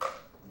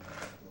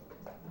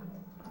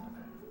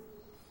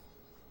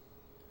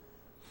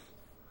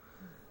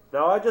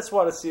 Now I just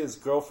want to see his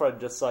girlfriend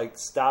just like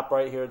stop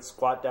right here and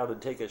squat down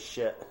and take a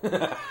shit.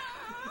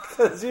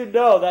 Because you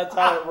know that's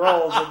how it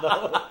rolls.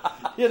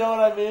 You know what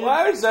I mean? Well,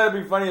 I always thought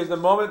it'd be funny is the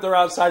moment they're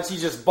outside, she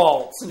just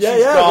bolts. And Yeah,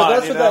 she's yeah, gone, but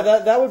that's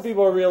what that would be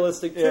more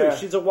realistic too. Yeah.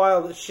 She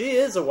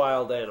is a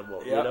wild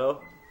animal, you know?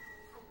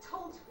 I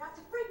told you not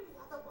to bring the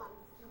other one.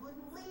 You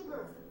wouldn't leave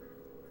her.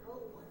 Oh,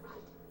 all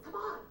right. Come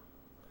on.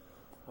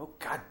 Oh,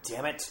 God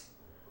damn it.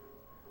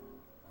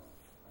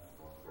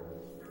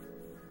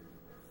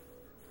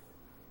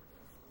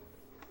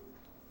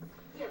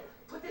 Here,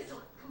 put this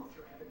on. Come on.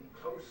 You have any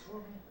clothes for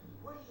me?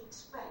 What do you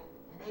expect?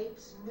 An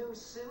ape's new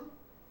suit?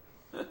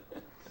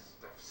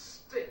 Stuff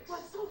stinks.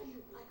 Well, so do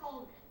you, like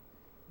all men.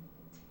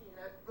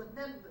 Taylor,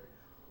 remember,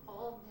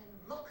 all men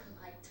look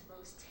alike to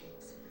most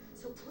tapes.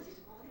 So put it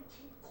on and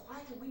keep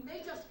quiet, and we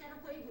may just get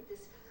away with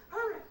this.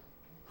 Hurry.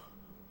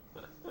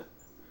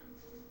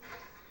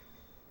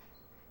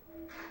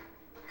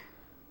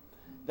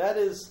 That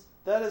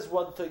is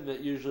one thing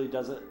that usually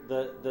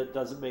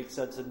doesn't make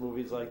sense in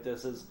movies like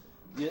this is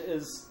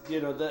you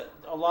know that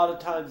a lot of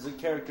times the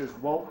characters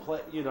won't play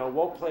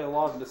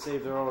along to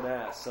save their own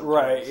ass. Sometimes.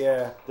 Right,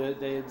 yeah.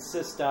 They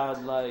insist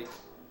on like,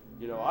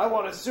 I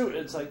want a suit.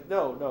 It's like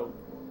no,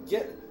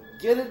 get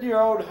in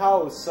your own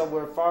house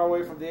somewhere far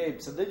away from the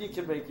apes, and then you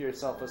can make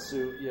yourself a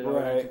suit. Right.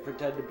 And you can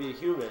pretend to be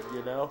human.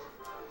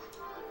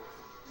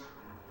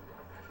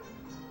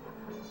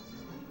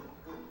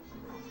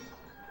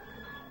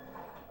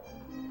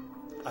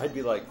 I'd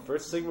be like,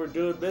 first thing we're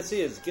doing,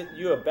 Missy, is getting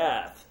you a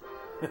bath.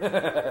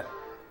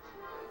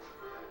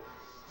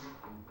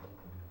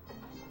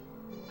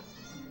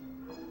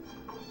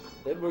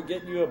 Then we're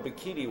getting you a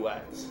bikini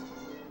wax.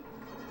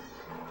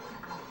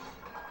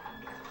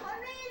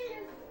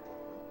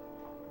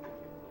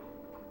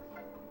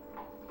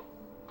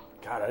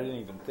 God, I didn't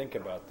even think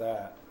about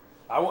that.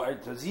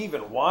 Does he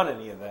even want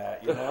any of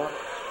that,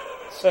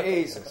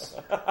 Jesus.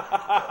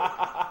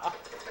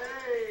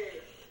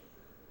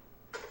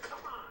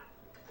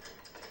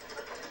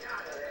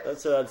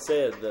 That's what I'm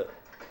saying. The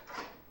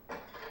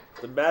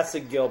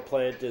Massengill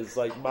plant is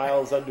like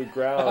miles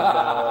underground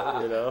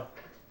now,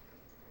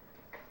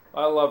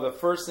 I love the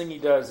first thing he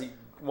does. He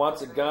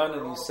wants a gun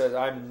and he says,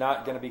 "I'm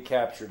not going to be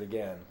captured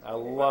again." I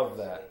love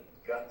that.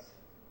 Guns?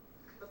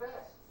 The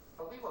best.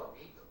 But we won't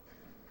need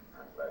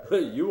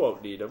them. You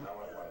won't need them. I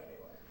want one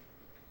anyway.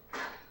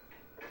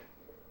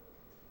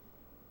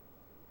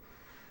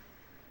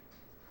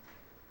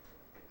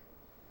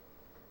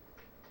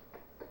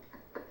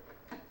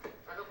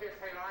 Now look here,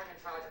 Taylor, I'm in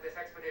charge of this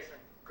expedition.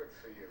 Good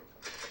for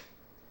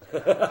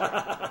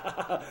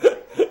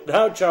you.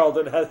 Now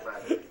Charlton has...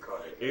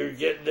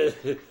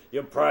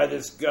 You pry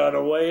this gun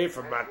away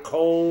from my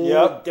cold,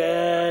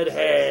 dead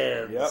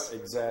hands. Yep,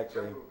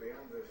 exactly.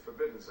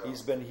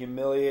 He's been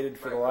humiliated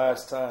for the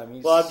last time.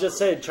 Well, I'm just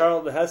saying,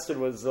 Charlton Heston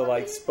was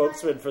the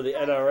spokesman for the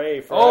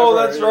NRA forever. Oh,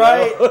 that's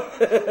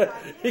right.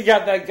 He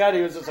got that gun.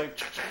 He was just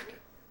like.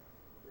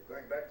 You're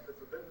going back to the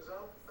Forbidden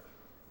Zone?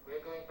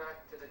 We're going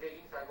back to the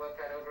diggings I worked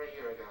at over a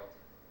year ago.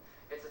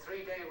 It's a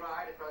 3-day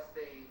ride across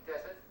the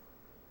desert,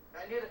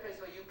 near the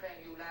place where you claim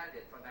you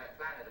landed from that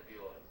planet of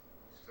yours.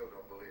 Still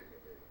don't believe me,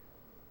 do you?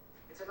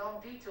 It's a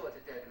long detour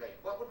to Dead Lake.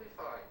 What would we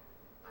find?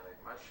 Not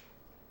much.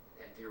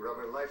 Empty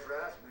rubber life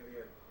raft, maybe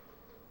a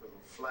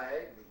little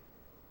flag, the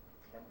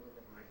emblem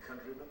of my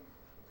countrymen.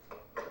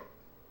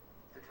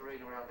 The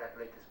terrain around that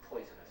lake is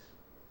poisonous.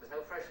 There's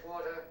no fresh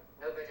water,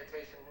 no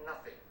vegetation,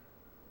 nothing.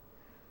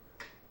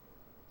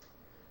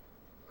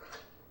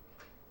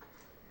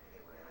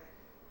 Anyway,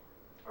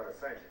 I ought to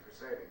thank you for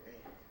saving me.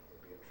 You'll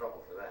be in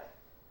trouble for that.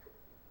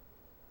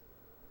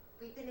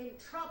 We've been in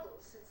trouble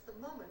since the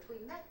moment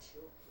we met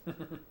you.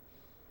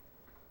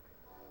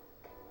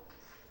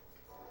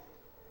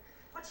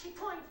 What's she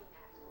pointing at?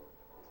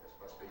 This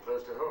must be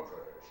close to home for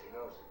her. She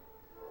knows it.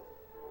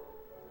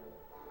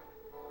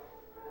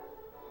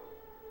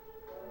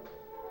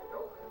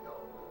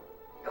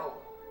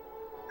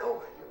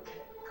 Nova, you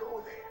can't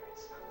go there.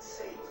 It's not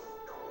safe.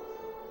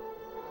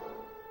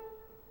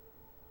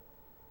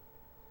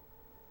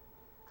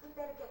 We'd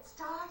better get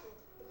started.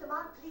 If the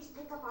Mont police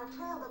pick up our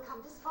trail, they'll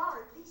come this far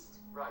at least.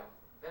 Right.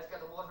 Let's get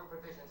the water and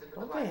provisions into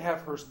Don't the they wagon.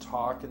 have her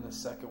talk in the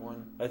second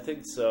one? I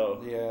think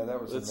so. Yeah,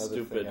 that was That's another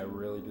stupid. thing I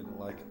really didn't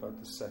like about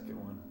the second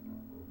one.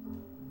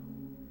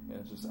 Yeah,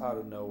 just out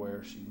of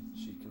nowhere, she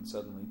can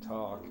suddenly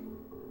talk.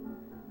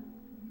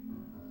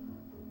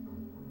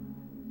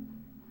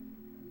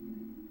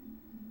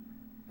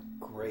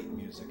 Great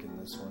music in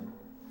this one.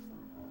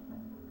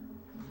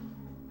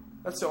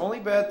 That's the only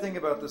bad thing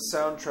about the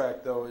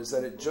soundtrack, though, is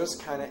that it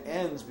just kind of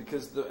ends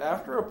because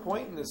after a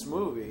point in this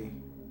movie,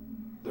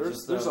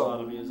 there's a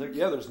lot of music.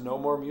 Yeah, there's no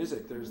more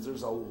music.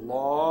 There's a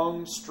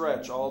long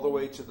stretch all the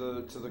way to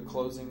the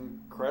closing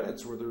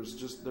credits where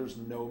there's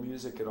no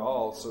music at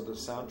all. So the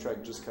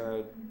soundtrack just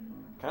kind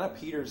of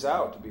peters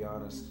out, to be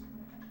honest.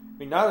 I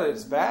mean, not that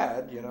it's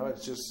bad,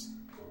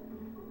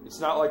 it's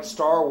not like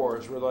Star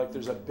Wars where like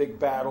there's a big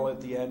battle at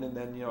the end and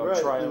then Right,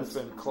 a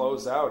triumphant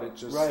close out. It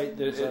just it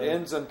a-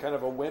 ends on kind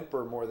of a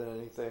whimper more than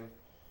anything.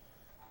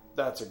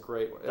 That's a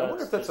great one. I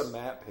wonder if that's a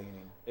matte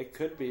painting. It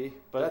could be,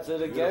 but That's then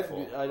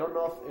beautiful. again, I don't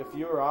know if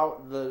you were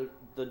out in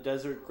the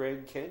desert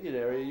Grand Canyon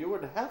area, you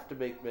wouldn't have to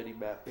make many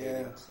map Yeah,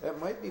 paintings. it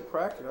might be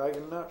practical.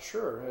 I'm not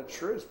sure. It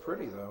sure is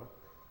pretty though.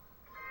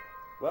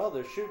 Well,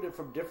 they're shooting it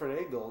from different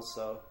angles,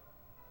 so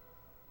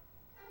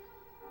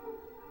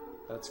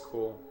That's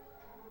cool.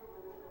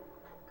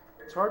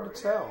 It's hard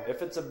to tell.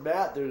 if it's a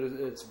matte,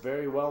 it's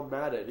very well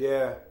matted.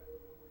 Yeah.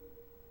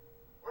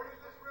 Where does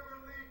this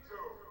river lead to?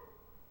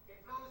 It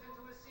flows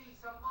into a sea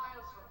some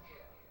miles from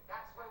here.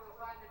 That's where we'll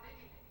find the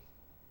diggings.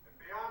 And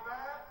beyond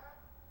that?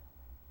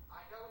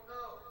 I don't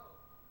know.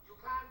 You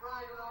can't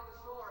ride along the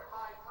shore at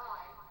high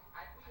tide,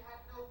 and we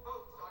had no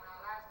boats on our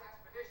last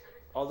expedition.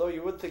 Although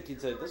you would think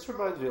he'd say, this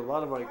reminds me a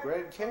lot of my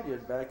Grand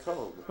Canyon back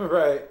home.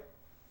 Right.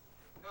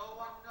 No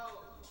one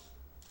knows.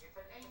 It's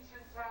an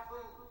ancient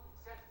taboo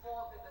set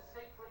forth in the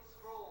sacred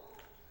scroll.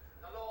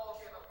 The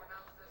lawgiver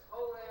pronounced this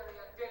whole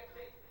area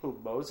deadly. Who,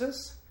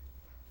 Moses?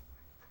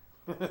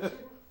 Shouldn't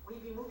we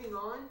be moving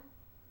on?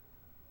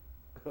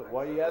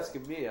 Why are you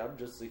asking me? I'm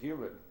just a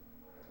human.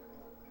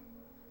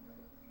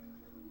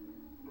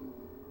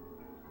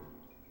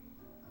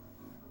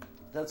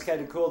 That's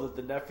kind of cool that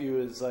the nephew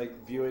is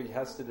like viewing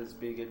Heston as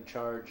being in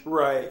charge.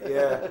 Right,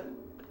 yeah.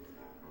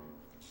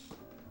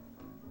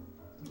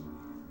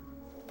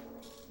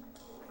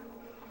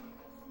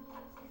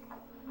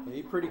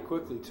 He pretty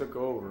quickly took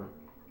over.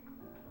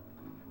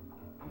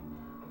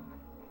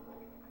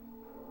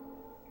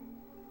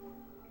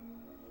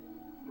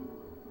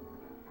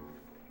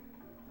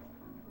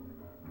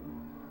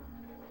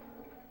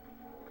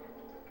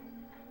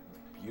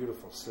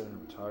 Beautiful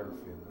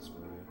cinematography in this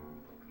movie.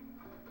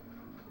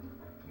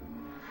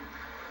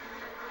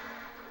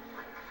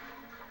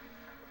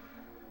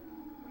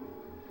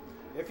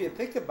 If you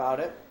think about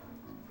it,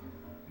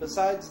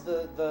 besides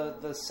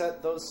the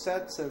set, those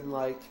sets and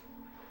like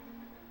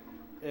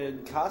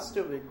in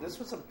costuming, this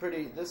was a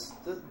pretty. This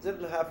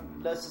didn't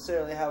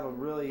necessarily have a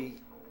really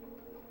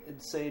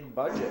insane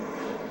budget.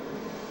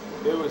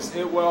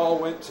 It all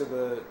went to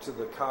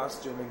the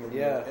costuming and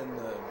Yeah.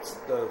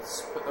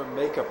 the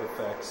makeup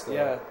effects.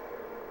 Yeah.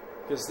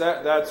 Because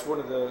that's one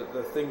of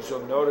the things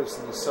you'll notice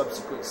in the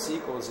subsequent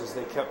sequels is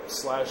they kept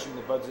slashing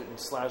the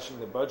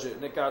budget,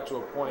 and it got to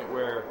a point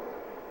where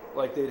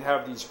like they'd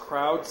have these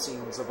crowd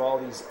scenes of all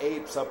these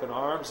apes up in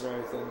arms and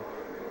everything,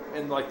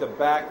 and like the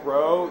back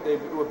row they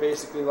were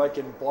basically like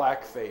in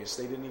blackface.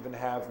 They didn't even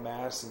have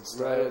masks and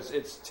stuff. Right.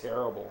 It's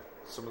terrible.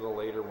 Some of the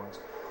later ones.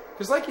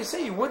 Because like you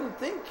say, you wouldn't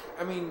think,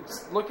 I mean,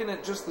 looking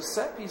at just the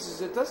set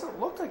pieces, it doesn't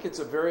look like it's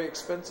a very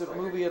expensive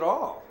movie at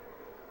all.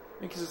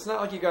 Because it's not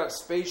like you got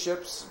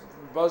spaceships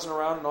buzzing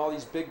around and all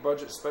these big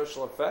budget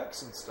special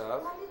effects and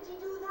stuff. Why did you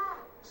do that?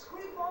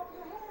 Scrape off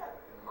your hair.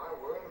 In my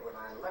world, when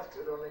I left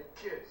it, only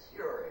kids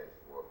your age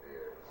wore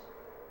beards.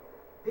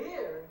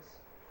 Beards?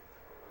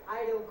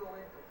 I don't go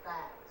in for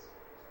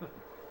fads.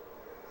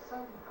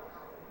 Somehow,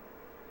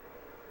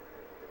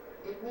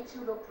 it makes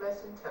you look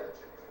less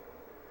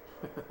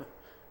intelligent.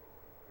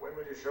 When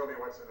will you show me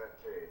what's in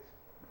that cage?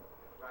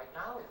 Right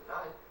now, if you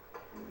like.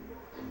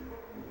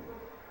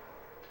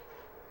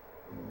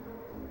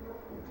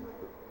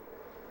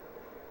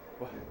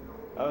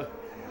 What?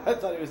 I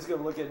thought he was going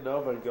to look at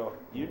Nova and go,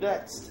 "You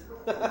next."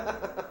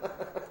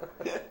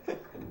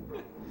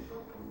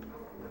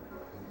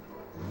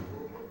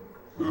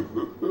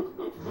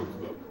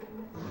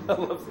 I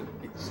love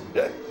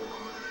it.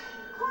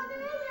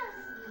 Cornelius!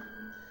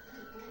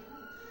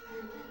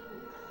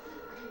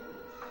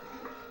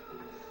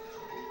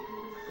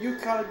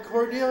 Yukon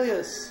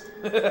Cornelius.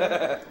 Did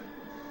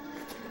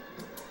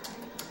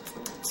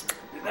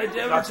I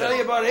ever tell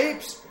you about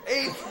apes?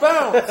 Apes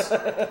bounce!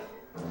 If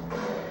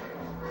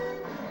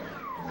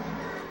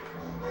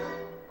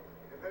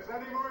there's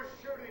any more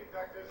shooting,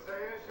 Dr.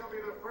 Sayers, you'll be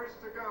the first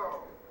to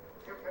go.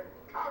 You can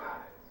count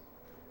on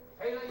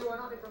it. Taylor, you are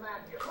not the man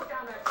here. Put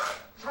down that gun.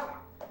 Shut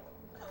up.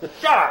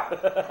 Shut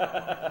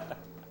up!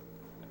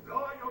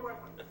 Lower your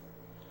weapon.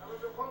 Now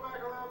we'll pull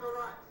back around the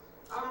rocks.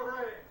 Out of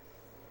range.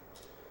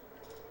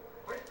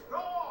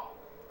 Withdraw!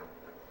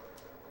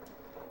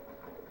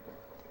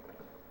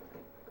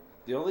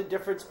 The only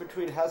difference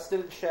between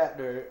Heston and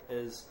Shatner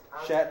is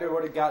Shatner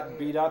would have gotten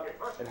beat up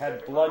and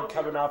had blood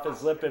coming off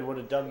his lip and would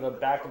have done the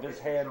back of his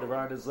hand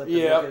around his lip and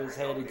look at his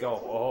hand and go,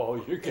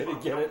 "Oh, you're gonna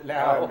get it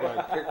now." I'm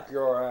gonna kick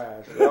your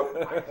ass. I see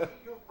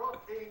you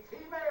brought the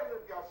female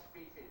of your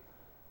species.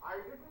 I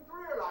didn't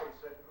realize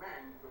that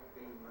man could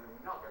be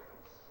monogamous.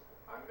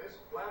 On this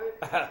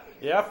planet?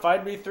 Yeah,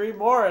 find me 3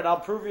 more and I'll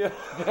prove you.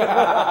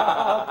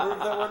 I'll prove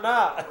that we're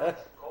not.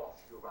 Of course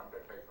you've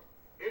undertaken.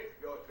 If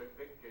you're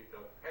convicted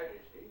of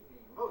heresy, the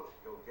most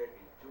you'll get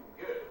is 2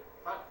 years.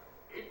 But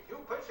if you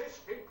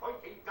persist in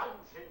pointing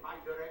guns in my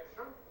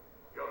direction,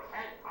 you'll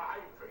hang for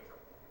high treason.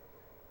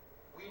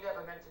 We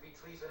never meant to be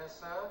treasonous,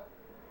 sir.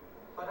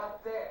 But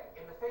up there,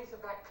 in the face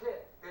of that cliff,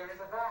 there is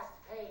a vast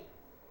cave.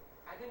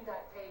 And in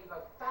that cave,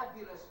 a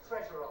fabulous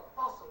treasure of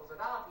fossils and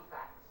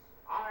artifacts.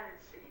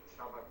 I've seen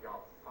some of your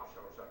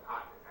fossils and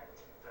artifacts.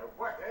 They're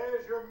worth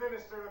There's your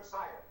Minister of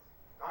Science,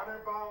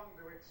 honor bound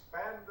to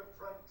expand the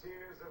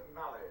frontiers of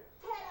knowledge.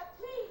 Taylor,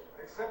 please.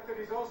 Except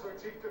that he's also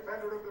chief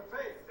defender of the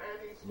faith.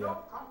 There is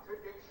no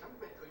contradiction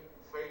between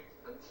faith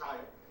and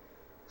science.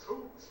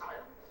 True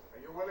science.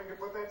 Are you willing to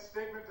put that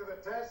statement to the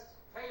test?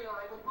 Taylor,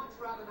 I would much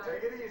rather not...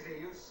 Take it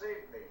easy. You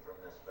saved me from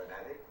this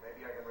fanatic.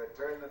 Maybe I can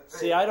return the favor.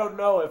 See, I don't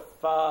know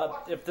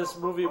if this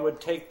movie would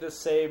take the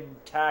same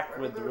tack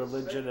with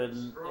religion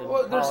and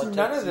Well, there's politics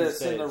none of these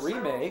this in the days.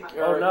 remake,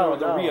 Oh, or no,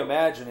 the no.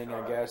 reimagining,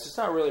 I guess. It's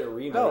not really a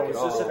remake No, at it's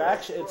all. just an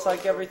action. It's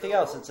like everything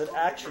else. It's an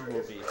action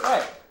movie.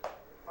 Right.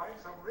 Find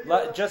some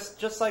real...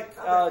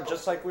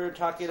 Just like we were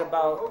talking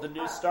about the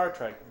new Star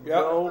Trek. Yep.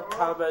 No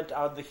comment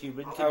on the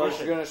human condition. I was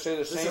going to say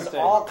the same This is thing.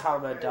 all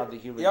comment on the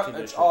human Yep,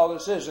 condition. that's all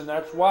this is, and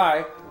that's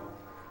why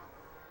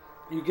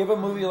you give a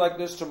movie like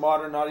this to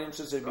modern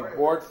audiences, they'd be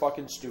bored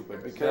fucking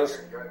stupid. Because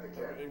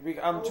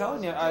I'm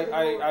telling you,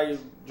 I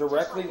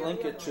directly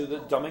link it to the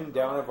dumbing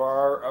down of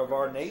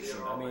our nation.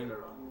 I mean,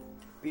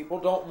 people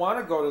don't want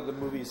to go to the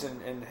movies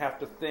and have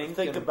to think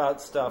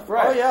about stuff.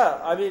 Right. Oh yeah,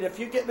 I mean, if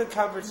you get in a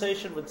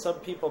conversation with some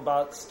people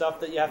about stuff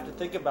that you have to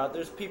think about,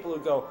 there's people who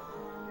go,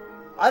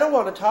 "I don't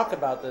want to talk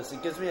about this.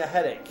 It gives me a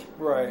headache."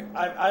 Right.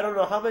 I don't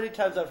know how many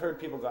times I've heard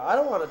people go, "I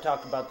don't want to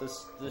talk about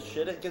this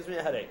shit. It gives me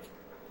a headache."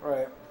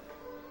 Right.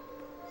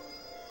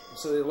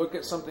 So they look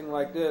at something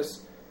like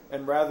this,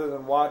 and rather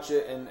than watch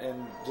it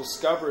and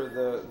discover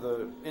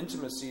the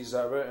intimacies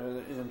of it and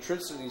the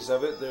intricacies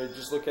of it, they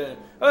just look at it,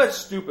 "Oh, it's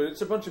stupid.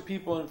 It's a bunch of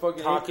people in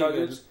fucking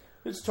Talking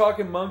it's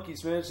talking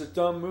monkeys, man. It's a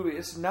dumb movie."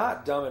 It's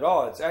not dumb at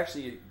all. It's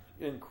actually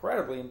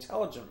incredibly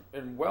intelligent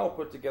and well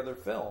put together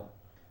film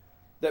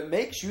that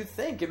makes you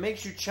think. It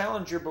makes you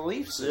challenge your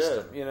belief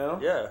system, you know?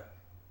 Yeah.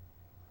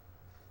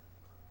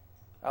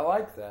 I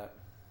like that.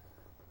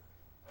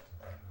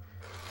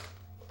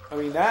 I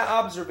mean, that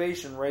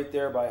observation right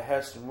there by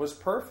Heston was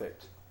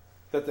perfect.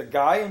 That the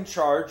guy in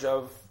charge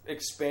of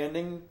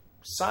expanding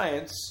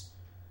science,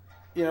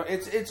 you know,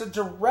 it's a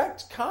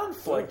direct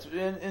conflict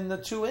in the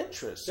two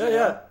interests.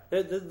 Yeah,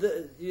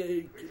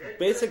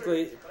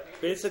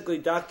 Basically,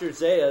 Dr.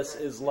 Zaius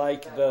is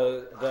like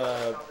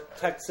the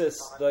Texas,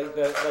 like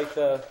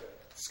the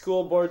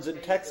school boards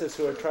in Texas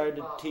who are trying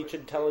to teach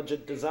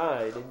intelligent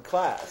design in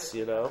class,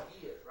 you know,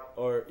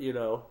 or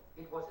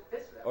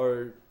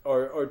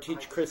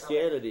teach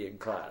Christianity in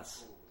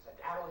class. And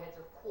arrowheads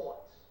of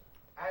quartz,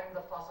 and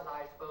the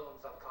fossilized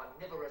bones of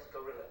carnivorous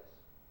gorillas.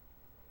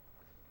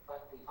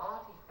 But the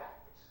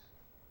artifacts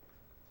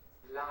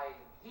lying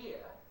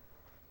here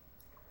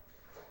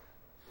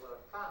were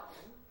found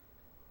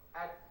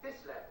at this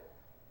level,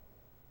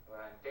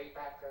 and date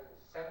back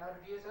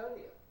 700 years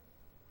earlier.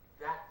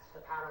 That's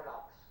the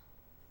paradox.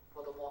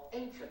 For the more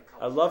ancient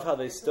culture, I love how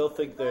they still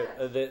think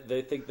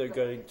they think they're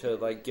going to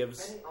like give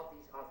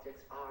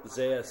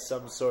Zaius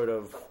some sort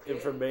of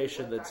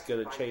information that's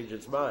going to change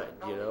his mind,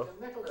 you know?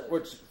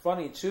 What's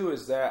funny, too,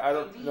 is that I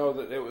don't know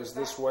that it was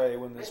this way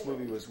when this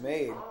movie was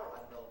made,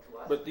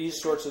 but these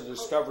sorts of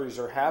discoveries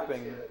are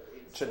happening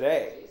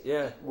today.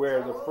 Yeah.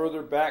 Where the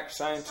further back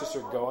scientists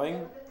are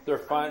going, they're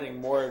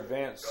finding more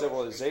advanced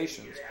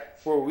civilizations.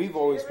 Where we've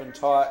always been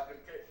taught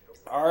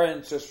our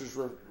ancestors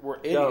were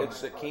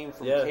idiots that came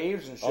from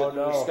caves and shit,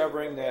 and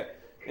discovering that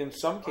in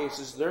some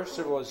cases, their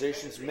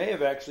civilizations may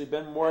have actually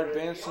been more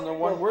advanced than the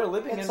one we're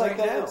living in right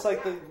now. It's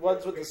like the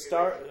ones with the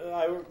star.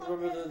 I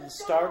remember the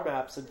star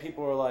maps, and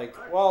people were like,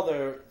 "Well,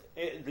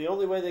 the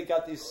only way they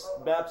got these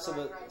maps of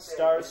the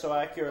stars so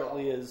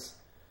accurately is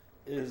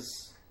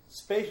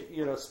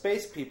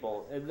space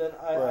people." And then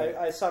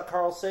I saw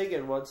Carl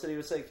Sagan once, and he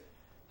was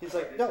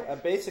like, "No,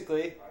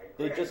 basically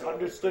they just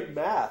understood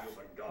math,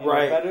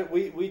 right?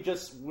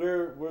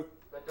 We're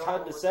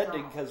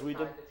condescending because we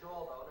didn't."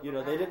 You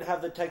know, they didn't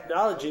have the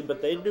technology,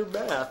 but they knew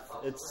math.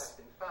 It's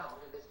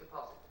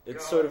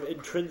sort of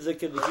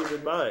intrinsic in the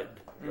human mind.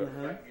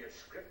 Mm-hmm.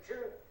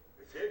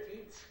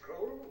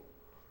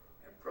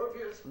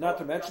 Not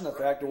to mention the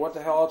fact of what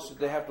the hell else did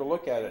they have to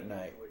look at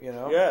night, you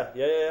know? Yeah.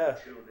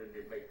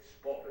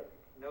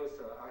 No,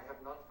 sir, I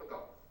have not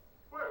forgotten.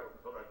 Well,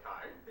 for a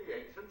time, the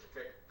ancients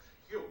kept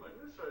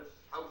humans as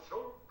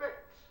household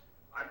pets,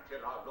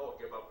 until our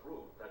lawgiver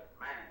proved that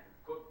man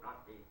could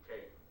not be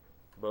tamed.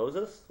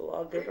 Moses, the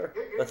lawgiver?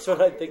 That's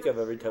what I think of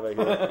every time I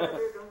hear it.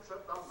 Evidence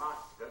of the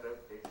master of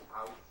this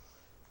house.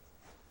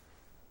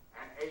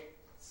 And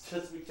It's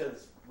just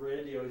because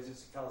Randy always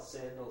used to call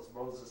sandals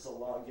Moses a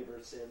lawgiver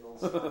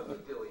sandals. What are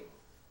you doing?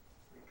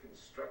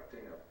 reconstructing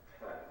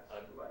a past.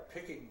 I'm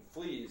picking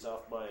fleas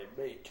off my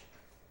mate.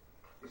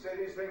 You say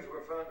these things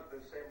were found at the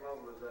same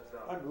level as that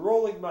down? I'm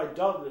rolling my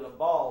dung in a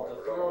ball to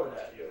throw it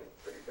at you.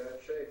 Pretty bad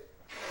shape.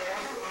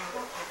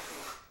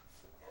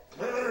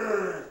 And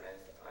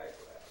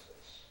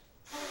eyeglasses.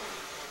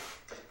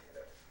 And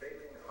a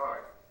failing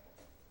heart.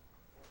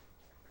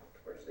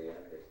 Where's the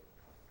end?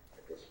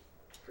 At this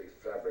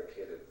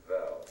prefabricated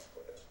valve.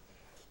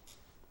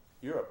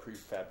 You're a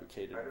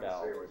prefabricated I didn't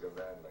valve. say it was a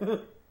bad man.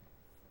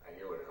 I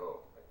knew it who.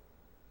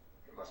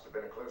 He must have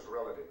been a close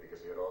relative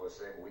because he had all the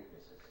same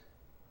weaknesses.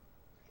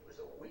 He was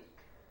a weak,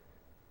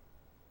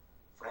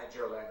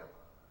 fragile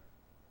animal.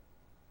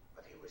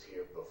 But he was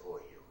here before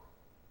you.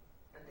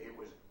 And he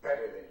was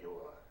better than you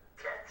are.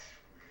 Catch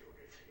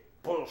lunacy.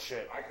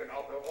 Bullshit. I can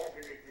offer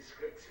alternate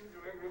descriptions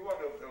of every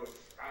one of those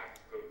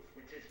articles,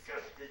 which is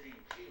just as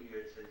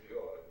ingenious as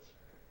yours.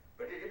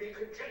 But it'll be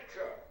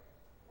conjecture,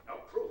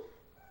 not proof.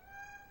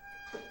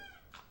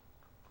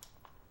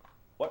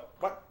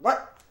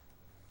 What?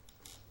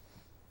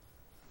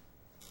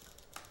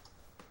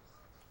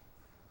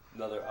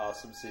 Another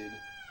awesome scene.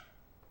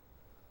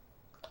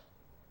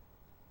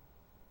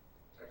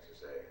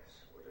 Texas Ayers,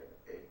 would an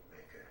ape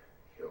make a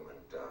human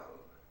doll?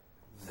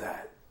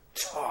 That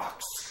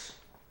talks.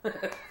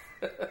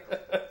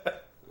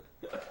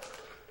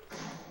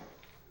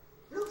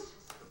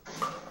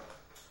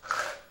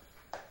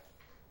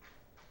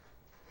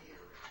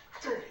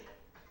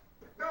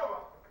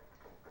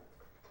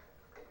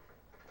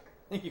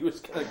 He was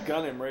gonna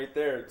gun him right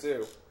there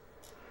too.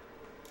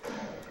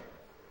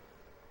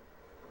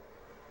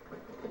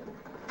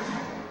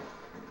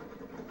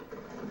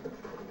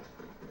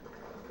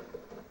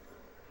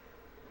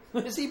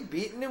 Is he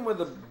beating him with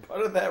the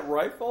butt of that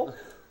rifle?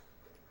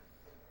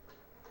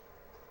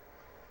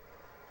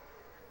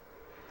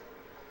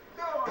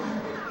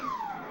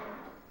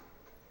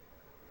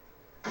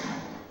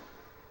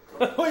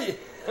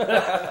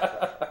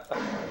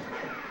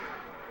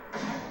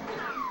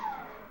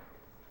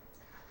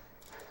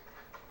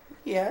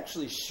 He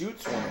actually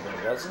shoots one of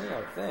them, doesn't he?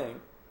 I think.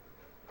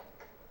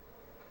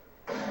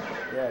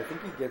 Yeah, I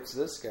think he gets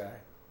this guy.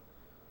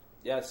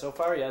 Yeah, so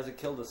far he hasn't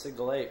killed a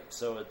single ape,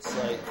 so it's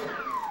like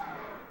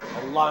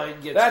a line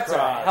gets That's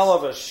crossed. a hell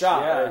of a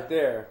shot Yeah. right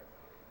there.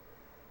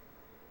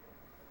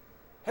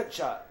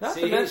 Headshot. Not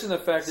to mention the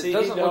fact it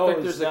doesn't look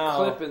like there's a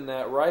clip in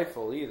that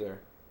rifle either.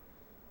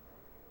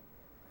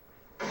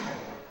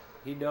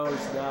 He knows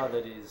now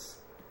that he's...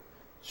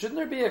 Shouldn't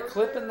there be a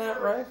clip in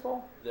that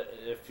rifle?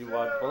 If you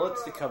want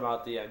bullets to come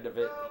out the end of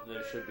it,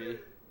 there should be.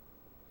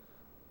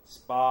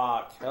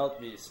 Spock, help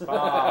me, Spock.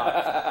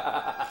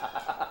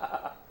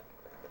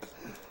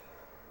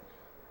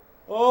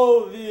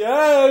 Oh, the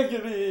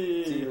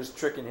agony! See, he was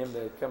tricking him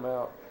to come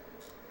out.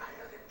 I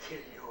gotta kill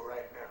you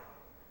right now.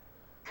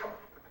 Come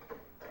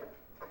on.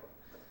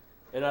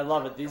 And I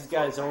love it. These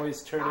guys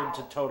always turn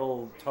into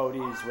total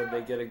toadies when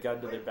they get a gun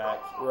to their back.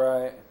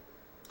 Right.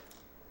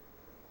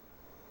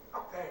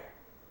 Up there.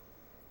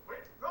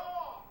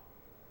 Withdraw!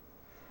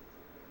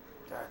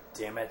 God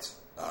damn it.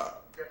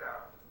 Get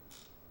down.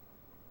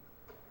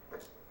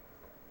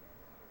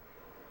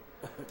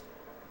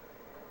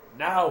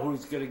 Now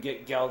who's gonna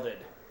get gelded?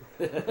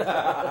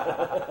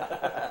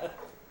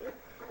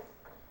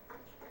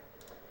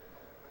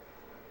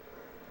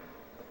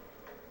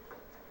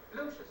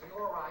 Lucius, are you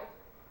all right?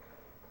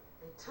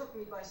 They took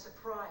me by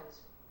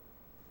surprise.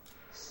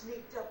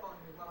 Sneaked up on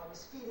me while I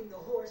was feeding the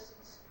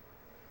horses.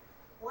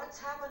 What's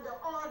happened to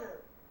honor?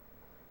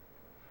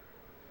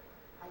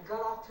 I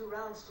got off 2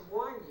 rounds to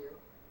warn you.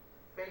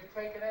 They've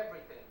taken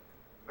everything.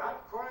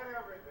 Not quite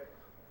everything.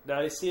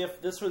 Now, you see,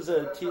 if this was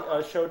a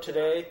show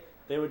today,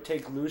 they would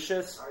take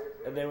Lucius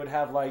and they would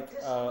have like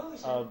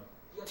a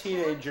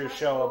teenager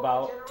show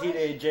about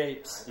teenage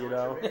apes, you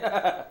know?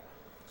 I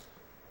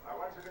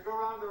want you to go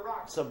around the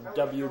rock. Some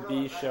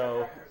WB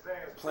show.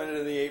 Planet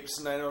of the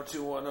Apes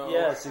 90210.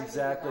 Yes,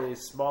 exactly.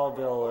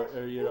 Smallville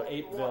or you know,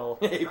 Apeville.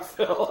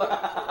 Apeville.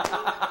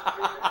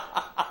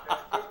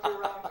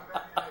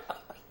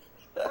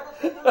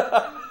 Tell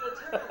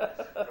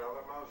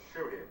them I'll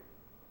shoot him.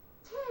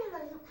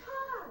 Taylor, you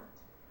can't.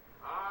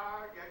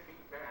 Ah, yes, he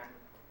can.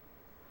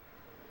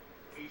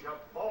 He's a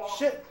born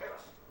Shit. killer.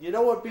 You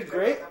know what would be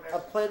great? A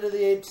Planet of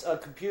the Apes, a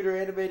computer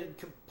animated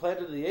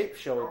Planet of the Apes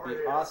show would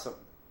be awesome.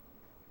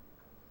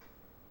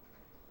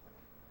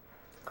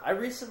 I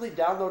recently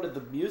downloaded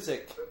the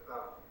music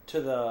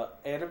to the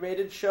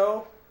animated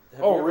show.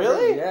 Have Oh, you ever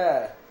really? heard?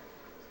 Yeah.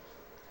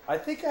 I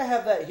think I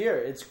have that here.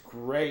 It's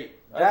great.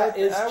 That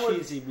is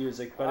cheesy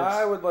music, but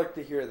I would like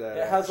to hear that.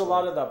 it has a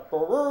lot of the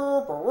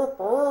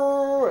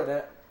in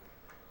it.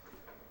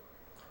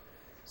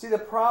 See, the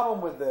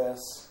problem with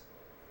this,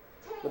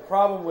 the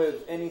problem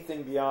with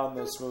anything beyond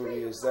this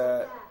movie is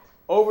that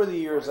over the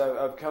years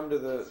I've come to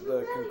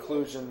the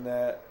conclusion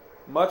that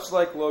much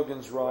like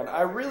Logan's Run,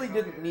 I really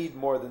didn't need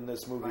more than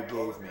this movie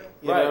gave me.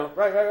 You know?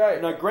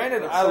 Right. Now,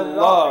 granted, I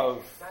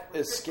love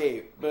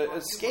Escape, but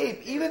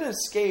even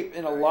Escape,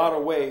 in a lot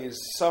of ways,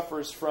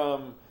 suffers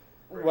from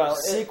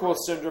sequel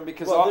syndrome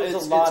because there's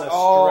a lot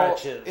of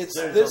stretches.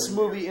 This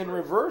movie in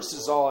reverse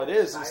is all it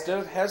is. Instead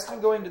of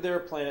Heston going to their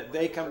planet,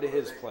 they come to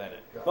his planet.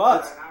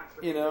 But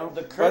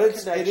the Kirk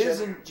connection, it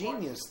is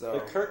ingenious though.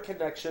 The Kirk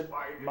connection,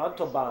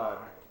 Montalban.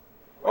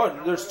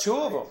 Oh, there's two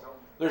of them.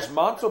 There's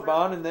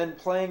Montalban, and then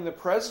playing the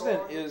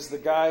president is the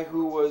guy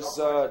who was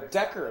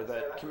Decker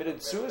that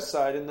committed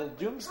suicide in the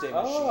Doomsday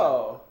Machine.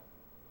 Oh.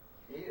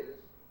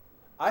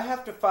 I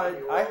have to find...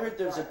 I heard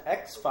there's an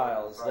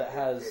X-Files that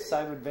has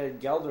Simon Van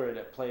Gelder in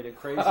it playing a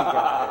crazy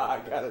guy.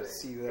 I gotta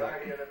see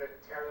that.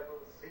 Terrible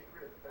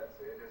secret,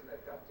 that's it, isn't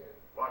it, Doctor?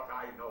 What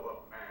I know of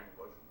man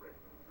was written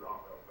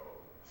long ago,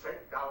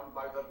 sent down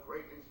by the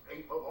greatest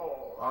ape of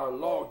all. Our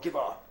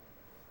lawgiver.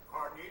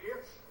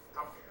 Cornelius,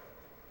 come here.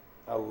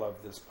 I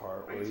love this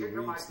part where he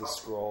reads the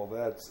scroll.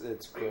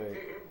 It's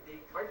great.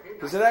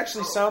 Because it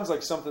actually sounds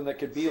like something that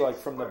could be like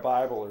from the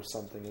Bible or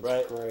something.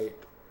 It's great.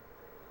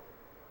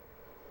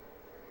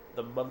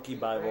 The Monkey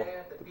Bible.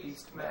 The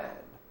Beast Man.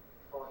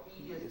 For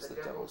he is the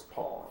devil's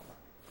pawn.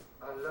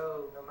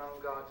 Alone among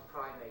God's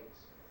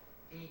primates,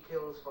 he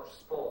kills for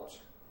sport,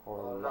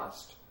 or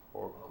lust,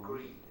 or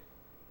greed.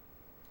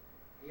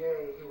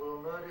 Yea, he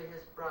will murder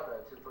his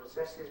brother to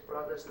possess his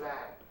brother's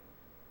land.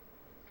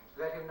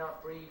 Let him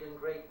not breed in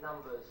great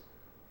numbers,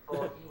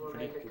 for he will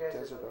make a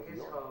desert of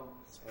his home.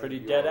 It's pretty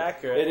dead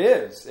accurate. It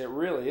is. It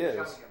really is.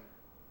 Shun him.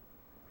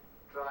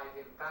 Drive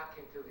him back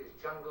into his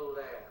jungle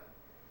lair,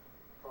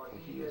 for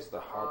he is the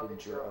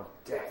harbinger of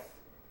death.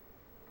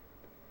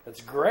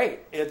 It's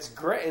great. It's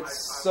great.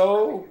 It's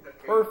so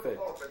perfect.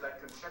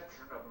 That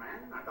conception of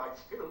man, and I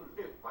still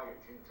live by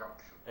its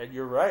injunction. And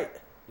you're right.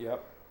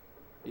 Yep.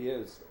 He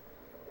is.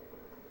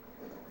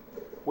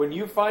 When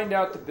you find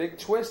out the big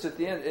twist at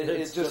the end,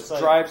 it just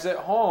drives it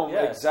home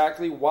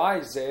exactly why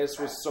Zaius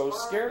was so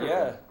scared of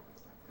him.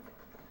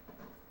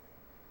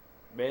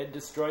 Man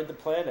destroyed the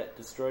planet,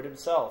 destroyed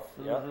himself.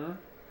 Mm-hmm.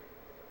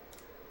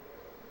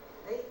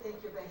 They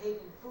think you're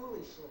behaving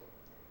foolishly.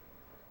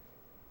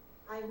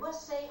 I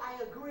must say I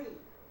agree.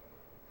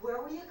 Where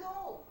will you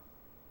go?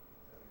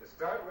 To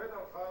start with,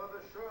 I'll follow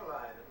the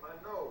shoreline in my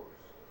nose.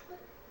 But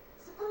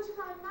suppose you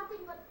find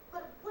nothing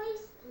but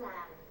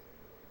wasteland.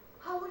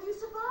 How will you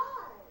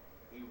survive?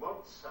 He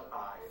won't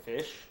survive.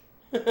 Fish?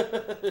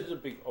 There's a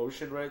big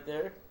ocean right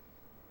there.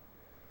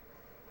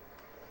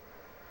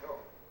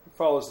 He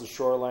follows the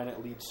shoreline.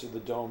 It leads to the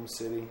Dome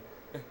City.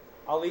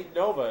 I'll eat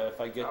Nova if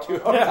I get too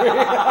hungry.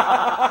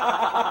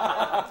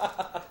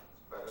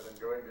 Better than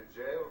going to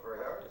jail for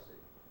heresy.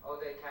 Oh,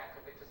 they can't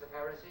convict us of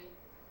heresy?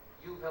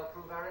 You've helped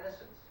prove our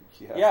innocence.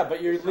 Yeah,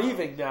 but you're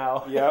leaving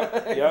now.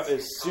 Yep.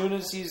 As soon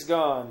as he's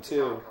gone,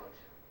 too.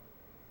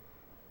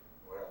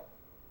 Well,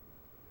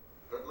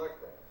 good luck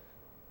then.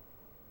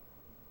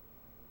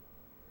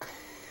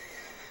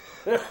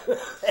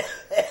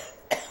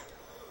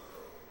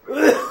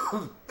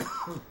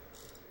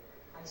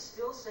 I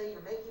still say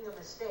you're making a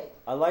mistake.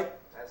 I like...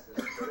 That's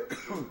the spirit.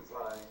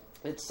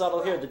 It's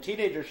subtle here. The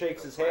teenager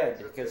shakes his hand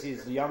because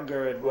he's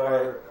younger and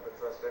more...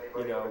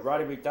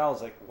 Roddy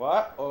McDowell's like,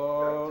 what?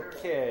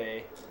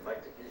 Okay. I'd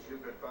like to kiss you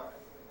goodbye.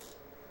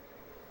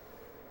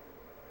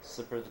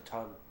 Slipper the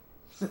tongue.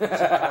 Come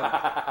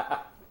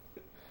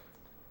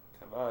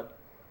on.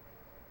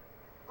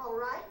 All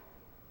right,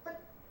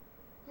 but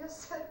you're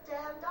so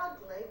damned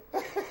ugly.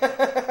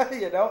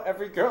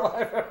 Every girl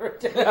I've ever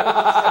dated.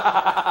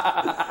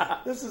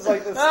 This is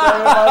like the story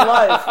of my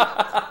life.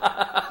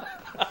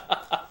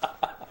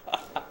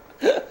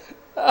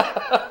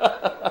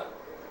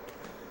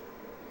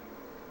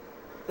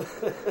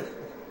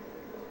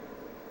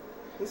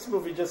 This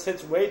movie just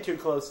hits way too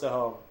close to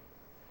home.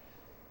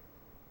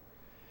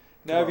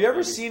 Now, have you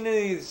ever seen any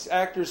of these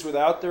actors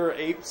without their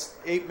ape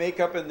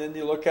makeup, and then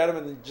you look at them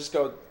and you just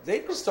go,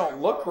 they just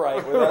don't look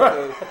right without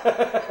those.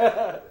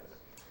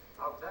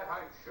 Of that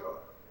I'm sure.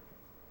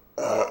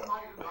 All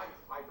my life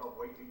I've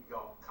awaited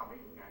your coming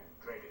and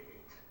dreaded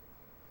it.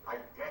 I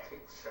get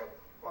it, sir.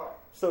 What?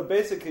 So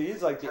basically,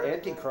 he's like the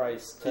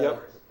Antichrist.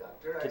 Yep.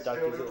 To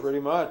Dr. Zeus. Pretty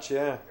much,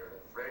 yeah. You're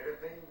afraid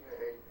of me? You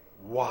hate me?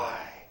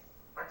 Why?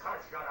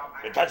 Because you're a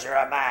man. Because you're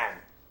a man.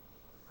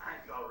 And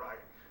you're right.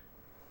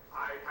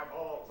 I have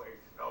always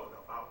known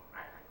about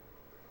man.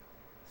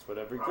 That's what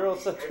every girl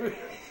said to me.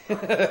 His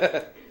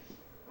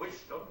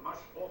wisdom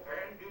must walk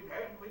hand in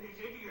hand with his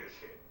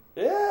idiocy.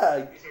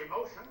 Yeah. His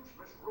emotions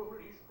must rule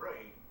his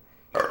brain.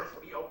 He must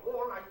be a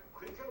warlike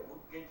creature who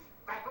gives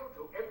battle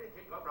to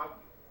everything around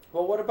him.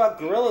 Well, what about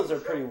gorillas are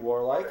pretty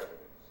warlike?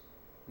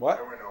 What?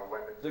 There were no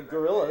weapons. The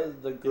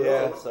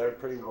gorillas are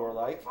pretty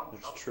warlike.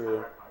 It's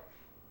true.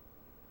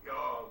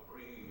 Your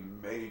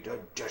breed Made a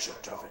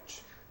desert of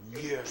it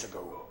years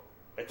ago.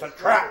 It's a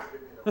trap.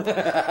 Apes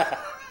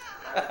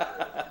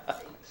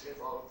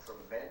evolved from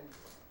men.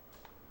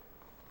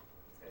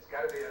 There's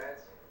got to be an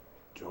answer.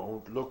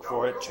 Don't look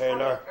for it,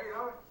 Taylor.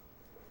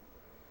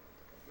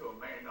 You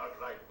may not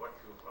like what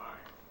you find,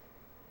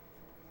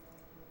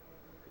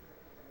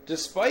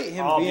 Despite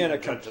him I'll being be a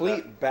the judge of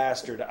complete that.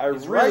 bastard, I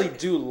He's really right.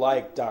 do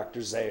like Dr.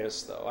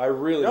 Zaius, though. I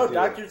really No, do.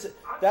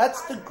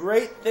 That's the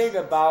great thing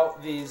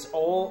about these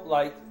old,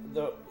 like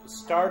the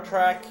Star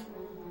Trek,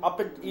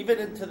 even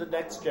into the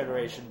next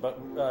generation.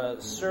 But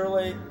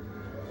Serling,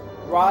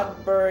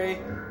 Roddenberry,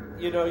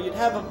 you'd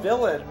have a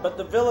villain, but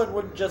the villain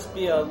wouldn't just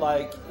be a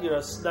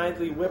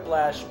Snidely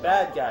Whiplash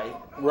bad guy.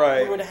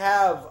 Right. You would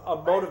have a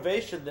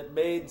motivation that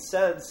made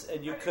sense,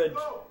 and you could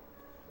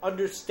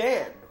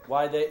understand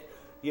why they.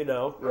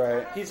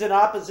 Right. He's in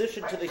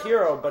opposition to the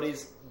hero, but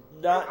he's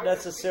not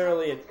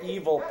necessarily an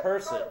evil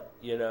person,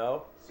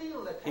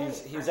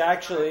 He's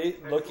actually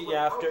looking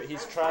after,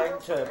 he's trying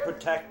to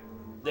protect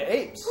the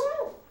apes. In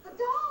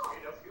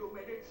a few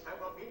minutes, there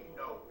will be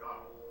no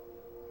dog.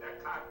 There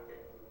can't be.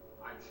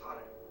 I'm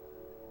sorry.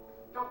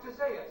 Dr.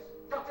 Zaius,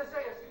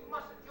 you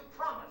mustn't. You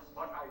promised.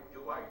 What I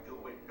do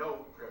with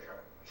no pleasure.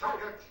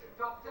 Silence.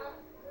 Doctor?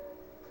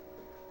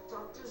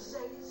 Dr.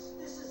 Zaius,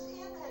 this is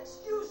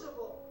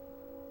inexcusable.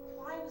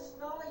 Why must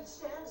knowledge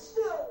stand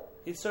still?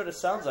 He sort of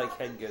sounds like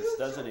Hengist,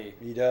 doesn't he?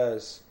 He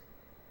does.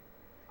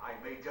 I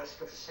may just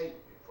have saved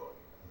it for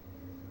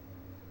you.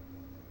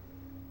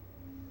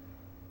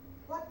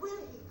 What will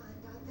he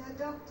find out there,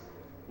 Doctor?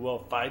 We'll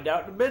find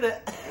out in a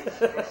minute.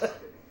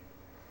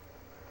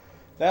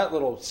 That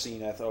little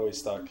scene I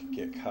always thought could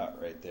get cut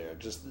right there.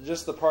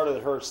 Just the part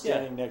of her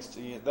standing next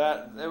to you.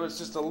 That it was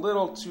just a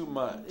little too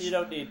much. You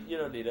don't need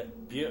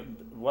it.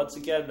 Once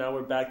again, now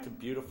we're back to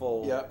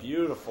beautiful,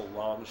 beautiful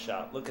long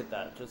shot. Look at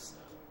that.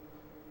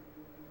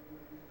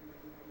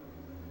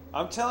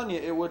 I'm telling you,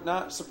 it would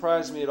not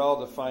surprise me at all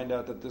to find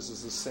out that this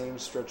is the same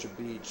stretch of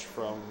beach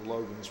from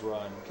Logan's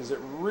Run, because it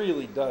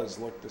really does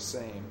look the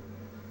same.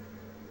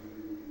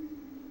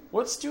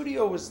 What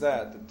studio was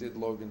that did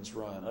Logan's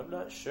Run? I'm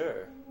not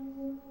sure.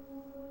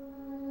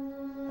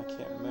 I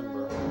can't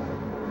remember.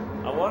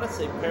 I want to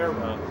say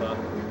Paramount,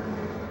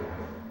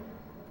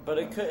 but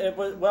it could. It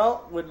was,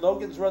 well, when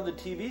Logan's Run, the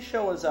TV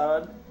show was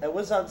on, it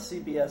was on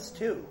CBS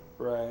too.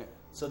 Right.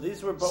 So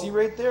these were both. See,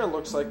 right there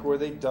looks like where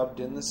they dubbed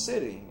in the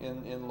city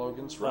in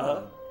Logan's Run.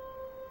 Uh-huh.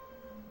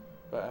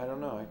 But I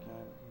don't know. I'm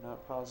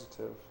not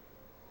positive.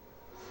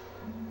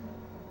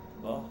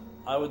 Well,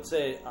 I would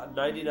say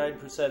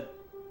 99%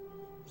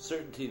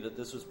 certainty that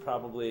this was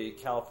probably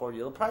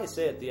California. They'll probably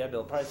say at the end,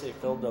 they'll probably say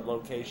filmed on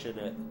location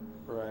at,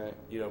 right,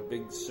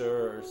 Big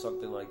Sur or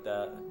something like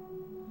that.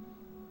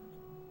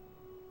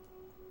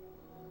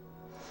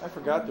 I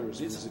forgot there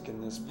was music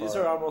in this part. These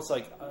are almost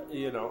like,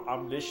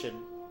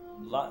 omniscient.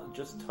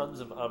 Just tons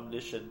of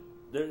omniscient.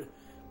 There,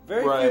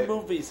 very few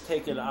movies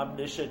take an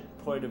omniscient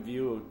point of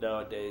view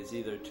nowadays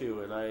either,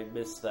 too, and I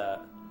miss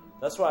that.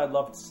 That's why I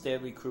loved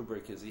Stanley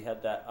Kubrick, is he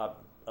had that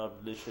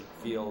omniscient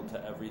feel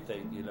to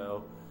everything,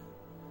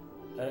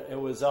 It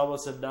was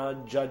almost a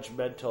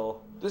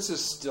non-judgmental. This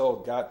has still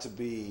got to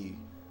be,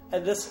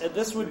 and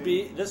this would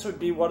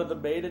be one of the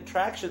main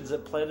attractions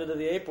at Planet of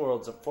the Ape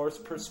Worlds, a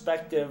forced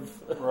perspective.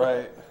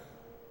 Right.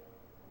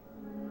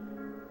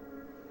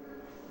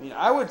 I mean,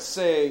 I would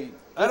say,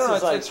 I don't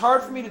know, it's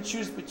hard for me to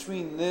choose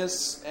between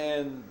this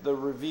and the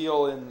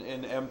reveal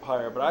in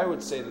Empire, but I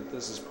would say that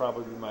this is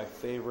probably my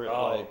favorite.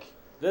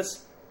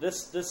 This,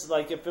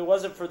 like, if it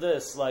wasn't for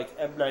this, like,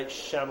 M. Night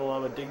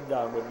Shyamalan Ding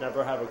Dong would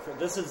never have a...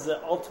 This is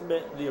the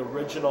ultimate, the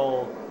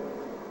original,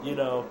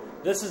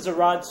 this is a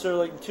Rod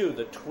Serling, too,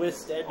 the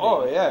twist ending.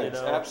 Oh, yeah,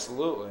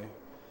 absolutely.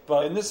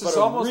 And this is a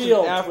almost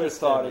real an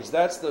afterthought.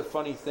 That's the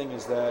funny thing,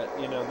 is that,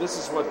 this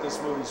is what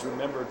this movie's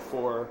remembered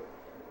for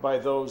by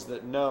those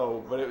that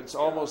know, but it's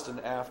almost an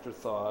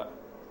afterthought.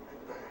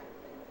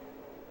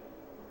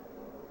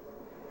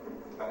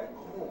 I'm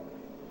home.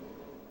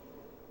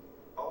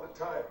 All the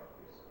time.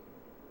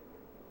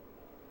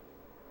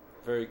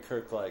 Very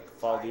Kirk-like.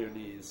 Fall to your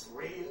knees.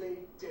 Really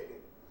did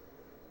it.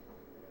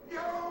 You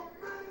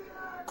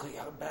maniac!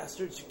 Klingon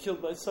bastards, you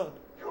killed my son.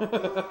 Damn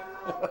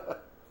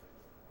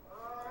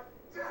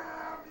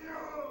you!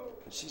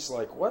 And she's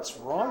like, what's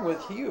wrong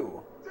with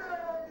you?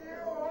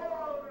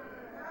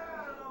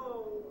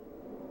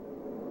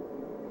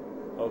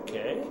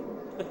 Okay.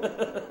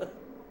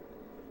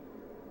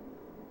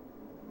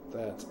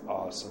 That's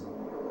awesome.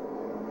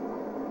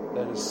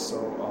 That is so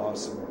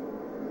awesome.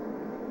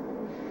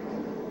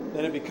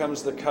 Then it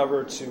becomes the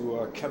cover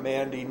to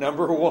Commandy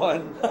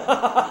 #1.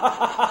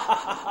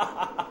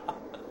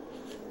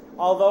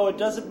 Although it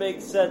doesn't make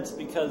sense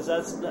because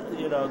that's,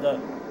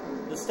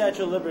 the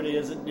Statue of Liberty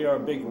isn't near a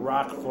big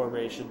rock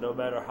formation, no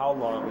matter how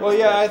long. Well,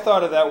 yeah, I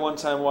thought of that one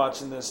time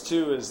watching this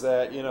too. Is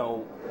that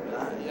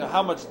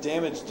how much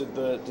damage did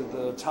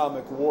the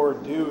atomic war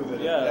do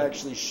that it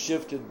actually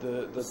shifted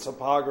the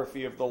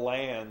topography of the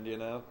land?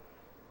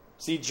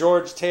 See,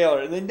 George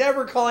Taylor, and they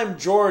never call him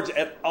George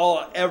at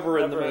all ever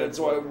in the movie.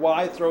 So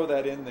why throw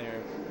that in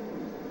there?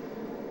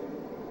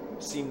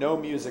 See, no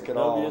music at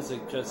all. No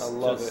music, just I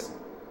love it.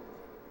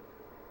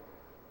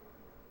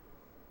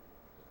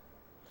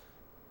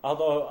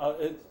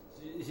 Although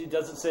he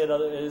doesn't say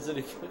another, isn't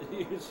he?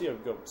 He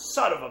go,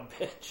 son of a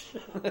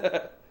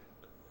bitch.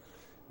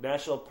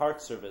 National Park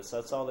Service.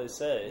 That's all they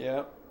say.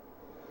 Yeah.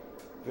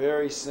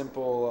 Very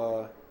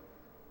simple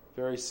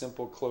Very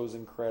simple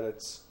closing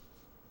credits.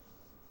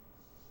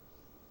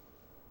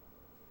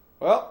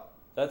 Well,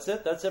 that's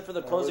it. That's it for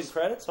the closing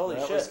credits. Holy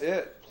shit! That was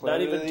it.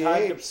 Not even the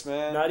time Apes,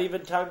 man. Not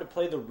even time to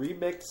play the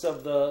remix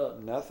of the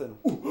nothing.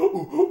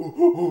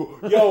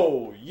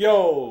 Yo,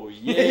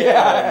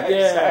 yeah,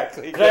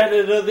 exactly.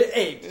 Planet of the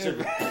Apes.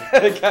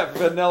 They got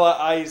Vanilla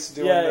Ice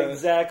doing that.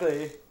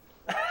 Exactly.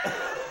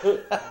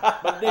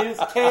 My name's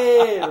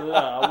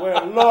Kayla.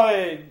 We're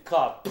loin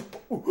cop.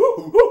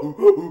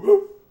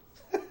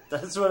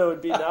 That's what it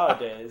would be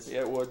nowadays.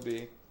 Yeah, it would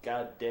be.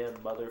 Goddamn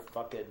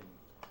motherfucking.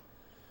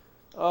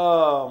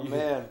 Oh,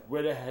 man.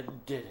 Went ahead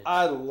and did it.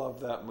 I love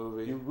that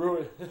movie. You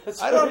ruined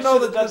it. I don't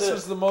know that this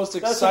was the most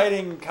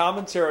exciting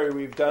commentary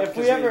we've done. If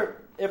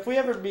we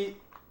ever meet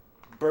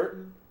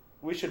Burton,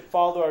 we should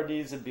fall to our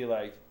knees and be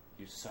like,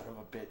 "You son of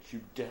a bitch,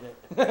 you did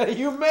it.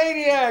 You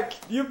maniac!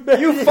 You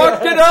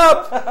fucked it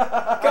up!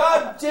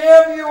 God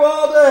damn you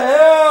all to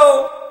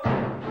hell!"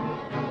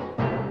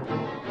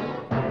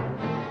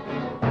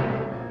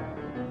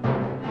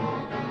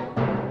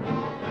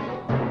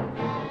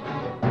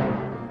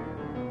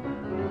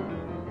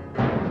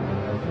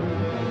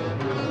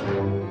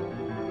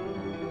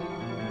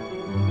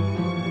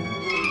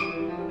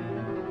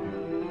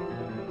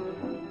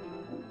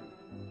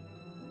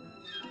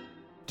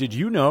 Did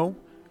you know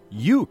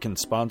you can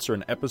sponsor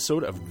an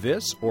episode of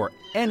this or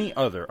any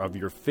other of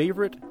your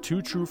favorite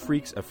Two True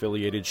Freaks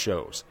affiliated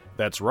shows?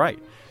 That's right.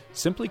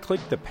 Simply click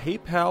the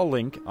PayPal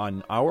link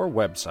on our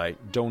website,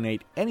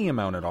 donate any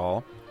amount at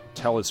all,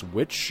 tell us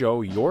which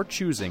show you're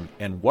choosing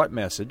and what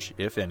message,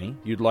 if any,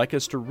 you'd like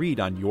us to read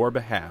on your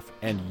behalf,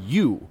 and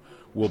you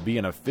will be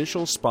an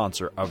official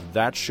sponsor of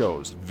that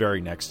show's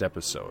very next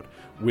episode,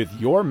 with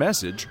your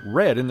message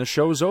read in the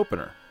show's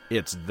opener.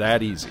 It's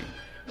that easy.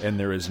 And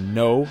there is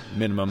no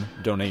minimum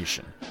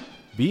donation.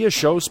 Be a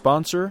show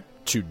sponsor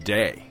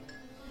today.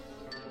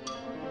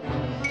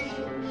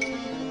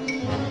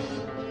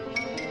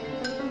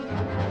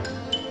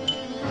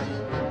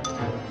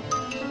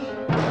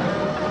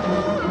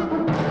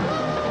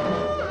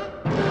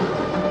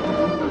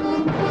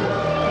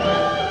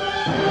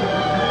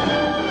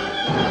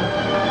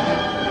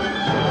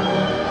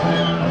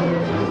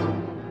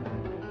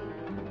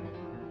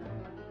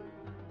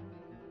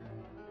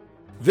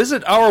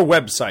 Visit our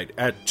website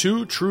at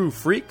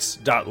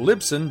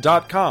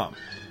twotruefreaks.libsyn.com.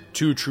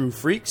 Two True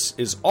Freaks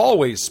is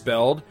always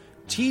spelled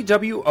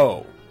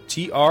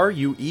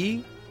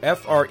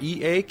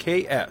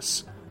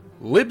TWOTRUEFREAKS.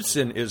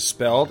 Libsyn is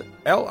spelled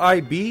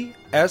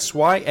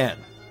LIBSYN.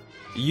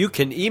 You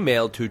can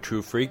email Two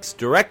True Freaks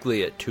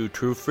directly at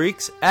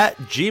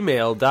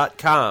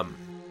twotruefreaks@gmail.com.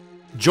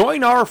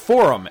 Join our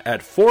forum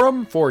at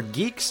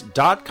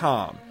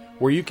forumforgeeks.com,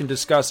 where you can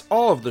discuss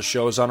all of the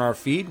shows on our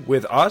feed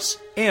with us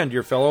and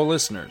your fellow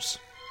listeners.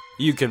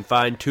 You can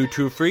find Two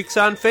True Freaks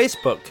on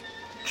Facebook.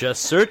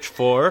 Just search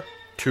for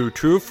Two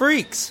True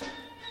Freaks.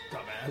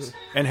 Dumbass.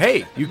 And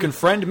hey, you can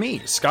friend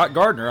me, Scott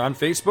Gardner, on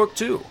Facebook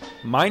too.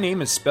 My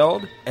name is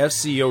spelled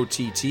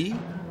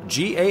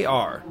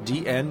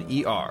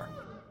SCOTTGARDNER.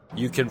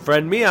 You can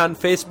friend me on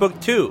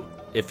Facebook too,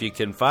 if you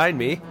can find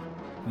me.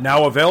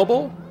 Now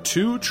available,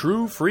 Two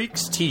True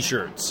Freaks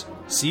t-shirts.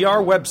 See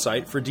our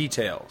website for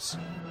details.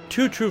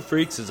 Two True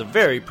Freaks is a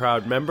very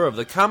proud member of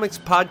the Comics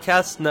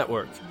Podcast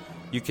Network.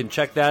 You can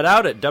check that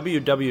out at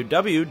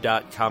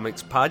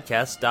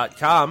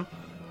www.comicspodcast.com,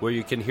 where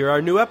you can hear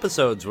our new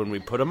episodes when we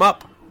put them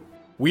up.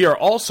 We are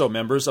also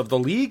members of the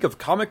League of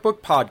Comic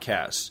Book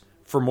Podcasts.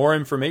 For more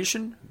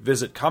information,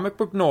 visit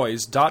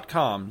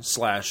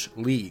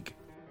comicbooknoise.com/league.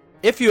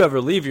 If you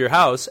ever leave your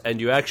house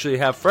and you actually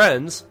have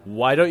friends,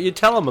 why don't you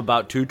tell them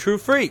about Two True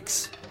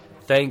Freaks?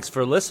 Thanks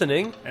for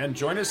listening. And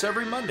join us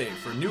every Monday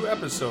for new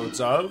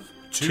episodes of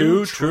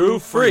Two True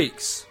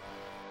Freaks.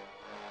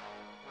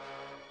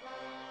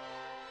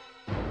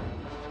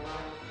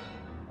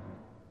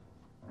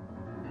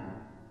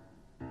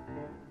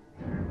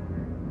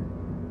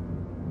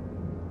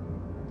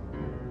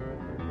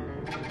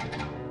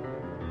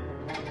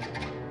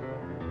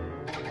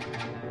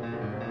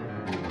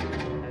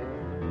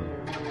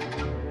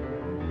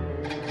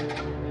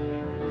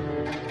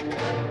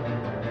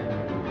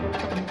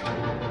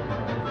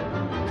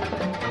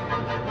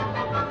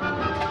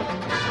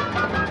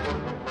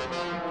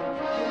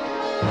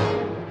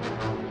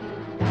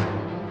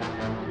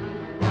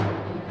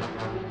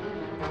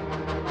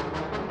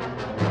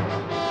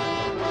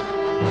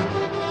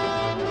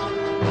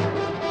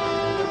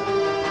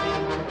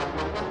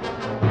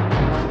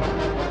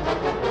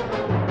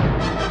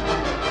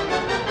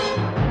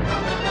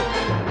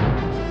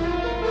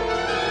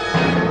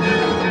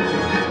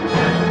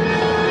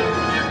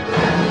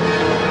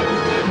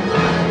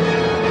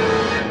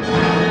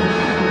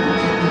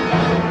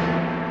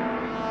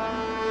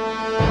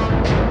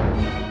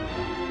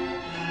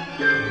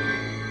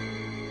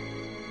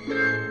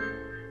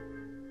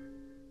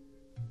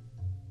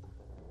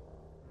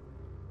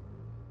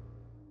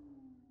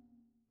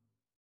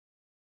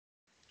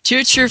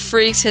 Two True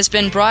Freaks has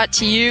been brought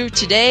to you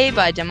today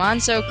by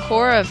Damanzo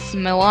Core of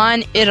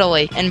Milan,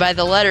 Italy, and by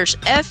the letters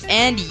F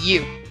and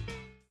U.